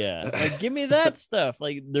something. Yeah, like, give me that stuff.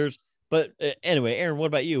 Like but anyway, Aaron, what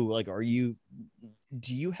about you? Like,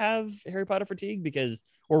 do you have Harry Potter fatigue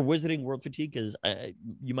or Wizarding World fatigue? Because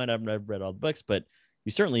you might not have read all the books, but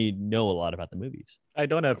you certainly know a lot about the movies. I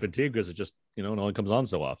don't have fatigue because it just, it only comes on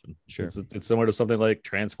so often. Sure. It's similar to something like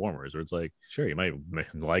Transformers, where it's like, sure, you might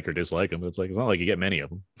like or dislike them, but it's like, it's not like you get many of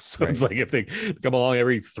them. So It's like, if they come along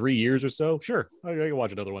every 3 years or so, sure, I can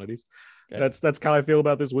watch another one of these. Okay. That's how I feel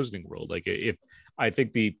about this Wizarding World. Like, if I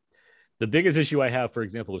think the biggest issue I have, for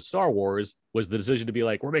example, with Star Wars was the decision to be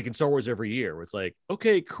like, we're making Star Wars every year, where it's like,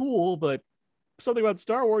 okay, cool, but something about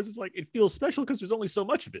Star Wars is like, it feels special because there's only so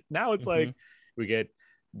much of it. Now it's like, we get,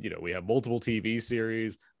 we have multiple TV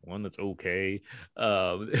series, one that's okay.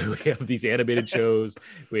 We have these animated shows,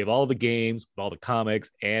 we have all the games, all the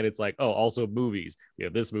comics, and it's like, oh, also movies. We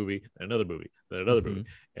have this movie, and another movie, then another movie.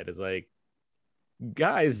 And it's like,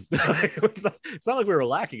 guys, it's not like we were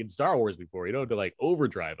lacking in Star Wars before. You don't have to like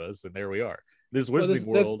overdrive us, and there we are. This Wizarding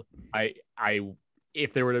World, I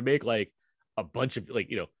if they were to make like a bunch of like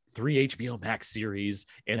 3 HBO Max series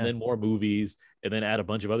and then more movies and then add a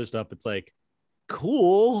bunch of other stuff, it's like,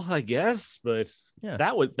 cool, I guess, but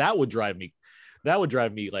that would drive me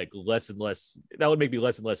like less and less. That would make me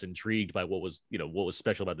less and less intrigued by what was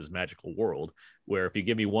special about this magical world, where if you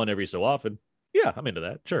give me one every so often, I'm into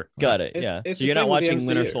that. Sure. Got it. So you're not watching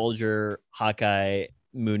Winter Soldier, Hawkeye,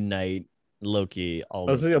 Moon Knight, Loki, all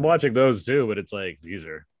those. I'm watching those too, but it's like, these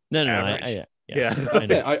are no. That's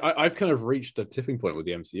it. I've kind of reached a tipping point with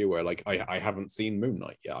the MCU where like I haven't seen Moon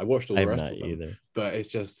Knight yet. I watched all the rest of them either. But it's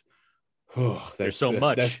just there's so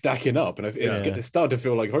much. They're stacking up, and it's starting to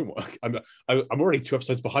feel like homework. I'm already 2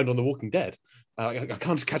 episodes behind on The Walking Dead. I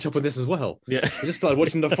can't catch up with this as well. I just started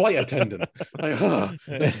watching The Flight Attendant.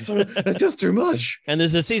 It's just too much. And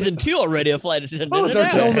there's a season 2 already of Flight Attendant. Oh, don't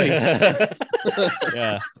tell me.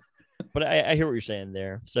 But I hear what you're saying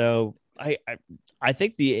there. So I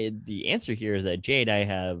think the answer here is that Jay and I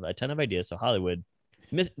have a ton of ideas. So Hollywood,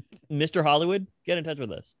 Mr. Hollywood, get in touch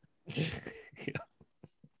with us.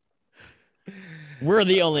 We're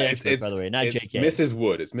the only experts, by the way, not JK. Mrs.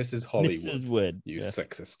 Wood. It's Mrs. Hollywood. Mrs. Wood. You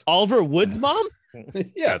sexist. Oliver Wood's mom?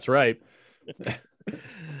 Yeah, that's right.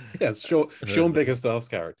 Yes, Sean Bickerstaff's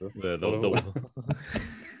character.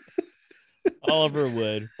 Oliver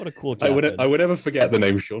Wood. What a cool captain. I would never forget the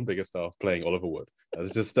name Sean Bickerstaff playing Oliver Wood.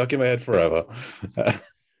 That's just stuck in my head forever.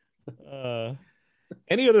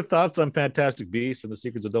 Any other thoughts on Fantastic Beasts and the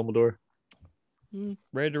Secrets of Dumbledore?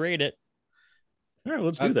 Ready to rate it. All right,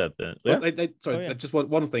 let's do that then. Just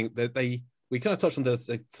one thing. We kind of touched on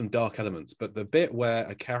this, some dark elements, but the bit where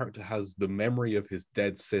a character has the memory of his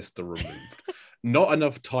dead sister removed, not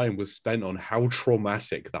enough time was spent on how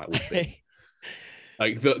traumatic that would be.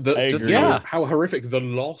 Like how horrific the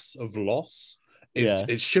loss of loss is.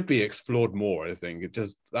 It should be explored more. I think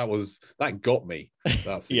that got me,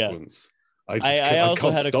 that sequence. I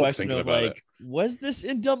also had a question of like, was this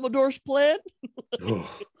in Dumbledore's plan?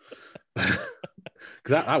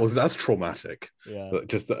 That's traumatic. But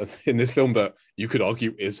just in this film that you could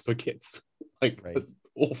argue is for kids. Like, that's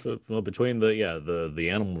awful. Well, between the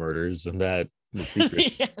animal murders and that, the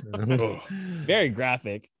secrets. Very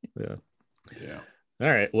graphic. Yeah. All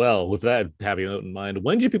right. Well, with that happy note in mind,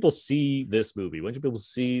 when did people see this movie? When did people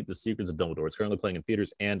see The Secrets of Dumbledore? It's currently playing in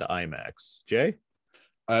theaters and IMAX. Jay?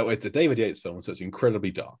 It's a David Yates film, so it's incredibly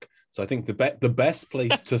dark. So I think the best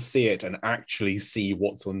place to see it and actually see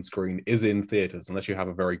what's on screen is in theaters, unless you have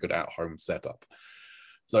a very good at-home setup.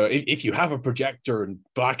 So if you have a projector and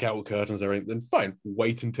blackout curtains and everything, then fine.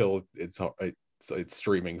 Wait until it's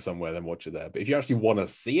streaming somewhere, then watch it there. But if you actually want to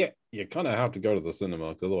see it, you kind of have to go to the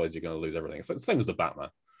cinema, because otherwise you're going to lose everything. It's like the same as the Batman.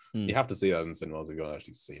 You have to see that in cinemas if you're going to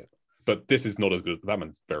actually see it. But this is not as good. The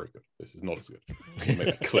Batman's very good. This is not as good. I'll make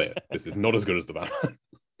that clear. This is not as good as the Batman.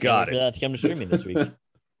 Got it. That's come to streaming this week.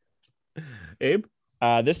 Abe?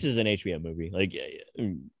 This is an HBO movie. Like,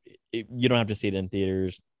 you don't have to see it in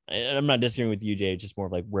theaters. And I'm not disagreeing with you, Jay. It's just more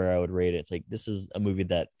of like where I would rate it. It's like, this is a movie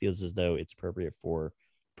that feels as though it's appropriate for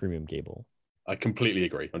premium cable. I completely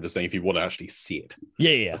agree. I'm just saying, if you want to actually see it.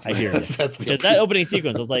 Yeah. I hear it. Because that opening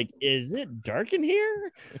sequence, I was like, is it dark in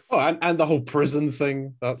here? Oh, and the whole prison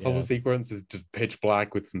thing, that whole sequence is just pitch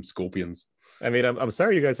black with some scorpions. I mean, I'm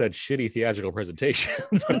sorry you guys had shitty theatrical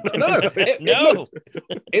presentations. No.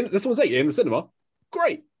 This one's in the cinema.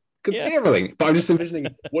 Great. Could see everything. But I'm just envisioning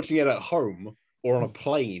watching it at home or on a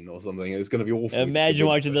plane or something. It's going to be awful. Imagine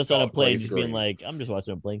watching this on a plane, just being like, I'm just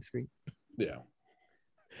watching a blank screen. Yeah.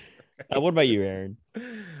 What about you, Aaron?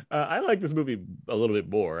 I like this movie a little bit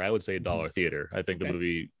more. I would say dollar theater. I think the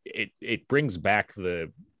movie it brings back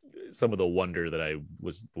some of the wonder that I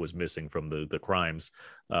was missing from the crimes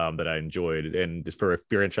that I enjoyed. And for a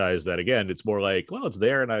franchise that, again, it's more like, well, it's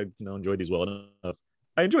there, and I enjoyed these well enough.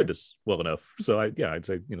 I enjoyed this well enough. So I'd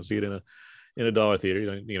say see it in a dollar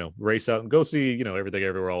theater, you know, race out and go see, you know, Everything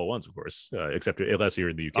Everywhere All at Once, of course, except unless you're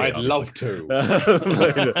in the UK. I'd obviously. love to.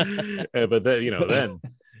 But then, you know,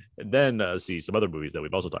 then see some other movies that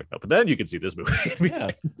we've also talked about. But then you can see this movie. Yeah.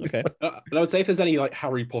 Okay. And I would say if there's any like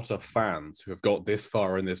Harry Potter fans who have got this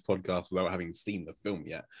far in this podcast without having seen the film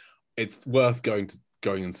yet, it's worth going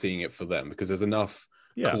and seeing it for them, because there's enough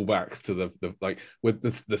callbacks to the like with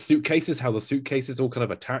the suitcases, how the suitcases all kind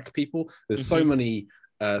of attack people. There's so many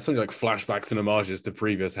something like flashbacks and homages to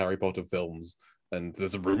previous Harry Potter films, and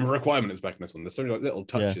there's a room requirement is back in this one. There's so many like little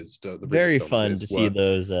touches to the very previous fun films. to It's see worth-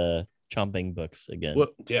 those chomping books again.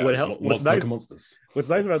 What's Monster nice, monsters. what's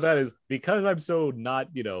nice about that is because I'm so not,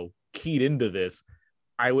 you know, keyed into this,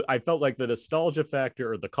 I felt like the nostalgia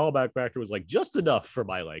factor or the callback factor was like just enough for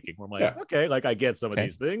my liking. Where I'm like, okay, like I get some of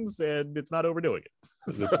these things and it's not overdoing it.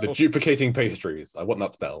 The duplicating pastries. I want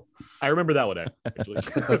that spell. I remember that one actually.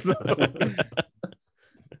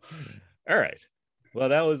 All right. Well,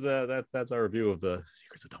 that was that's our review of the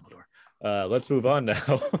Secrets of Dumbledore. Let's move on now.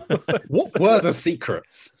 What were the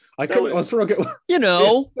secrets? I was trying to get. You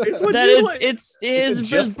know, it's what that it's his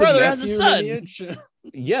just the brother has a nephew son. lineage?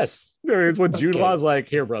 Yes, it's when Jude Okay. Law's like,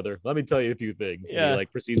 "Here, brother, let me tell you a few things." And Yeah. he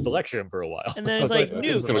like proceeds to lecture him for a while. And then I it's was like, like, that "New,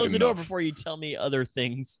 didn't seem like close the door enough. before you tell me other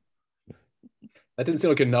things." That didn't seem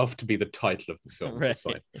like enough to be the title of the film. Right.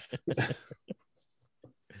 Fine.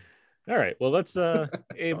 All right. Well, let's.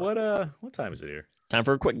 Abe, what time is it here? Time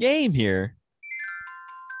for a quick game here.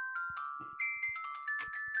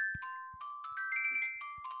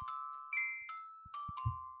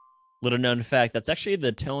 Little known fact, that's actually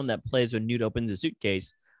the tone that plays when Newt opens a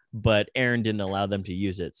suitcase, but Aaron didn't allow them to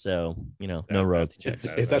use it. So, you know, no royalty checks.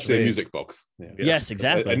 It's actually a music box. Yeah. Yes,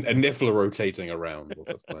 exactly. A niffler rotating around whilst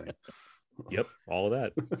that's playing. Yep, all of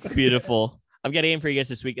that. Beautiful. I've got a game for you guys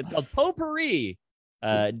this week. It's called Potpourri.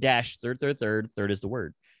 Dash third is the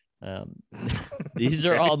word. These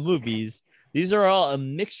are all movies. These are all a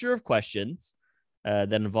mixture of questions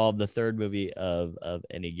that involve the third movie of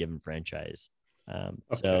any given franchise.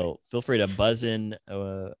 So feel free to buzz in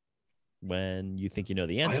when you think you know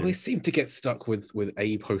the I answer. always seem to get stuck with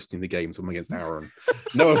Abe hosting the games when I'm against Aaron.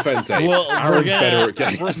 No offense, Abe. Well, Aaron's better at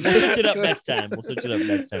games. We'll switch it up next time. We'll switch it up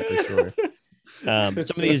next time for sure. Some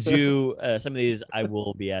of these I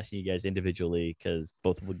will be asking you guys individually because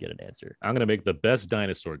both would get an answer. I'm gonna make the best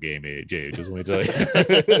dinosaur game, Jay. Just let me tell you.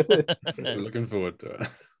 I'm looking forward to it.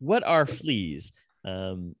 What are fleas?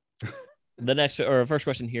 The first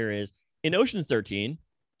question here is: in Ocean's 13,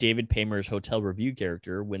 David Paymer's hotel review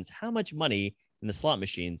character wins how much money in the slot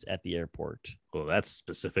machines at the airport? Well, that's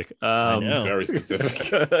specific. I know. Very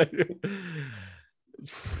specific.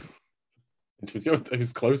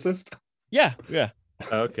 Who's closest? Yeah.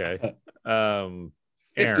 Okay. $50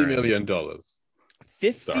 Aaron. million.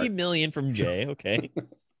 $50 million from Jay. Okay.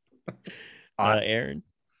 Aaron.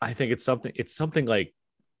 I think it's something like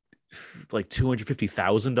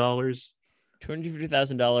 $250,000.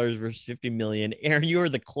 $250,000 versus $50 million. Aaron, you are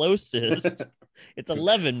the closest. It's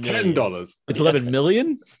 $11 million. $10. It's 11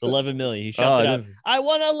 million. $11 million. He shouts Oh, it out. I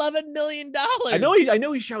won $11 million. I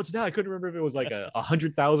know he shouts it out. I couldn't remember if it was like a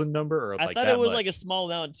 100,000 number or I like thought that it was much. like a small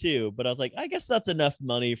amount too, but I was like, I guess that's enough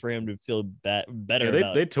money for him to feel better. Yeah,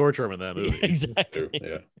 about they torture him in that movie. Exactly.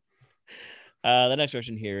 Yeah. The next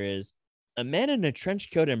question here is: a man in a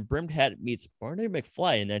trench coat and brimmed hat meets Barney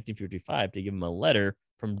McFly in 1955 to give him a letter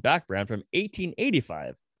from Doc Brown from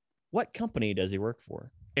 1885. What company does he work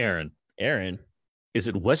for? Aaron, is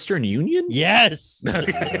it Western Union? Yes.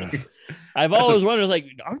 I've always wondered, like,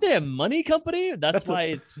 aren't they a money company? That's why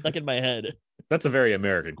it's stuck in my head. That's a very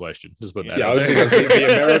American question. Just put that. Yeah, I out was there. thinking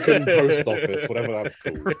the American Post Office, whatever that's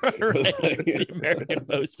called. Right, the American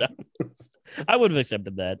Post Office. I would have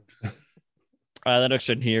accepted that. The next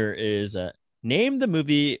one here is name the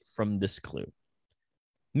movie from this clue.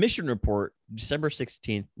 Mission Report, December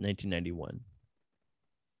 16th, 1991.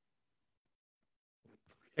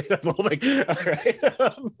 That's the whole thing. All right.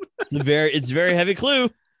 It's a very heavy clue.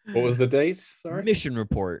 What was the date? Sorry. Mission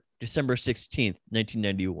Report, December 16th,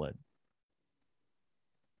 1991.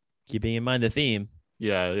 Keeping in mind the theme.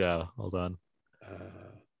 Yeah. Hold on.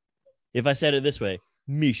 If I said it this way,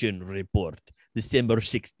 Mission Report, December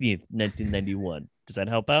 16th, 1991. Does that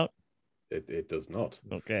help out? It does not.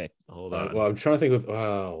 Okay. Hold on. Well, I'm trying to think of.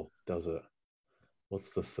 Oh, does it?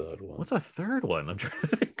 What's the third one? What's a third one? I'm trying to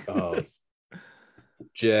think. Oh, it's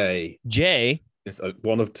J. It's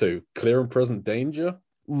one of two. Clear and Present Danger.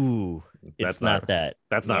 Ooh, it's not that.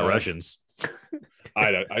 That's not Russians.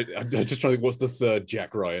 I'm just trying to think. What's the third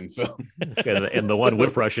Jack Ryan film? and the one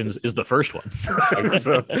with Russians is the first one.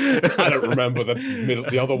 So, I don't remember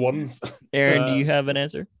the other ones. Aaron, do you have an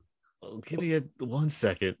answer? Give me 1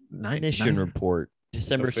 second. Mission Report,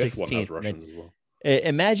 December The fifth one has 16th. Russians as well.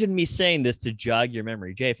 Imagine me saying this to jog your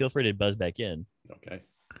memory. Jay, feel free to buzz back in. Okay.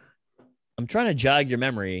 I'm trying to jog your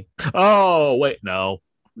memory. Oh wait, no.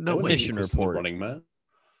 Mission Report. Running Man.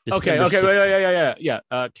 Okay. December 16th. Yeah.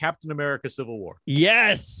 Captain America: Civil War.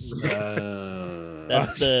 Yes.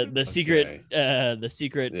 That's the secret. Okay. The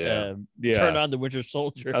secret. Yeah. Turn on the Winter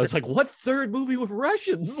Soldier. I was like, what third movie with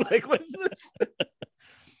Russians? Like, what's this?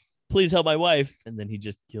 Please help my wife, and then he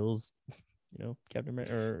just kills, Captain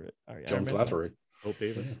America or John Iron Man. Slattery. Hope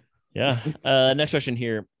Davis. Yeah. Next question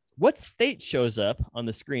here. What state shows up on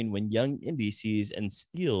the screen when young Indy sees and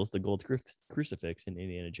steals the gold crucifix in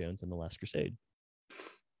Indiana Jones and the Last Crusade?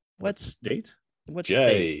 What state? What Jay.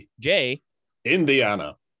 state? Jay.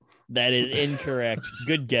 Indiana. That is incorrect.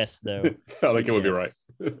 Good guess, though. I think it would be right.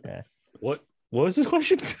 Yeah. What was this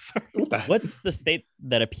question? Sorry. What's the state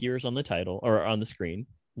that appears on the title or on the screen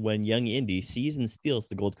when young Indy sees and steals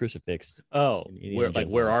the gold crucifix? Oh, in where Indiana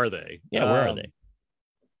Jones where and are Last they? Yeah, where are they?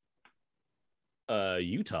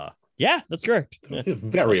 Utah. Yeah, that's correct. Yeah.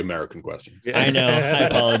 Very American questions. I know. I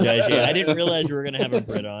apologize. Yeah, I didn't realize we were going to have a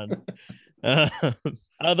Brit on.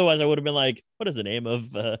 Otherwise, I would have been like, "What is the name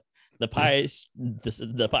of the pie?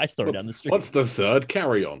 The pie store down the street?" What's the third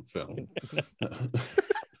Carry On film?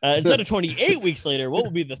 Instead of 28 weeks later, what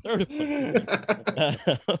will be the third one?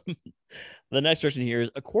 The next question here is: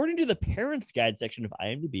 according to the Parents Guide section of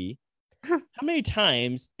IMDb, how many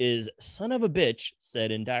times is "son of a bitch"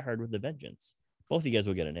 said in Die Hard with a Vengeance? Both of you guys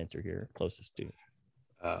will get an answer here, closest to.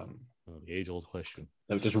 The age-old question.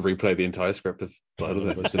 Let me just replay the entire script of Die Hard with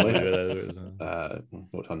a Vengeance in my head.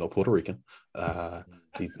 What I'm not Puerto Rican.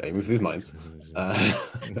 He's aiming with his minds. The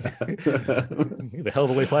hell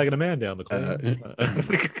of a way flagging a man down the corner.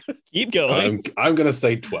 Keep going. I'm going to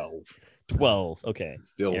say 12. 12. Okay.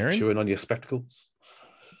 Still Aaron? chewing on your spectacles.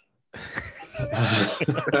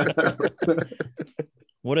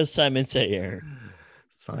 What does Simon say, Aaron?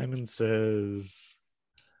 Simon says,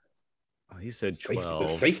 he said 12. The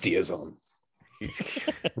safety is on.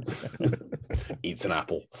 Eats an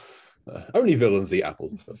apple. Only villains eat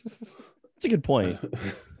apples. That's a good point.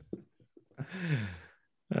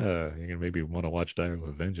 You're gonna maybe want to watch Die Hard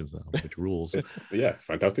with Vengeance now, which rules. Yeah,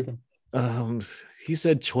 fantastic film. He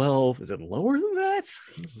said 12. Is it lower than that?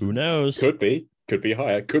 Who knows? Could be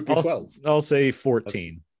higher. Could be 12. I'll say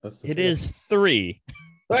 14. That's It is 3.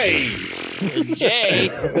 Hey, Jay,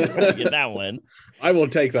 get that one. I will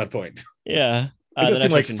take that point. Yeah.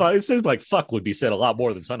 It seems like fuck would be said a lot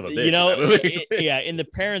more than son of a bitch. Yeah. In the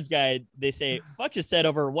Parents Guide, they say fuck is said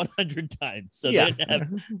over 100 times, so Yeah.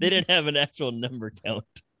 they didn't have an actual number count.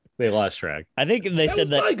 They lost track. I think they said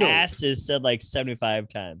was my that goal. ass is said like 75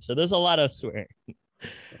 times, so there's a lot of swearing.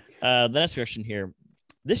 The next question here: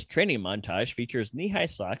 this training montage features knee-high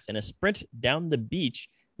socks and a sprint down the beach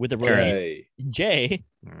with a Hey, Jay.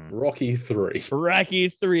 Rocky 3. Rocky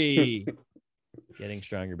 3. Getting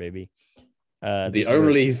stronger, baby. The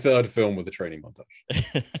only third film with a training montage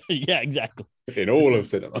yeah, exactly. in all of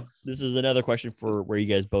cinema. This is another question for where you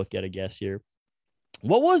guys both get a guess here.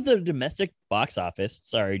 What was the domestic box office?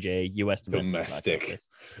 Sorry, Jay, U.S. domestic. Box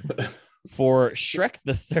office for Shrek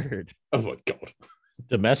the Third. Oh my god.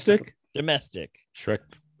 Domestic? Domestic. Shrek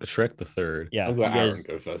the Third. Yeah. I'm glad Aaron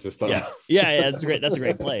go first this time. Yeah, that's great. That's a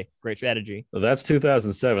great play. Great strategy. Well, that's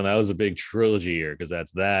 2007. That was a big trilogy year because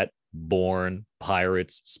that's that, Bourne,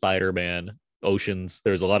 Pirates, Spider-Man, Oceans.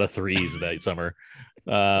 There's a lot of threes that summer.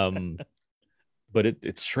 But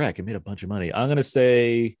it's Shrek. It made a bunch of money. I'm going to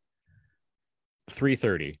say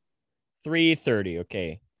 330. 330.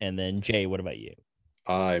 Okay. And then Jay, what about you?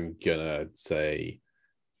 I'm gonna say,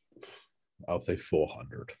 I'll say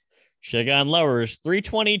 400. Should have gone lower.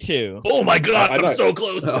 322. Oh my god, I'm so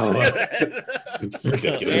close. Oh. It's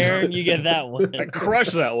ridiculous. Aaron, you get that one. I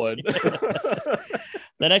crushed that one.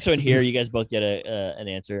 The next one here, you guys both get an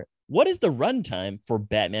answer. What is the runtime for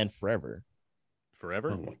Batman Forever?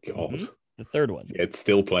 Forever? Oh my god. Mhm. The third one. It's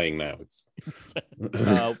still playing now. It's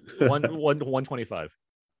 125.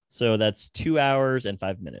 So that's 2 hours and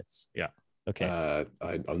 5 minutes. Yeah. Okay.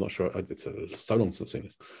 I'm not sure. It's so long since I've seen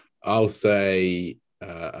this. I'll say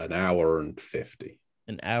an hour and 50.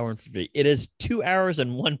 An hour and 50. It is 2 hours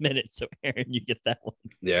and 1 minute. So Aaron, you get that one.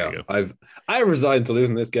 Yeah, I resigned to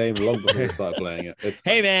losing this game long before I started playing it. It's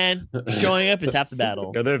Hey man, showing up is half the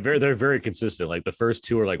battle. Yeah, they're very consistent. Like the first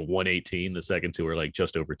two are like 118, the second two are like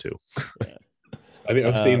just over 2. Yeah. I think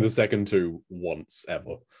I've seen the second two once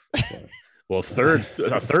ever. So. Well, third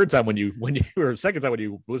time when you or second time when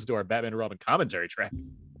you listen to our Batman and Robin commentary track.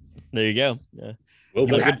 There you go. Yeah. Well,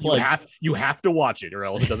 Got a you, good plug. you have to watch it, or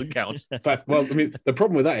else it doesn't count. But, well, I mean, the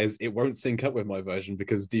problem with that is it won't sync up with my version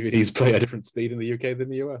because DVDs play at a different speed in the UK than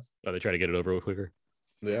the US. Oh, they try to get it over with quicker.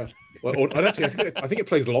 Yeah. Well, or, I think it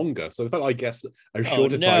plays longer. So the fact I guess a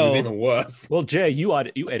shorter time is even worse. Well, Jay, you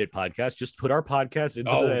edit podcasts. Just put our podcast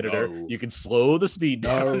into the editor. No. You can slow the speed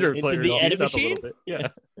down. Or Into the edit machine? Yeah.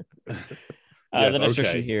 Yes, the next okay.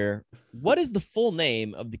 question here. What is the full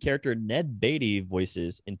name of the character Ned Beatty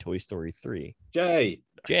voices in Toy Story 3? Jay,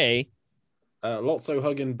 Lotso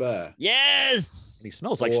Hugging Bear. Yes. He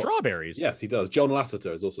smells like strawberries. Yes, he does. John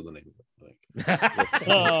Lasseter is also the name of it.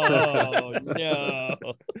 Oh no.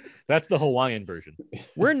 That's the Hawaiian version.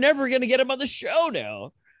 We're never gonna get him on the show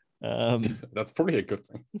now. That's probably a good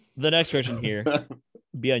thing. The next question here.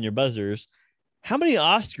 Be on your buzzers. How many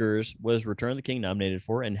Oscars was Return of the King nominated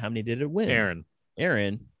for, and how many did it win?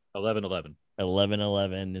 Aaron. 11-11.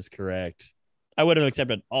 11-11 is correct. I would have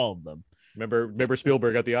accepted all of them. Remember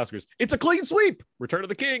Spielberg at the Oscars. It's a clean sweep. Return of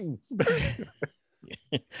the King.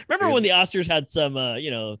 Remember when the Oscars had some,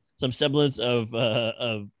 some semblance of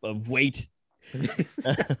weight?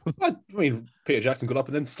 I mean, Peter Jackson got up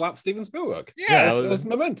and then slapped Steven Spielberg. Yeah, it was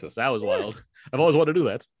momentous. That was wild. I've always wanted to do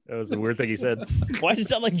that. That was a weird thing he said. Why does it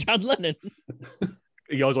sound like John Lennon?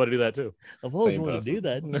 You always want to do that too. I've always wanted to do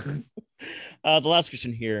that. The last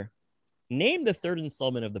question here. Name the third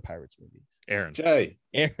installment of the Pirates movies. Aaron. Jay.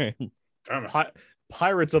 Aaron.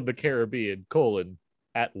 Pirates of the Caribbean,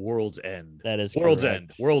 at World's End. That is World's correct.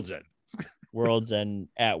 End. World's End. World's End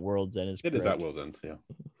at World's End is correct. It is at World's End, yeah.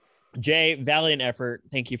 Jay, valiant effort.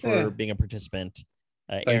 Thank you for being a participant.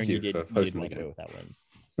 Aaron, you did for hosting the go game with that one.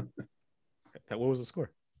 What was the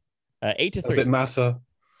score? 8-3. Does it matter?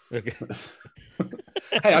 Okay.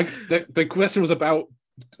 Hey, the question was about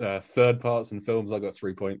third parts in films. I got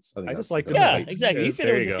 3 points. I just like to Yeah, know. exactly. You fit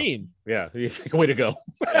There in with you the go. theme. Yeah, way to go.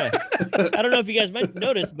 Yeah. I don't know if you guys might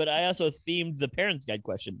notice, but I also themed the Parents Guide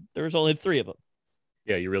question. There was only 3 of them.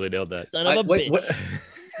 Yeah, you really nailed that. Son of a bitch.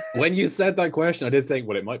 When you said that question, I did think,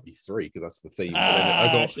 well, it might be 3 because that's the theme.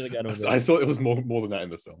 I should've gone with I it. thought it was more than that in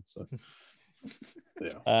the film. So,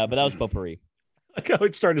 yeah. But that was potpourri. Like how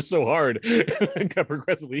it started so hard and got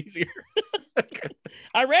progressively easier.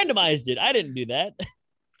 I randomized it. I didn't do that.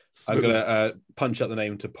 I'm gonna punch out the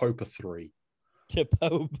name to Popa 3. To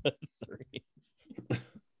Popa 3.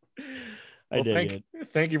 I dig it.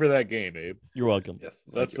 Thank you for that game, Abe. You're welcome. Yes.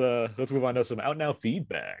 Let's move on to some out now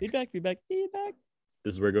feedback. Feedback.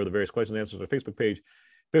 This is where we go to the various questions and answers on our Facebook page.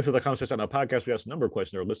 Facebook.com/out now podcast. We asked a number of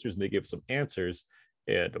questions to our listeners and they gave some answers.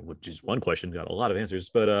 And which is one question, got a lot of answers.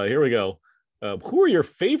 But here we go. Who are your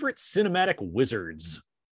favorite cinematic wizards?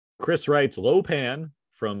 Chris writes Lopan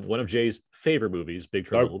from one of Jay's favorite movies, Big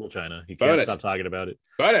Trouble in Little China. He can't stop talking about it.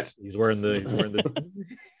 Got it. He's wearing the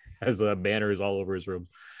has banners all over his room.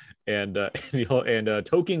 And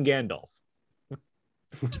Token Gandalf.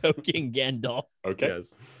 Token Gandalf. Okay.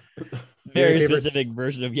 Yes. Very specific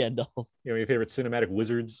version of Gandalf. You know your favorite cinematic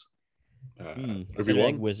wizards? Cinematic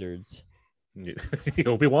Obi-Wan. wizards.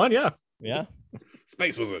 Obi-Wan, yeah. Yeah.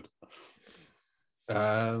 Space Wizard.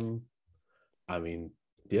 I mean,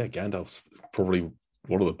 yeah, Gandalf's probably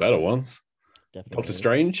one of the better ones. Definitely. Doctor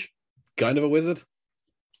Strange, kind of a wizard.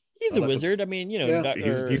 He's a wizard. I mean,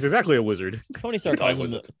 He's exactly a wizard. Tony Stark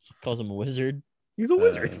calls him a wizard. He's a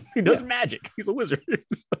wizard. He does magic. He's a wizard.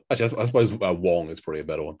 Actually, I suppose Wong is probably a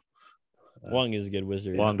better one. Wong is a good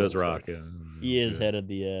wizard. Wong does rock. Yeah. He is head of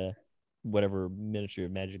the whatever Ministry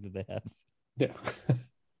of Magic that they have. Yeah.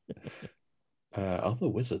 Other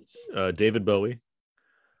wizards. David Bowie.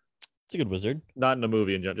 It's a good wizard. Not in the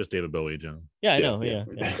movie, and just David Bowie, John. Yeah, I know. Yeah.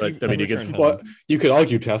 But I mean, you could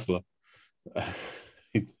argue Tesla.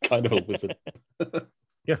 He's kind of a wizard.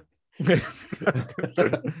 Yeah.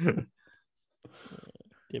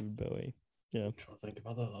 David Bowie. Yeah. I'm trying to think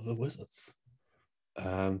of other wizards.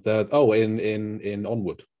 In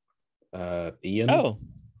Onward. Ian. Oh.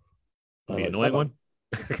 The annoying one.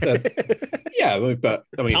 Yeah, but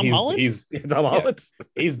I mean, Tom Holland? he's Tom Holland.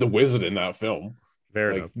 He's the wizard in that film.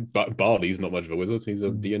 Fair enough. But Barley's not much of a wizard. He's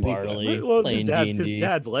a D&D player. Well, his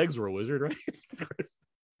dad's legs were a wizard, right?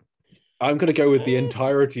 I'm going to go with the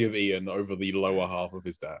entirety of Ian over the lower half of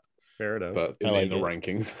his dad. Fair enough. But in the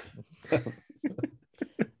rankings.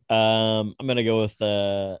 I'm gonna go with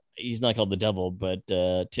he's not called the devil, but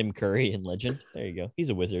Tim Curry in Legend. There you go. He's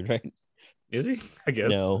a wizard, right? Is he? I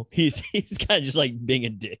guess. No, he's kind of just like being a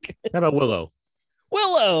dick. How about Willow?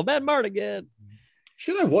 Willow, Matt Mardigan.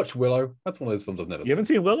 Should I watch Willow? That's one of those films I've never seen. You haven't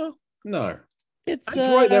seen Willow? No. It's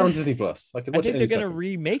right there on Disney Plus. I could watch think it. they're gonna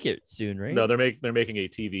remake it soon, right? No, they're making a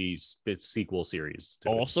TV sequel series.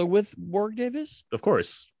 Also with Warwick Davis? Of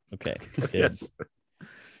course. Okay. Yes.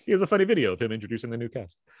 He has a funny video of him introducing the new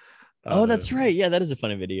cast. Oh, that's right. Yeah, that is a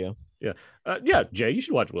funny video. Yeah, Jay, you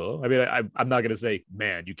should watch Willow. I mean, I'm not gonna say,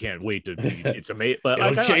 man, you can't wait to. It's amazing, but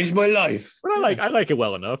It'll change my life. But I like it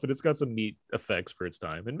well enough, and it's got some neat effects for its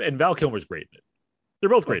time. And Val Kilmer's great in it. They're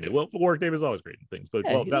both great. Okay. Well, Warwick Davis is always great in things, but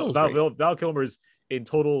Val Kilmer's in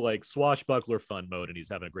total like swashbuckler fun mode, and he's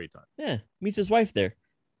having a great time. Yeah, meets his wife there.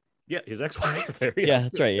 Yeah, his ex-wife there. Yeah,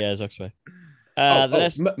 that's right. Yeah, his ex-wife.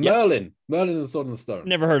 Merlin and the Sword and the Stone.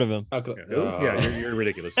 Never heard of him. You're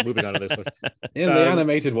ridiculous. Moving on to this one. In the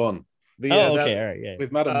animated one. Okay, all right, yeah.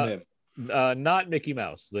 With Madam Mim. Not Mickey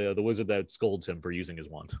Mouse, the wizard that scolds him for using his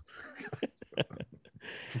wand.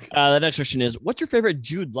 The next question is, what's your favorite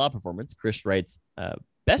Jude Law performance? Chris writes,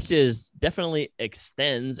 best is definitely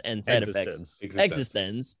Extends and Side Effects.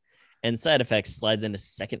 Existence and Side Effects slides into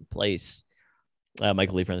second place.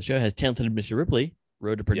 Michael Lee from the show has Talented Mr. Ripley,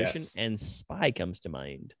 Road to Perdition, and Spy comes to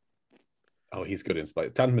mind. Oh, he's good in Spy.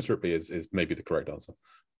 Talented Mr. Ripley is maybe the correct answer.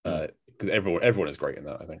 Because everyone is great in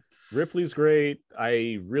that, I think. Ripley's great.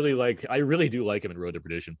 I really do like him in Road to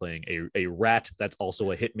Perdition, playing a rat that's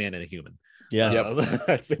also a hitman and a human. Yeah.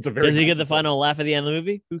 It's a very. Does he get the final laugh at the end of the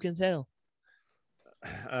movie? Who can tell?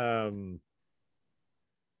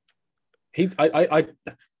 He's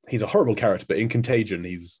a horrible character, but in Contagion,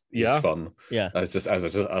 he's fun. Yeah, as a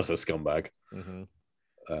scumbag. Mm-hmm.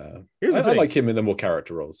 I like him in the more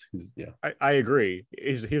character roles. I agree.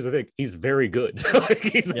 Here's the thing: he's very good.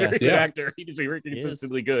 He's a very good actor. He's very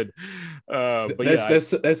consistently good. But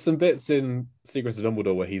there's some bits in Secrets of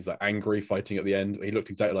Dumbledore where he's like angry fighting at the end. He looked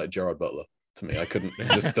exactly like Gerard Butler to me. I couldn't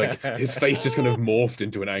just like his face just kind of morphed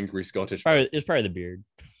into an angry Scottish. It's probably the beard.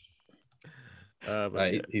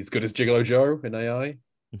 He's good as Gigolo Joe in AI.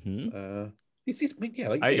 Mm-hmm.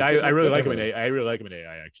 I really like him in AI. I really like him in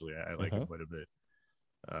AI. Actually, I like him quite a bit.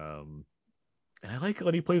 And I like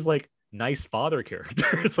when he plays like nice father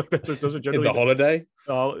characters. Like those are generally in The Holiday.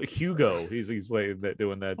 Oh, Hugo, he's doing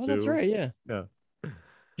that too. That's right. Yeah. Do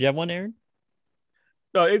you have one, Aaron?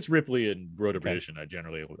 No, it's Ripley and Road to Perdition. I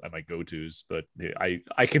might go tos, but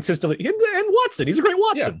I consistently and Watson. He's a great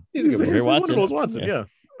Watson. Yeah, he's a great Watson. Yeah.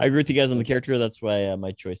 I agree with you guys on the character. That's why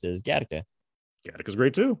my choice is Gattaca. Gattaca's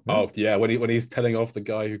great too. Oh yeah, when he's telling off the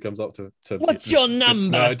guy who comes up to what's your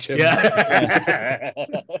number? Yeah.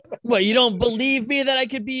 What, you don't believe me that I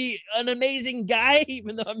could be an amazing guy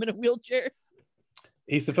even though I'm in a wheelchair?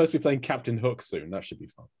 He's supposed to be playing Captain Hook soon. That should be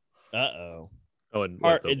fun. Oh, and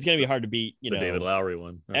it's gonna be hard to beat. The David Lowery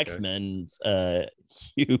one. Okay. X-Men's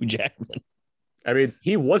Hugh Jackman. I mean,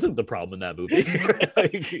 he wasn't the problem in that movie.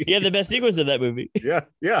 He had the best sequence in that movie. Yeah.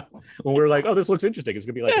 When we were like, "Oh, this looks interesting. It's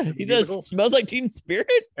gonna be like he does. Smells like Teen Spirit."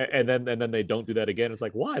 And then they don't do that again. It's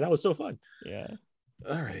like, why? That was so fun. Yeah.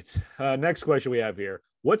 All right. Next question we have here: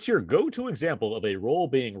 what's your go-to example of a role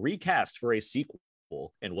being recast for a sequel,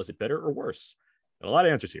 and was it better or worse? And a lot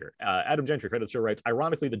of answers here. Adam Gentry, friend of the show, writes,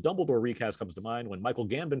 ironically, the Dumbledore recast comes to mind. When Michael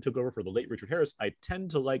Gambon took over for the late Richard Harris, I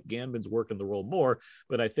tend to like Gambon's work in the role more,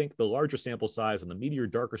 but I think the larger sample size and the meatier,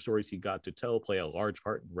 darker stories he got to tell play a large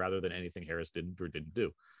part rather than anything Harris didn't or didn't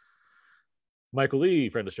do. Michael Lee,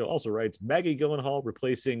 friend of the show, also writes, Maggie Gyllenhaal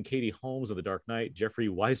replacing Katie Holmes in The Dark Knight, Jeffrey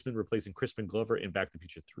Weissman replacing Crispin Glover in Back to the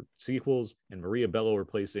Future sequels, and Maria Bello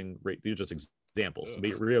replacing, these are just examples,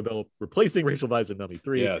 Maria Bello replacing Rachel Weisz in Mummy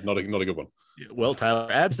 3. Yeah, not a good one. Well, Tyler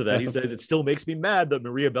adds to that. He says, it still makes me mad that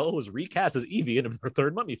Maria Bello was recast as Evie in her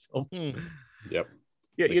third Mummy film. Yep.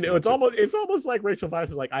 Yeah, it's almost like Rachel Weisz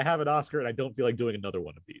is like, I have an Oscar and I don't feel like doing another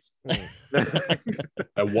one of these.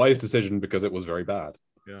 A wise decision because it was very bad.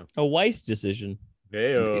 Yeah. A Weiss decision.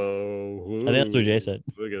 Heyo. I think that's what Jay said.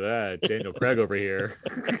 Look at that. Daniel Craig over here.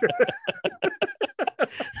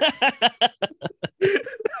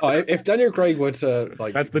 If Daniel Craig were to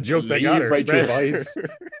that's the joke they got her. Rachel Weisz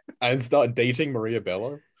and start dating Maria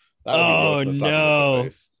Bello. Oh no.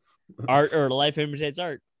 Art or life imitates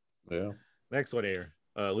art. Yeah. Next one here.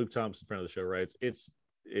 Luke Thompson, friend of the show, writes, it's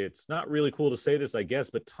not really cool to say this, I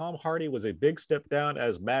guess, but Tom Hardy was a big step down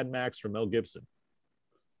as Mad Max from Mel Gibson.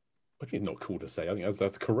 What do you mean not cool to say? I think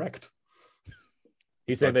that's correct.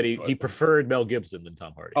 He's saying that he preferred Mel Gibson than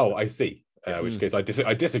Tom Hardy. Oh, I see. In which case I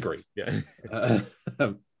disagree. Yeah.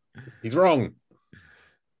 He's wrong.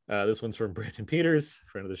 This one's from Brandon Peters,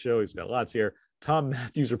 friend of the show. He's got lots here. Tom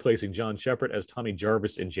Matthews replacing John Shepard as Tommy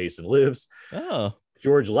Jarvis in Jason Lives. Oh.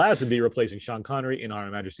 George Lazenby replacing Sean Connery in Our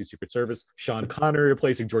Majesty's Secret Service. Sean Connery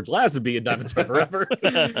replacing George Lazenby in Diamonds Are Forever.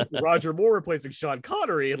 Roger Moore replacing Sean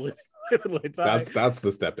Connery in Live and Let Die. That's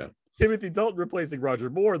the step down. Timothy Dalton replacing Roger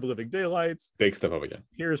Moore in The Living Daylights. Big step up again.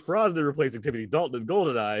 Pierce Brosnan replacing Timothy Dalton in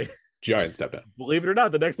GoldenEye. Giant step down. Believe it or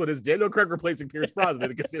not, the next one is Daniel Craig replacing Pierce Brosnan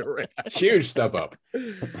in Casino Royale. Huge step up.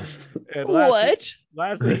 And What?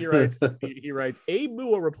 Lastly, he writes Abe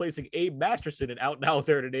Mua replacing Abe Masterson in Out Now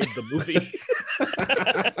There to Name the movie.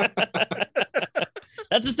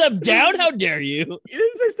 That's a step down. How dare you? He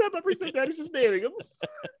didn't say step up or step down. He's just naming him.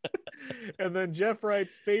 And then Jeff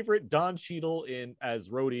writes favorite Don Cheadle as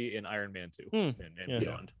Rhodey in Iron Man 2 and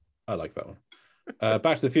beyond. I like that one.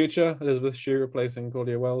 Back to the Future, Elizabeth Shue replacing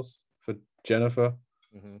Claudia Wells for Jennifer.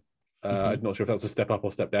 I'm not sure if that's a step up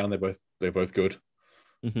or step down. They're both good.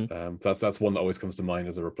 That's one that always comes to mind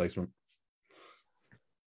as a replacement.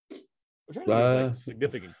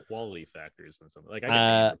 Significant quality factors and something like I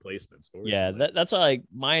get replacements. That's like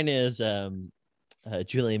mine is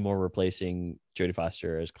Julianne Moore replacing Jodie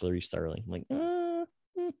Foster as Clarice Starling. I'm like,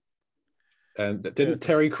 and didn't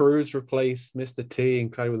Terry Crews replace Mr. T in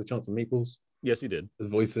Cloudy with the Chance of Meatballs? Yes, he did.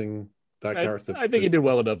 Voicing that character. I think he did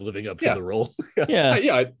well enough living up to the role. No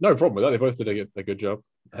problem with that. They both did a good job.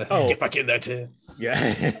 Get back in there, too.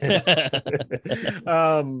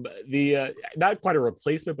 The not quite a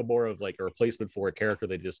replacement, but more of like a replacement for a character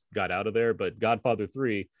they just got out of there. But Godfather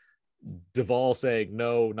 3, Duvall saying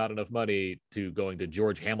no, not enough money to going to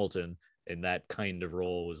George Hamilton in that kind of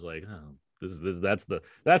role was like, oh, that's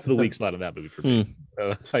the weak spot in that movie for me.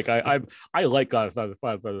 Like I like Godfather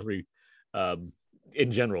 3 in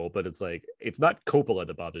general, but it's like it's not Coppola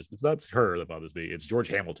that bothers me. It's not her that bothers me. It's George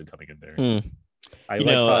Hamilton coming in there. I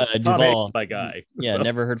like Tom Hanks, my guy. Yeah, so.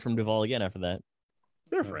 Never heard from Duvall again after that.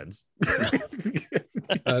 They're friends.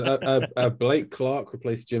 Blake Clark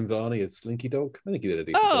replaced Jim Varney as Slinky Dog. I think he did a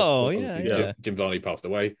decent job. Jim Varney passed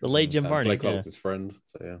away. The late Jim Varney. Blake Clark was his friend.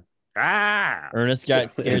 So yeah. Ernest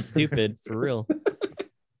got scared stupid for real.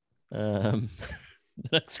 The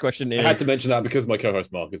next question is. I had to mention that because my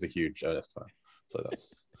co-host Mark is a huge Ernest fan. So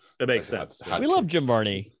that makes sense. We love Jim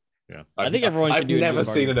Varney. Yeah, I think everyone can do. I've never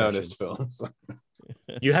seen an Ernest film. So.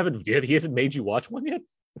 You haven't? He hasn't made you watch one yet?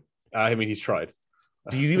 I mean, he's tried.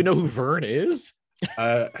 Do you even know who Vern is?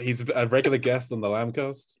 He's a regular guest on the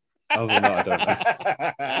Lambcast. Other than that,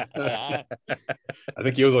 I don't know. I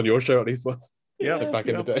think he was on your show at least once. Yeah, back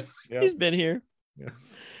in the day. Yeah. He's been here. Yeah.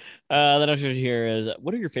 The next one here is: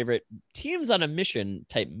 what are your favorite teams on a mission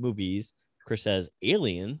type movies? Chris says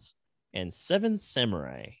Aliens and Seven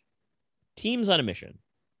Samurai. Teams on a mission.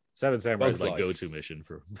 Seven Samurai is like go-to mission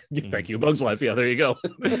for. Thank you, Bugs Life. Yeah, there you go.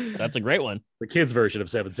 That's a great one. The kids' version of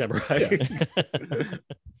Seven Samurai.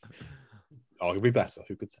 Arguably better.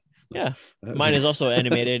 Who could say? Yeah, mine is also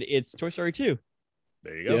animated. It's Toy Story 2.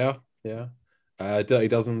 There you go. Yeah. Dirty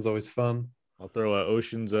Dozen's always fun. I'll throw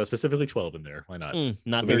Oceans, specifically 12 in there. Why not?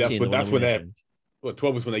 Not 13. That's when they're. Well,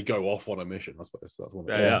 12 is when they go off on a mission. I suppose that's one.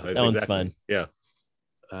 That one's fun. Yeah.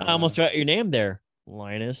 I almost forgot your name there,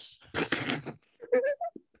 Linus.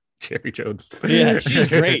 Cherry Jones. Yeah, she's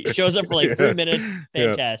great. Shows up for like 3 minutes.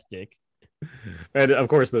 Fantastic. Yeah. And of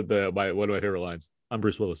course, one of my favorite lines. I'm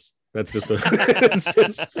Bruce Willis. That's just in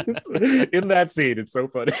that scene. It's so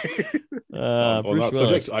funny. On that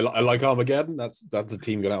subject, I like Armageddon. That's a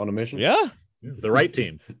team going out on a mission. Yeah, the right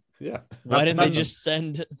team. Yeah. Why didn't they just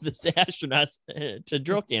send the astronauts to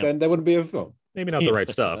drill camp? Then there wouldn't be a film. Maybe not the right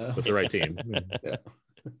stuff, but the right team. Yeah.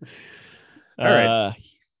 All right.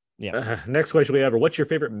 Yeah. Next question we have: what's your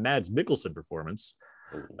favorite Mads Mikkelsen performance?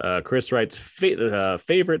 Chris writes,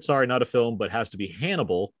 favorite. Sorry, not a film, but has to be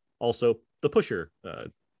Hannibal. Also, The Pusher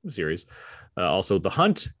series. Also, The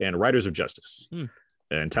Hunt and Riders of Justice.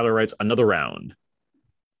 And Tyler writes, Another Round.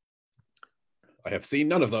 I have seen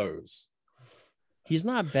none of those. He's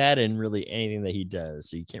not bad in really anything that he does,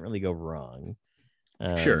 so you can't really go wrong.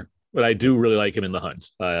 Sure. But I do really like him in The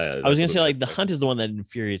Hunt. I was going to say, like, The Hunt is the one that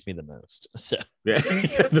infuriates me the most. So yeah,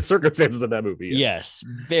 the circumstances of that movie. Yes,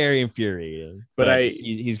 very infuriating. But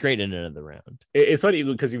he's great in Another Round. It's funny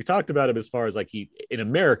because you've talked about him as far as like in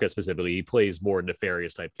America specifically, he plays more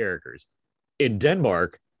nefarious type characters. In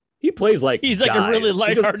Denmark, he plays like he's like a really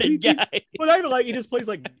lighthearted guy. But not even like he just plays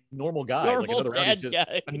like normal guy. Normal like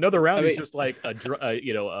Another round is just like a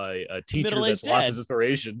teacher that's lost his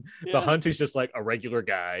inspiration. Yeah. The Hunt is just like a regular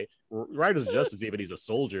guy. Riders of Justice, even he's a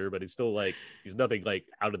soldier, but he's still like he's nothing like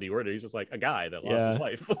out of the ordinary. He's just like a guy that lost his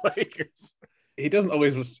life. He doesn't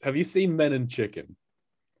always. Have you seen Men and Chicken?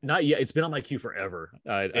 Not yet. It's been on my queue forever.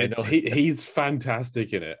 I know he's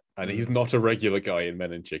fantastic in it, and he's not a regular guy in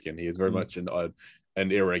Men and Chicken. He is very much an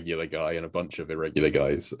irregular guy and a bunch of irregular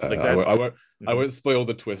guys. I won't spoil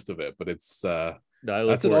the twist of it, but it's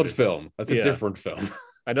that's an odd film. That's a different film.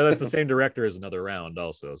 I know that's the same director as Another Round,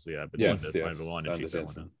 also. So yeah, but yes.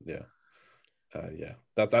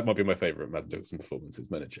 That might be my favorite Mads Mikkelsen performance is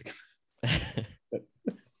Men and Chicken.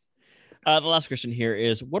 The last question here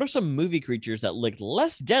is: what are some movie creatures that look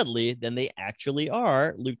less deadly than they actually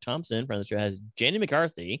are? Luke Thompson, friend of the show, has Jenny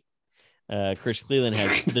McCarthy. Chris Cleveland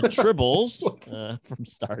has the Tribbles from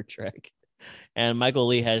Star Trek, and Michael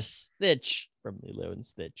Lee has Stitch from Lilo and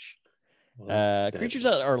Stitch. Creatures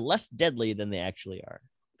that are less deadly than they actually are.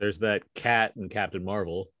 There's that cat in Captain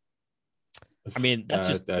Marvel. I mean, that's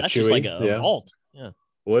just Chewie, like a vault. Yeah.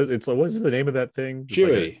 What's the name of that thing? It's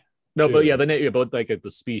Chewie. Like no, Chewie. But yeah, the name, but like the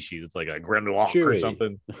species, it's like a Grimlock or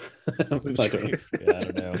something. I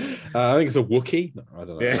don't know. I think it's a Wookiee. No, I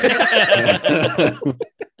don't know.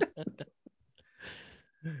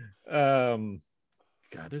 Yeah.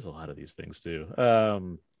 God, there's a lot of these things too.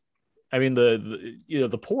 I mean,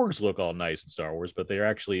 the porgs look all nice in Star Wars, but they're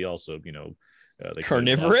actually also, they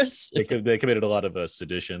carnivorous. They committed a lot of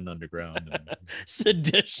sedition underground. And,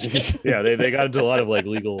 sedition. Yeah, they got into a lot of like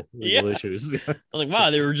legal issues. I was like, wow,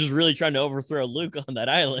 they were just really trying to overthrow Luke on that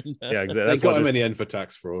island. Yeah, exactly. They got him in the end for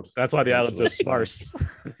tax fraud. That's why the island's so sparse.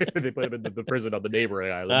 They put him in the prison on the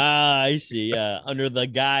neighboring island. Ah, I see. Yeah, under the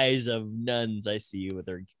guise of nuns, I see what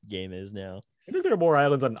their game is now. I think there are more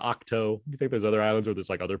islands on Octo. You think there's other islands where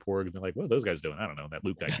there's like other porgs and they're like, what are those guys doing? I don't know. That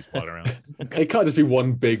Luke guy keeps floating around. It can't just be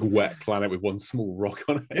one big wet planet with one small rock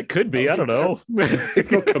on it. It could be. I don't know.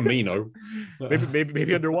 It's not Camino.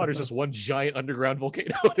 maybe underwater is just one giant underground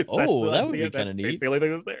volcano. That would be kind of neat. It's the only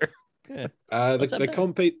thing that's there. Yeah. The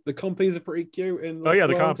compies are pretty cute. The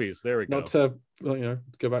compies. There we go. Not to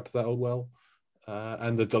go back to that old well,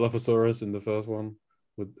 and the Dilophosaurus in the first one.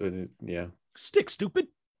 Stick stupid.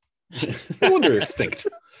 No wonder you're extinct.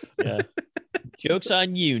 Yeah. Joke's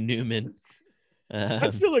on you, Newman.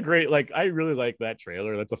 That's still a great, I really like that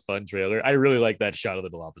trailer. That's a fun trailer. I really like that shot of the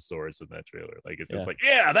Dilophosaurus in that trailer. It's just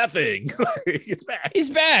that thing. It's back. He's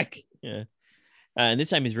back. Yeah. And this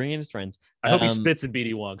time he's bringing his friends. I hope he spits in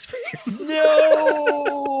BD Wong's face.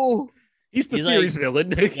 No! He's series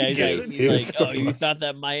villain. Yeah, he's like, oh, you thought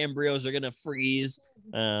that my embryos are going to freeze?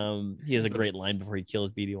 He has a great line before he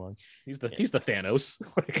kills BD Wong. He's the Thanos.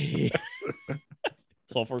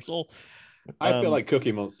 Soul for soul. I feel like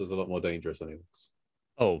Cookie Monster's a lot more dangerous than he looks.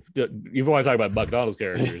 Oh, you want to talk about McDonald's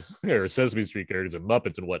characters or Sesame Street characters and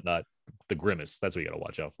Muppets and whatnot? The Grimace. That's what you got to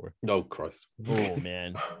watch out for. Oh, Christ. Oh,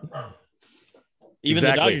 man. Even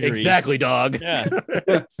the dog agrees. Exactly, dog. Yeah.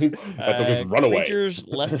 That dog just run away. Creatures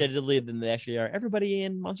less deadly than they actually are. Everybody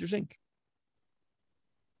in Monsters, Inc.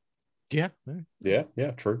 Yeah.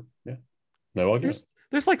 Yeah, true. Yeah. No argument.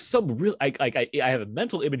 There's like some real I have a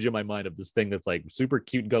mental image in my mind of this thing that's like super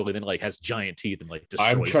cute and goat and then like has giant teeth and like destroys.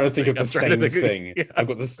 I'm trying to think of the same thing. Yeah. I've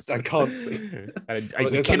got this. I can't.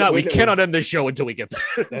 We cannot end this show until we get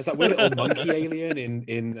this. There's that weird little monkey alien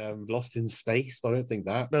in Lost in Space, but I don't think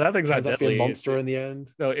that. No, that thing's not deadly. A monster in the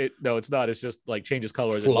end. No, it's not. It's just like changes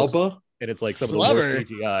color. Flubber, and it's like some of the worst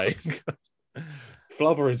CGI.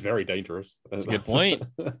 Flubber is very dangerous. That's a good point.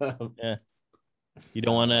 Yeah. You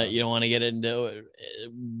don't want to get into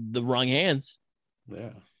the wrong hands. Yeah,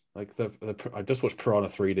 like I just watched Piranha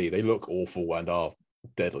 3D. They look awful and are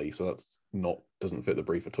deadly, so doesn't fit the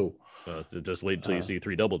brief at all. Just wait until you see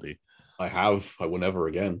 3 Double D. I will never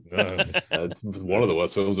again. It's one of the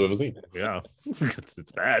worst films I've ever seen. Yeah,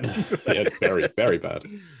 it's bad. Yeah, it's very, very bad.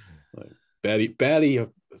 Like, barely a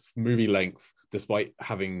movie length, despite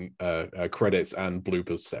having credits and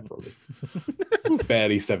bloopers separately.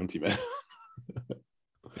 Barely 70 minutes.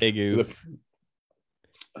 Big oof.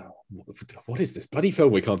 What is this bloody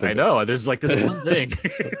film? We can't think. I know. There's like this one thing.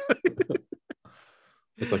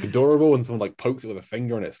 It's like adorable, and someone like pokes it with a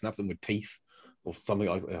finger, and it snaps them with teeth, or something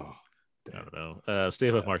like. Oh, I don't know. Stay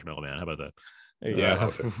with Marshmallow Man. How about that? Yeah,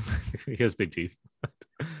 okay. He has big teeth.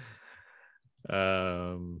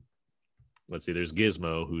 Let's see. There's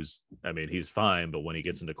Gizmo, he's fine, but when he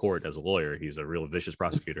gets into court as a lawyer, he's a real vicious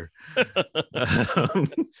prosecutor.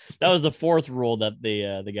 That was the 4th rule that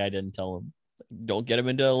the guy didn't tell him. Don't get him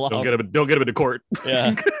into law. Don't get him into court.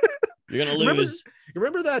 Yeah, you're gonna lose.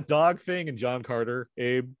 Remember that dog thing in John Carter,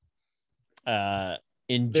 Abe?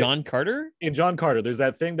 In John Carter, there's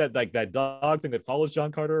that thing that dog thing that follows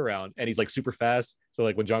John Carter around, and he's like super fast. So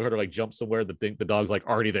like when John Carter like jumps somewhere, the dog's like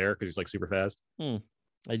already there because he's like super fast.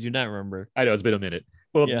 I do not remember. I know, it's been a minute.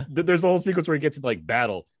 Well, yeah. There's a whole sequence where he gets into like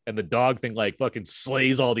battle, and the dog thing like fucking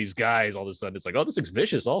slays all these guys. All of a sudden, it's like, oh, this thing's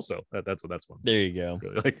vicious. Also, that's one. There you go.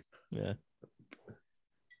 Really like, yeah.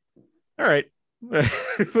 All right,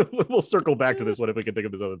 we'll circle back to this one if we can think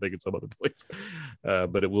of this other thing at some other point.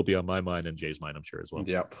 But it will be on my mind and Jay's mind, I'm sure, as well.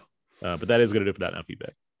 Yep. But that is going to do for that now.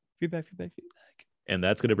 Feedback. Feedback. And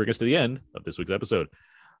that's going to bring us to the end of this week's episode.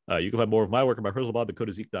 You can find more of my work on my personal blog,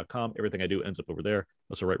 thecodeofzeke.com. Everything I do ends up over there. I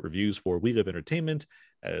also write reviews for We Live Entertainment,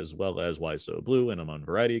 as well as Why So Blue, and I'm on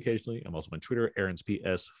Variety occasionally. I'm also on Twitter, Aaron's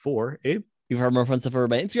PS4. Abe? You've heard more fun stuff over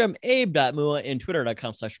by Instagram, abe.mua, and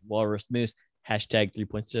twitter.com/walrusmoose, hashtag 3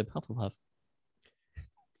 points to Hufflepuff.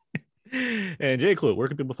 And Jay Clue, where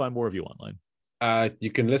can people find more of you online?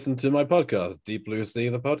 You can listen to my podcast, Deep Blue Sea,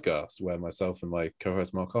 the podcast, where myself and my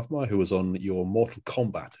co-host Mark Hoffmeyer, who was on your Mortal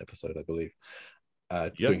Kombat episode, I believe,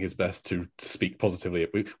 doing his best to speak positively.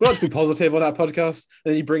 We like to be positive on our podcast,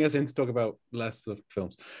 and then you bring us in to talk about less of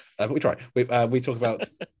films. But we try. We talk about,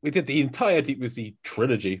 we did the entire Deep Blue Sea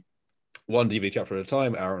trilogy, one DVD chapter at a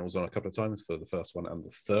time. Aaron was on a couple of times for the first one and the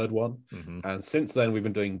third one. And since then, we've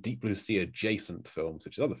been doing Deep Blue Sea adjacent films,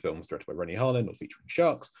 which is other films directed by Rennie Harlin or featuring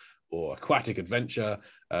sharks or aquatic adventure.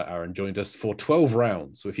 Aaron joined us for 12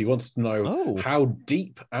 rounds. So if you want to know how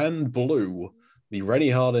deep and blue the Rennie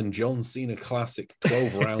Harlin John Cena classic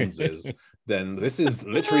 12 rounds is, then this is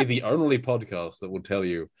literally the only podcast that will tell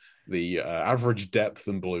you the average depth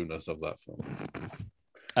and blueness of that film.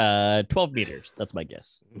 12 meters. That's my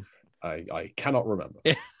guess. I cannot remember.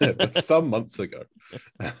 It was some months ago.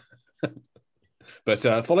 But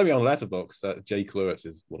follow me on Letterboxd. Jay Cluett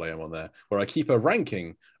is what I am on there, where I keep a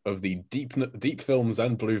ranking of the deep films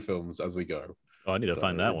and blue films as we go. Oh, I need to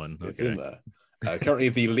find that one. It's in there. Currently,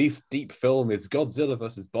 the least deep film is Godzilla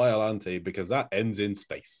vs. Biollante, because that ends in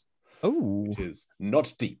space. Oh, which is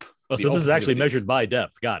not deep. Oh, so this is actually measured by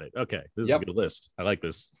depth. Got it. Okay, this is a good list. I like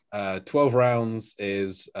this. 12 rounds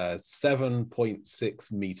is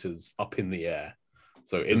 7.6 meters up in the air.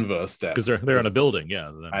 So inverse depth. Because they're in a building,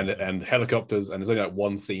 yeah. And helicopters, and there's only like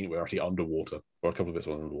one scene where actually underwater, or a couple of bits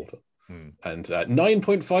were underwater. And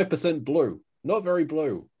 9.5% blue. Not very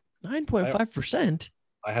blue. 9.5%?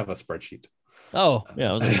 I have a spreadsheet. Oh,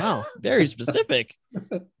 yeah. I was like, wow, very specific.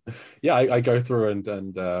 Yeah, I go through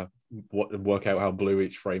and work out how blue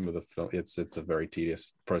each frame of the film. It's a very tedious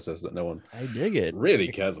process that no one really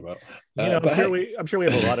cares about. I'm sure we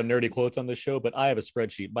have a lot of nerdy quotes on this show, but I have a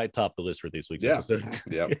spreadsheet might top the list for this week's episode.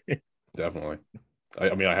 Yeah, definitely.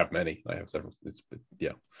 I mean, I have many. I have several.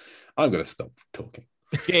 I'm going to stop talking.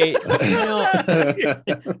 Jay,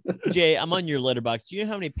 Jay, I'm on your Letterboxd. Do you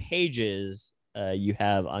know how many pages you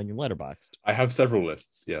have on your Letterboxd? I have several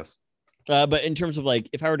lists. Yes. But in terms of like,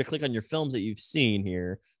 if I were to click on your films that you've seen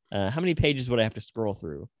here, how many pages would I have to scroll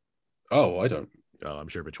through? Oh, I don't. Oh, I'm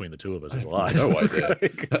sure between the two of us, there's a lot. No idea.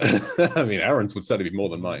 I mean, Aaron's would certainly be more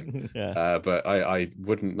than mine. Yeah. But I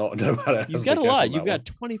wouldn't not know how to. You've got a lot. You've got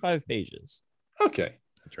 25 pages. Okay.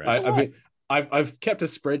 I mean, I've kept a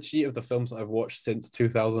spreadsheet of the films that I've watched since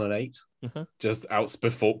 2008, just out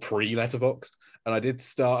before pre-Letterboxd, and I did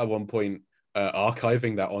start at one point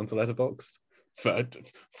archiving that onto Letterboxd for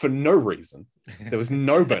no reason. There was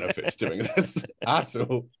no benefit to doing this at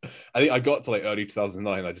all. I think I got to like early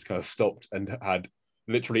 2009. I just kind of stopped and had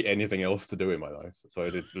literally anything else to do in my life, so I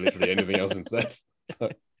did literally anything else instead.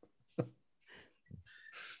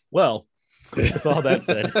 Well, with all that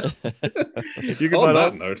said, you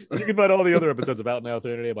can find all the other episodes of Out Now with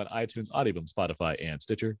Abe on iTunes, Audioboom, Spotify, and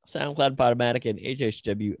Stitcher, SoundCloud, Podomatic, and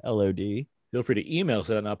HHWLOD. Feel free to email us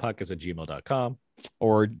at outnowpodcast@gmail.com,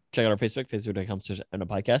 or check out our Facebook,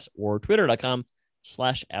 facebook.com/outnowpodcast, or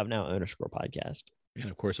twitter.com/outnow_podcast. And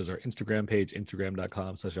of course, there's our Instagram page,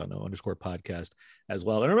 instagram.com/outnow_podcast as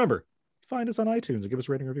well. And remember, find us on iTunes and give us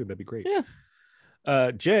a rating review. That'd be great. Yeah.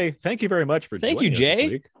 Jay, thank you very much for joining us this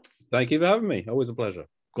week. Thank you for having me. Always a pleasure.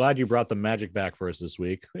 Glad you brought the magic back for us this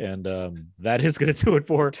week. And that is going to do it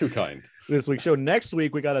for Too kind. This week's show. Next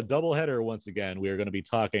week, we got a double header once again. We are going to be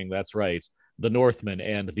talking, that's right, The Northman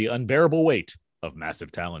and The Unbearable Weight of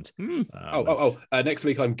Massive Talent. Next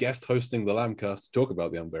week, I'm guest hosting the Lambcast to talk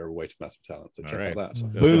about The Unbearable Weight of Massive Talent. So check out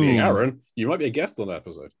that. Boom. Aaron, you might be a guest on that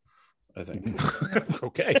episode, I think.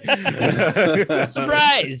 Okay.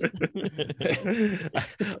 Surprise!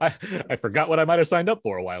 I forgot what I might have signed up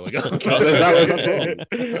for a while ago. Wrong.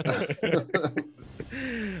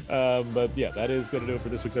 But yeah, that is going to do it for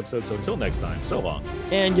this week's episode. So until next time, so long.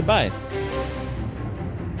 And goodbye.